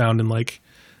people he found in, like,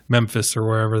 Memphis or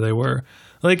wherever they were.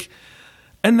 Like,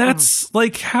 and that's,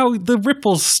 like, how the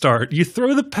ripples start. You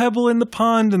throw the pebble in the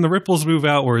pond and the ripples move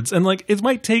outwards. And, like, it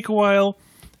might take a while,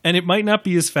 and it might not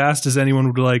be as fast as anyone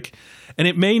would like. And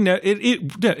it may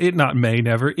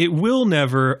it will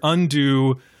never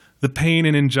undo the pain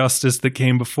and injustice that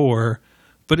came before,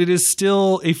 but it is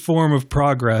still a form of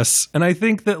progress. And I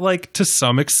think that, like, to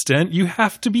some extent, you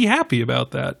have to be happy about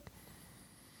that.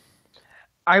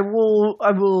 I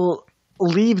will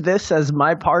leave this as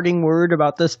my parting word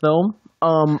about this film.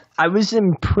 I was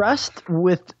impressed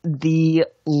with the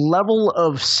level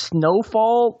of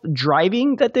snowfall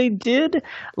driving that they did.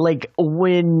 Like,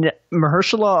 when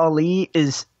Mahershala Ali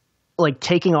is, like,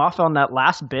 taking off on that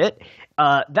last bit,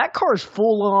 that car is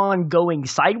full on going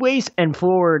sideways and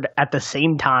forward at the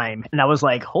same time. And I was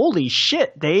like, holy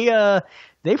shit, they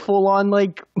full on,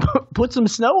 like, put some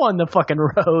snow on the fucking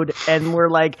road, and we're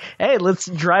like, hey, let's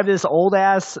drive this old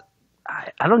ass,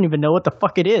 I don't even know what the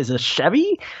fuck it is, a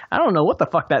Chevy? I don't know what the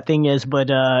fuck that thing is, but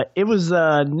it was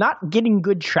not getting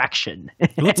good traction.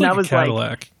 It looks and like I was a Cadillac.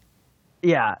 Like,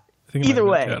 yeah. I think Either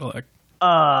way, Cadillac.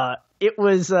 it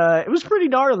was pretty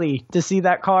gnarly to see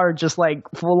that car just, like,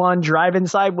 full on driving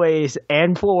sideways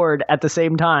and forward at the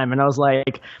same time, and I was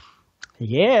like,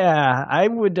 yeah, I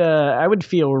would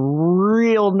feel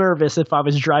real nervous if I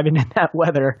was driving in that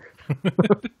weather.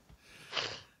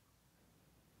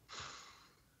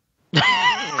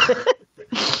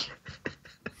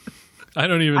 I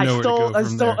don't even know where to go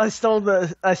from there.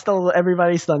 I stole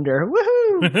everybody's thunder.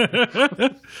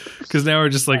 Woohoo! Because now we're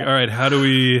just like, all right, how do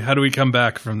we come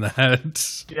back from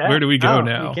that? Yeah. Where do we go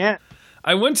now? We can't.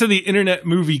 I went to the Internet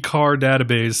Movie Car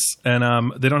database,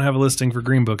 and they don't have a listing for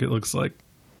Green Book, it looks like.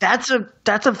 That's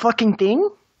a fucking thing?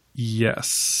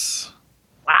 Yes.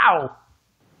 Wow.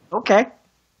 Okay.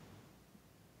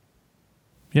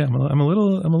 Yeah, I'm a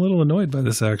little annoyed by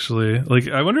this, actually. Like,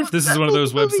 I wonder if this is one of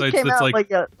those websites that's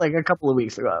like a couple of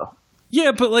weeks ago.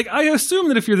 Yeah, but, like, I assume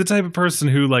that if you're the type of person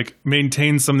who, like,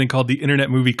 maintains something called the Internet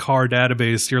Movie Car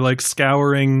database, you're, like,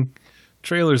 scouring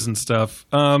trailers and stuff.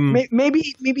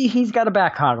 Maybe he's got a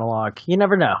back catalog. You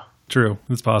never know. True,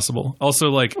 it's possible.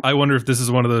 Also, like, I wonder if this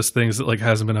is one of those things that, like,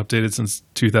 hasn't been updated since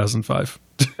 2005.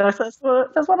 That's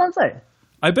what I'm saying.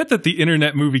 I bet that the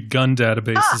Internet Movie Gun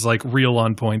database is, like, real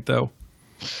on point, though.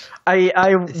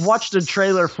 I watched a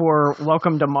trailer for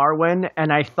Welcome to Marwen,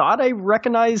 and I thought I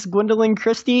recognized Gwendolyn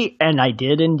Christie, and I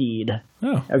did indeed.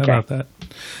 Oh, okay. How about that?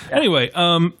 Yeah. Anyway,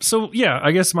 so yeah,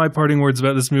 I guess my parting words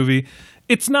about this movie,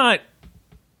 it's not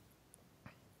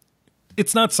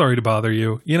Sorry to Bother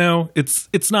You, you know?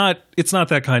 It's not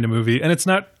that kind of movie, and it's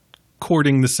not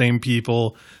courting the same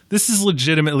people. This is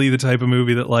legitimately the type of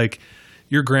movie that, like,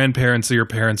 your grandparents or your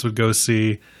parents would go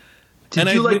see. Did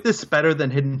you like this better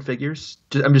than Hidden Figures?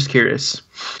 I'm just curious.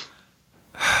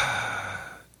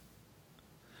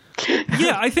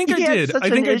 Yeah, I think I did. I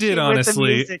think I did,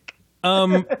 honestly.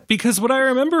 Because what I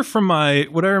remember from my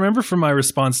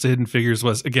response to Hidden Figures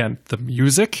was, again, the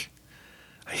music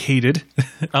I hated.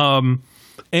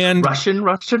 And Russian.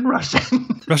 Russian.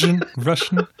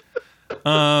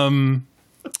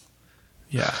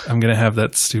 Yeah, I'm going to have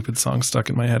that stupid song stuck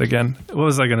in my head again. What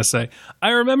was I going to say? I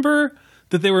remember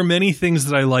that there were many things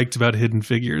that I liked about Hidden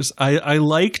Figures. I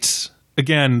liked,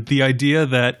 again, the idea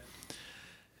that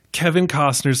Kevin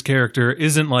Costner's character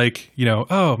isn't like,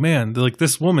 oh man, like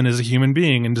this woman is a human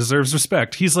being and deserves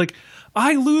respect. He's like,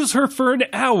 I lose her for an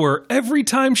hour every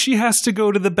time she has to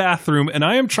go to the bathroom, and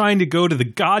I am trying to go to the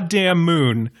goddamn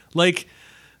moon. Like,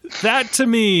 that to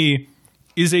me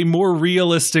is a more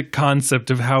realistic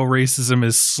concept of how racism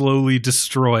is slowly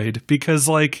destroyed. Because,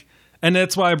 like, and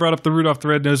that's why I brought up the Rudolph the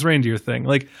Red-Nosed Reindeer thing.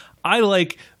 Like, I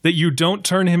like that you don't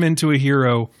turn him into a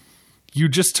hero. You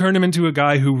just turn him into a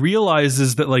guy who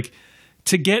realizes that, like,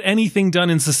 to get anything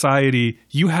done in society,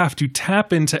 you have to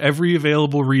tap into every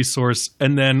available resource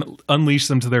and then unleash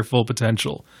them to their full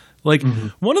potential. Like,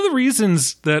 one of the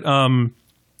reasons that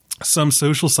some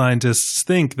social scientists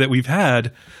think that we've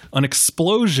had an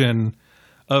explosion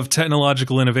of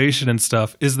technological innovation and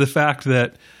stuff is the fact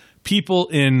that people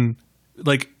in,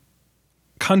 like,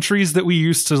 countries that we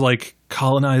used to, like,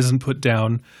 colonize and put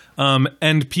down,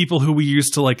 and people who we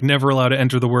used to, like, never allow to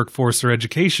enter the workforce or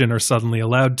education are suddenly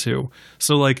allowed to.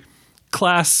 So, like,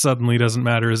 class suddenly doesn't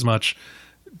matter as much.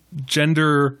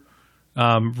 Gender,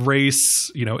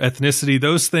 race, ethnicity,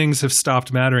 those things have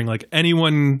stopped mattering. Like,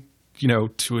 anyone,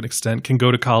 to an extent can go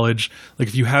to college. Like,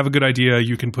 if you have a good idea,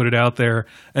 you can put it out there.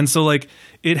 And so, like,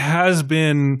 it has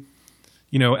been,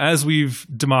 as we've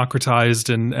democratized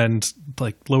and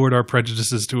like lowered our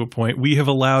prejudices to a point, we have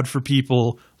allowed for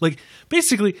people, like,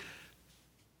 basically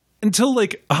until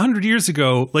like 100 years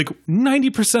ago, like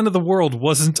 90% of the world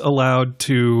wasn't allowed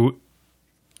to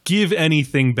give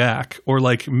anything back or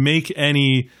like make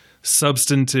any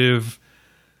substantive,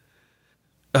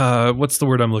 what's the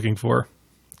word I'm looking for?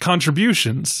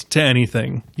 Contributions to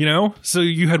anything, So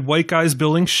you had white guys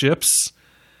building ships,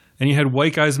 and you had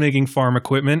white guys making farm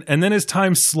equipment. And then as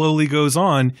time slowly goes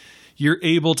on, you're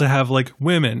able to have like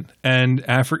women and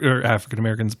African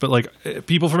Americans, but like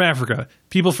people from Africa,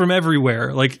 people from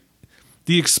everywhere. Like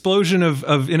the explosion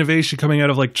of innovation coming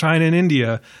out of like China and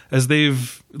India as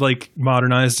they've like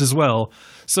modernized as well.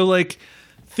 So like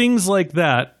things like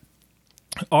that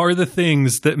are the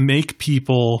things that make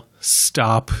people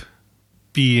stop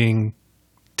being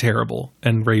terrible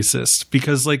and racist,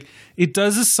 because like it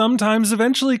does sometimes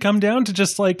eventually come down to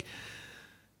just like,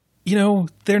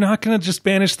 they're not going to just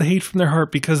banish the hate from their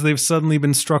heart because they've suddenly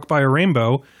been struck by a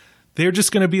rainbow. They're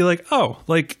just going to be like, oh,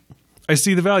 like I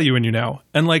see the value in you now.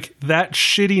 And like that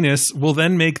shittiness will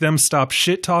then make them stop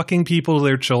shit talking people to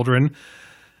their children.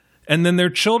 And then their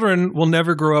children will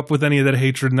never grow up with any of that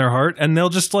hatred in their heart, and they'll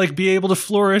just like be able to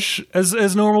flourish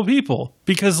as normal people.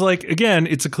 Because like, again,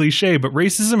 it's a cliche, but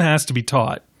racism has to be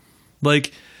taught.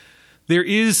 Like, there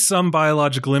is some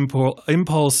biological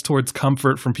impulse towards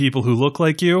comfort from people who look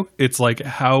like you. It's like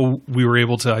how we were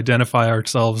able to identify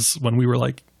ourselves when we were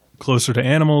like closer to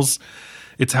animals.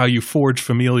 It's how you forge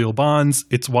familial bonds.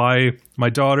 It's why my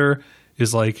daughter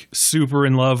is like super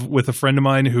in love with a friend of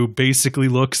mine who basically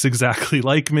looks exactly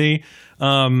like me,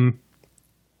 down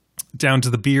to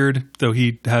the beard, though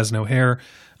he has no hair.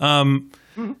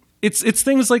 It's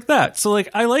things like that. So like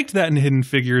I liked that in Hidden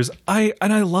Figures. I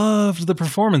loved the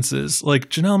performances. Like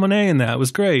Janelle Monáe in that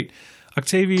was great.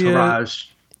 Octavia Taraji.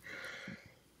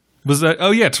 Was that?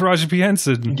 Oh yeah, Taraji P.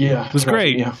 Henson. Yeah, was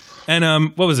great. Yeah.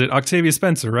 And what was it? Octavia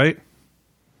Spencer, right?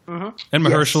 Mm-hmm. And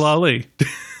Mahershala Ali.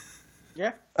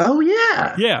 Yeah. Oh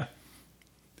yeah. Yeah.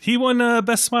 He won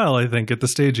Best Smile, I think, at the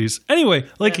Stagies. Anyway,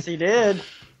 like Yes, he did.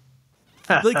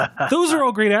 like those are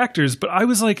all great actors, but I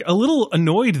was like a little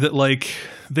annoyed that like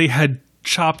they had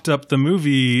chopped up the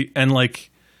movie and like,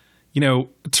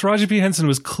 Taraji P. Henson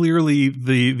was clearly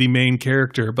the main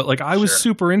character, but like I was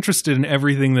super interested in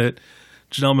everything that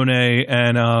Janelle Monáe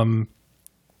and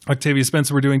Octavia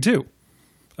Spencer were doing too.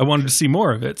 I wanted to see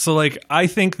more of it. So like I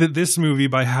think that this movie,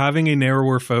 by having a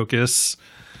narrower focus,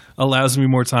 allows me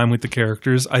more time with the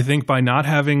characters. I think by not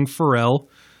having Pharrell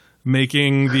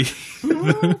making the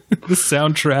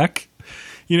soundtrack,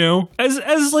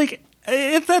 as like,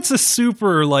 if that's a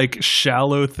super like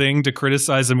shallow thing to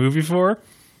criticize a movie for,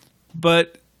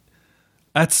 but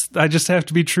I just have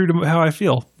to be true to how I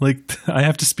feel. Like I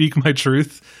have to speak my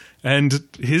truth, and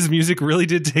his music really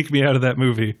did take me out of that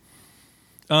movie.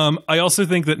 I also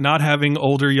think that not having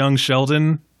older young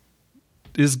Sheldon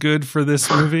is good for this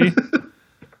movie.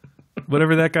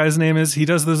 Whatever that guy's name is, he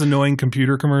does those annoying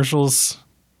computer commercials.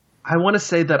 I want to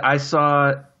say that I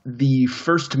saw the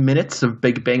first minutes of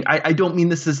Big Bang. I don't mean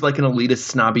this as like an elitist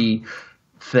snobby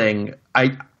thing.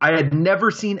 I had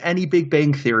never seen any Big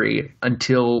Bang Theory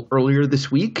until earlier this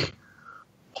week.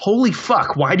 Holy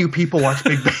fuck, why do people watch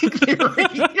Big Bang Theory?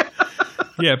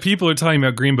 Yeah, people are talking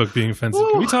about Green Book being offensive.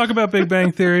 Can we talk about Big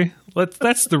Bang Theory?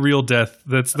 That's the real death.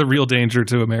 That's the real danger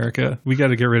to America. We got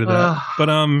to get rid of that. But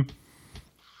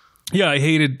yeah, I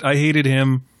hated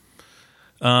him.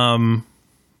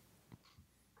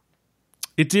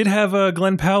 It did have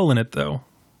Glenn Powell in it though.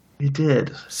 It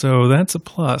did. So that's a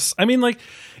plus. I mean, like,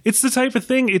 it's the type of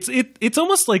thing. It's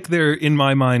almost like they're, in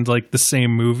my mind, like the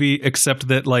same movie, except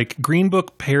that like Green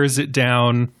Book pares it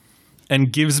down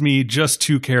and gives me just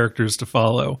two characters to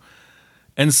follow.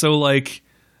 And so like,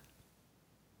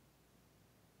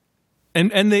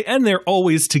 and they're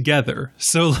always together.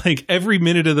 So like every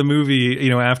minute of the movie, you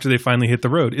know, after they finally hit the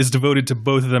road is devoted to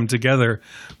both of them together.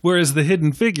 Whereas the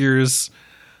Hidden Figures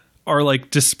are like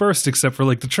dispersed except for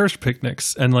like the church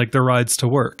picnics and like the rides to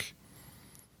work.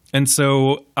 And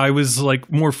so I was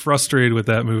like more frustrated with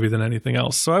that movie than anything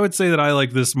else. So I would say that I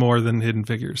like this more than Hidden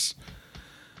Figures.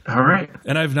 All right.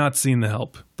 And I've not seen The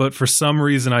Help, but for some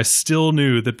reason I still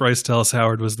knew that Bryce Dallas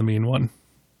Howard was the mean one.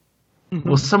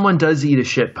 Well, someone does eat a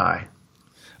shit pie.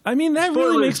 I mean, that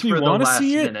really makes me want to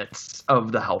see it. Minutes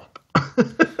of The Help.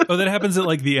 Oh, that happens at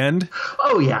like the end?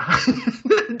 Oh yeah.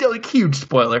 Like huge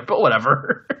spoiler, but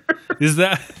whatever. Is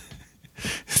that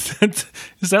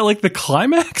like the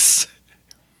climax?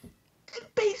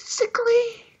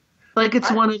 Basically, like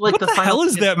it's one of like what the hell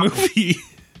is that movie?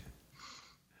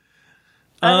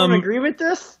 I don't agree with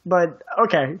this, but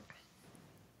okay.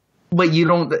 Wait, you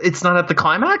don't? It's not at the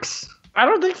climax? I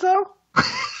don't think so.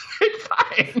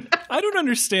 Fine. I don't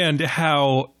understand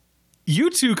how you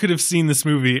two could have seen this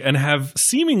movie and have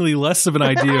seemingly less of an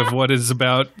idea of what it's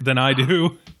about than I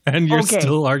do, and you're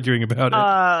still arguing about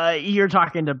it. You're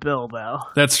talking to Bill, though.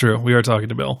 That's true. We are talking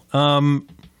to Bill.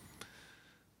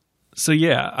 So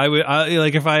yeah, I would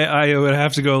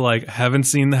have to go like haven't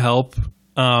seen The Help,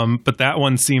 but that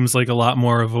one seems like a lot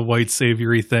more of a white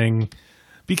saviory thing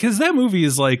because that movie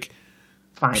is like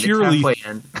purely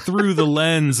through the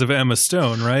lens of Emma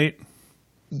Stone, right?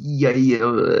 Yeah.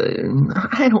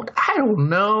 I don't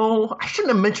know. I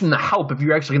shouldn't have mentioned The Help if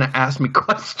you're actually going to ask me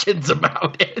questions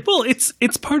about it. Well,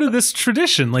 it's part of this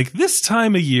tradition. Like this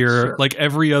time of year, like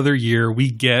every other year,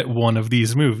 we get one of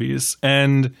these movies,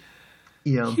 and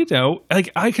you know,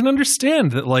 like I can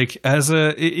understand that. Like as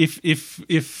a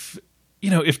if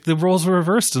you know if the roles were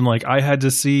reversed and like I had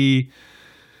to see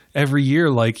every year,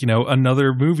 like, you know,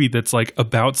 another movie that's like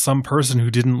about some person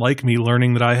who didn't like me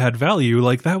learning that I had value,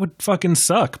 like that would fucking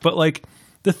suck. But like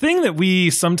the thing that we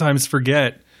sometimes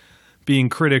forget being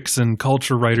critics and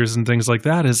culture writers and things like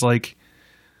that is like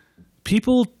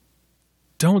people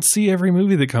don't see every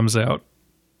movie that comes out.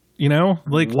 You know,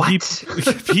 like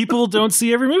people don't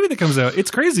see every movie that comes out.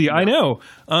 It's crazy. I know.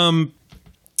 And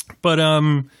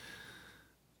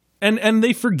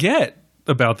they forget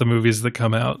about the movies that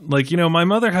come out. Like, you know, my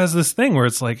mother has this thing where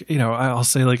it's like, you know, I'll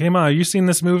say like, hey Ma, have you seen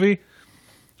this movie?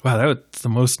 Wow, that was the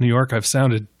most New York I've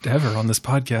sounded ever on this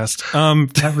podcast.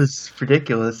 That was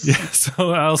ridiculous. Yeah,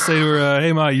 so I'll say to her,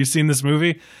 hey Ma, you seen this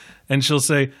movie? And she'll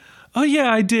say, oh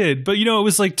yeah, I did. But you know, it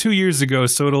was like 2 years ago,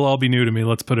 so it'll all be new to me.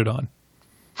 Let's put it on.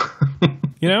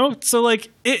 You know? So like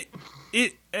it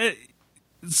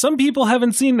some people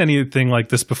haven't seen anything like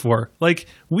this before. Like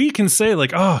we can say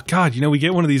like, oh God, you know, we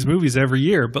get one of these movies every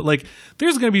year, but like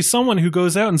there's going to be someone who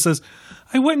goes out and says,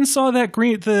 I went and saw that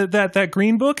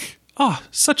Green Book. Oh,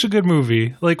 such a good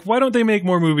movie. Like, why don't they make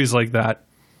more movies like that?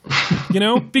 You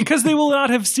know, because they will not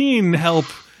have seen Help,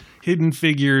 Hidden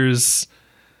Figures,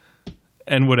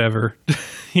 and whatever,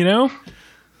 you know?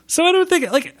 So I don't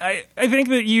think like, I think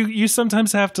that you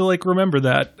sometimes have to like remember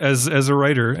that as a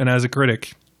writer and as a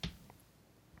critic.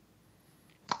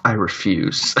 I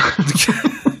refuse.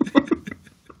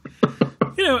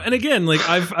 You know, and again, like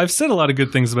I've said a lot of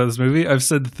good things about this movie. I've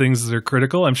said things that are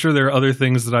critical. I'm sure there are other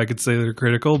things that I could say that are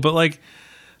critical, but like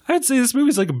I'd say this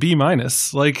movie's like a B-,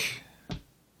 like,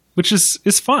 which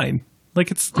is fine.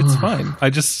 Like it's fine.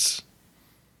 It's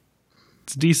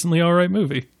a decently all right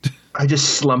movie. I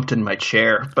just slumped in my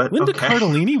chair, but Linda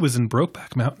Cardellini was in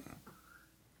Brokeback Mountain.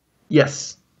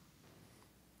 Yes.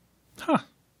 Huh.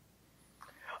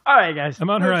 All right, guys. I'm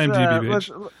on her IMDb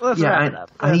page. Let's wrap it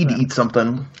up. I need to eat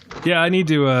something. Yeah, I need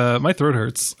to. My throat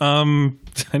hurts. I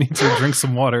need to drink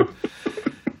some water.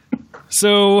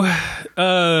 So, just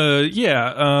a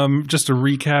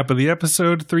recap of the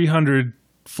episode: 300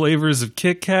 flavors of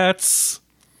Kit Kats.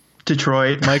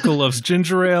 Detroit. Michael loves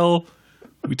ginger ale.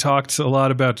 We talked a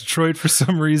lot about Detroit for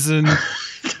some reason.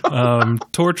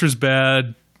 Torture's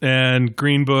bad. And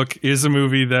Green Book is a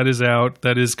movie that is out,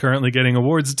 that is currently getting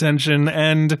awards attention.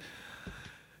 And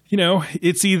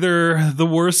it's either the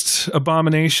worst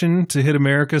abomination to hit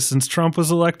America since Trump was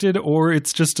elected, or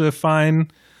it's just a fine,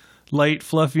 light,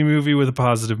 fluffy movie with a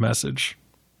positive message.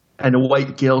 And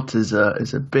white guilt is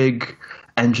a big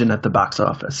engine at the box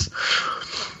office.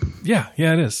 Yeah,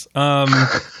 it is.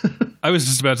 I was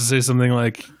just about to say something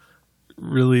like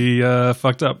really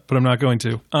fucked up, but I'm not going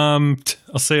to. I'll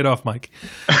say it off mic.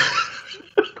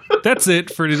 That's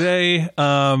it for today.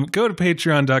 Go to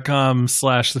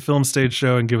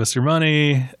patreon.com/thefilmstageshow and give us your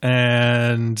money,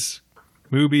 and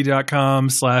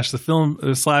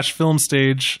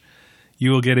mubi.com/filmstage.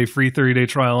 You will get a free 30-day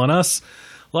trial on us.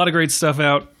 A lot of great stuff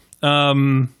out.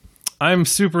 I'm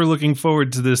super looking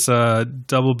forward to this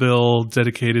double bill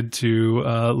dedicated to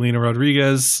Lena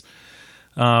Rodriguez.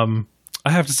 I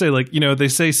have to say, they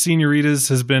say Senoritas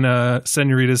has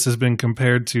been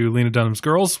compared to Lena Dunham's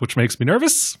Girls, which makes me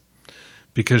nervous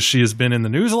because she has been in the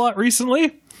news a lot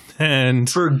recently, and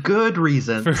for good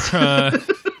reasons.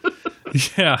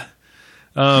 Yeah,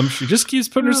 she just keeps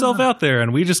putting herself out there,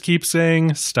 and we just keep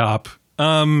saying stop. But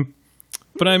I'm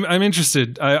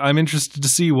interested. I'm interested to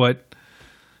see what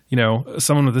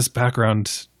someone with this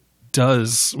background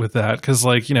does with that, because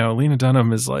Lena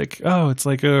Dunham is it's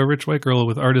like a rich white girl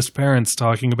with artist parents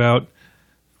talking about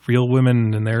real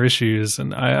women and their issues,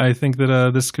 and I think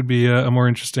that this could be a more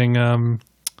interesting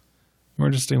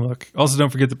look. Also,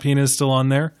 don't forget the Pina is still on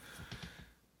there.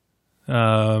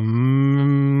 Yeah,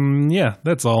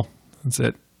 that's all. That's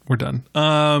it. We're done.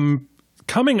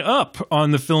 Coming up on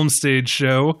the Film Stage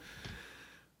Show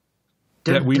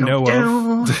that we know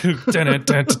of.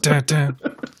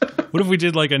 What if we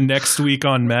did a next week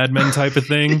on Mad Men type of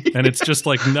thing, and it's just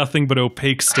nothing but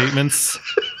opaque statements?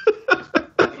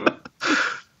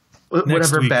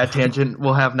 Whatever bad tangent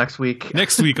we'll have next week.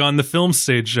 Next week on the Film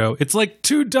Stage Show, it's like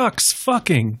two ducks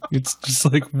fucking. It's just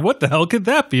what the hell could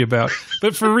that be about?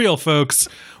 But for real, folks,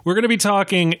 we're going to be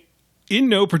talking in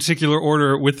no particular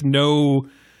order with no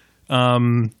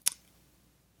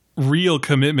real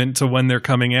commitment to when they're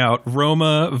coming out.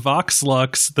 Roma, Vox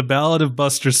Lux, The Ballad of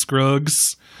Buster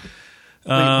Scruggs.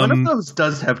 Wait, one of those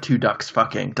does have two ducks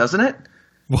fucking, doesn't it?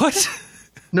 What?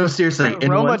 No, seriously.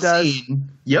 In Roma one does. scene.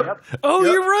 Yep. Oh,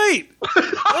 Yep. You're right.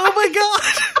 Oh my god.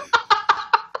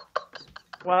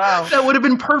 Wow. That would have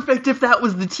been perfect if that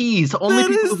was the tease. Only That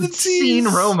people is the who've seen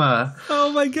tease. Roma.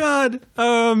 Oh my god.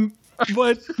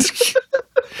 What?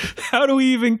 How do we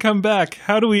even come back?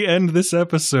 How do we end this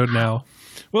episode now?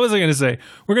 What was I going to say?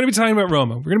 We're going to be talking about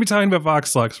Roma. We're going to be talking about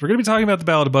Vox Lux. We're going to be talking about The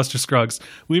Ballad of Buster Scruggs.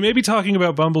 We may be talking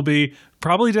about Bumblebee.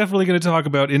 Probably definitely going to talk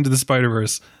about Into the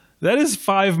Spider-Verse. That is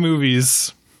 5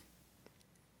 movies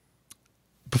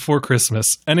before Christmas.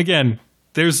 And again,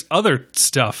 there's other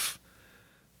stuff.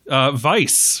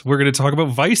 Vice. We're going to talk about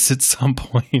Vice at some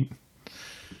point.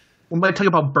 We might talk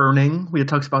about Burning. We had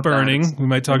talks about Burning. that. We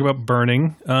might talk about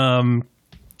Burning. That's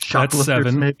Shoplifters,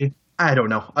 7. maybe. I don't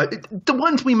know. The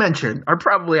ones we mentioned are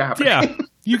probably happening. Yeah,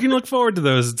 you can look forward to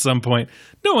those at some point.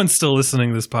 No one's still listening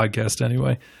to this podcast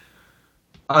anyway.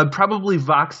 Probably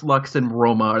Vox Lux and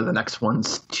Roma are the next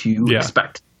ones to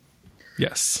expect.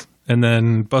 Yes. And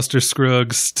then Buster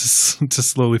Scruggs to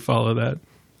slowly follow that.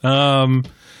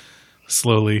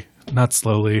 Slowly. Not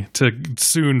slowly. To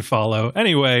soon follow.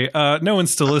 Anyway, no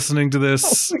one's still listening to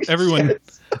this. Everyone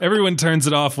turns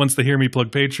it off once they hear me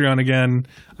plug Patreon again.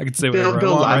 I can say whatever I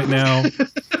want right now.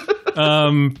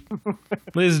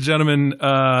 Ladies and gentlemen,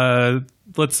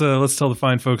 let's tell the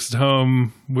fine folks at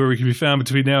home where we can be found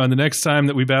between now and the next time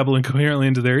that we babble incoherently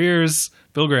into their ears.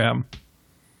 Bill Graham.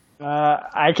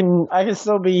 I can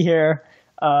still be here.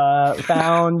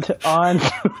 Found on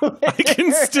Twitter. I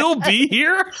can still be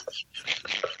here?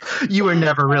 You were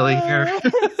never really here.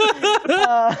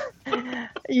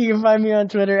 You can find me on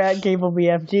Twitter at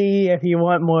CableBFG if you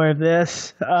want more of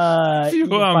this. If you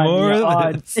want more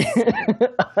of this.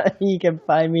 You can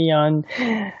find me on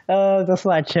the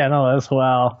Slack channel as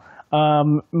well.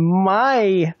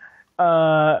 My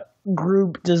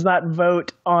group does not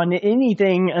vote on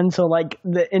anything until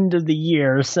the end of the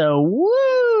year, so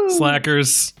woo!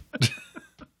 Slackers.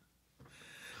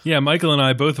 Yeah, Michael and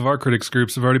I, both of our critics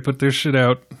groups, have already put their shit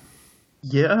out.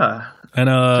 Yeah. And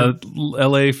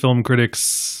LA Film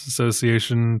Critics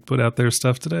Association put out their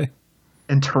stuff today.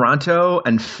 And Toronto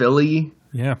and Philly.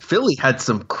 Yeah. Philly had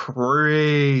some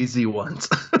crazy ones.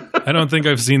 I don't think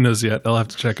I've seen those yet. I'll have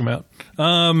to check them out.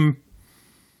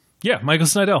 Yeah, Michael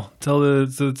Snydell. Do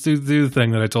the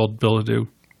thing that I told Bill to do.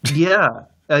 Yeah.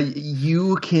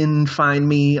 You can find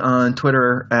me on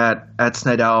Twitter at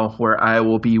Snydell, where I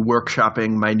will be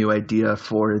workshopping my new idea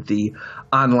for the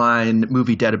online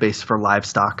movie database for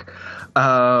livestock.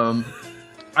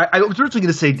 I was originally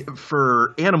going to say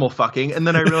for animal fucking, and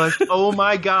then I realized, oh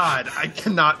my God, I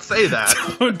cannot say that.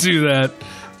 Don't do that.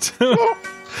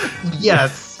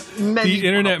 Yes. The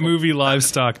Internet Movie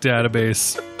Livestock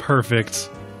Database. Perfect.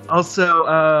 Also,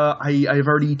 I've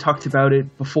already talked about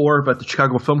it before, but the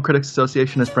Chicago Film Critics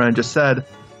Association, as Brian just said,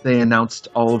 they announced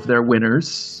all of their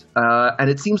winners. And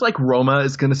it seems like Roma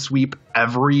is going to sweep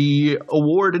every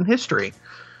award in history.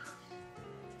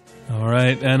 All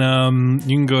right. And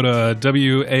you can go to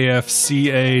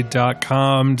WAFCA.com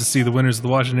to see the winners of the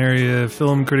Washington Area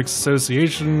Film Critics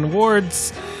Association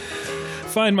Awards.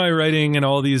 Find my writing and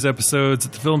all these episodes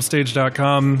at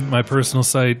thefilmstage.com, my personal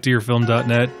site,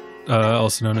 dearfilm.net,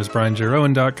 also known as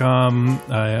brianjrowan.com.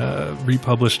 I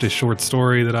republished a short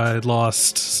story that I had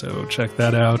lost, so check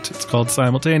that out. It's called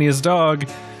Simultaneous Dog,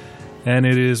 and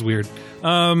it is weird.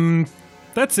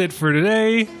 That's it for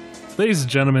today. Ladies and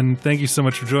gentlemen, thank you so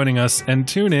much for joining us, and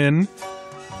tune in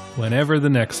whenever the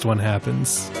next one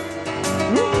happens.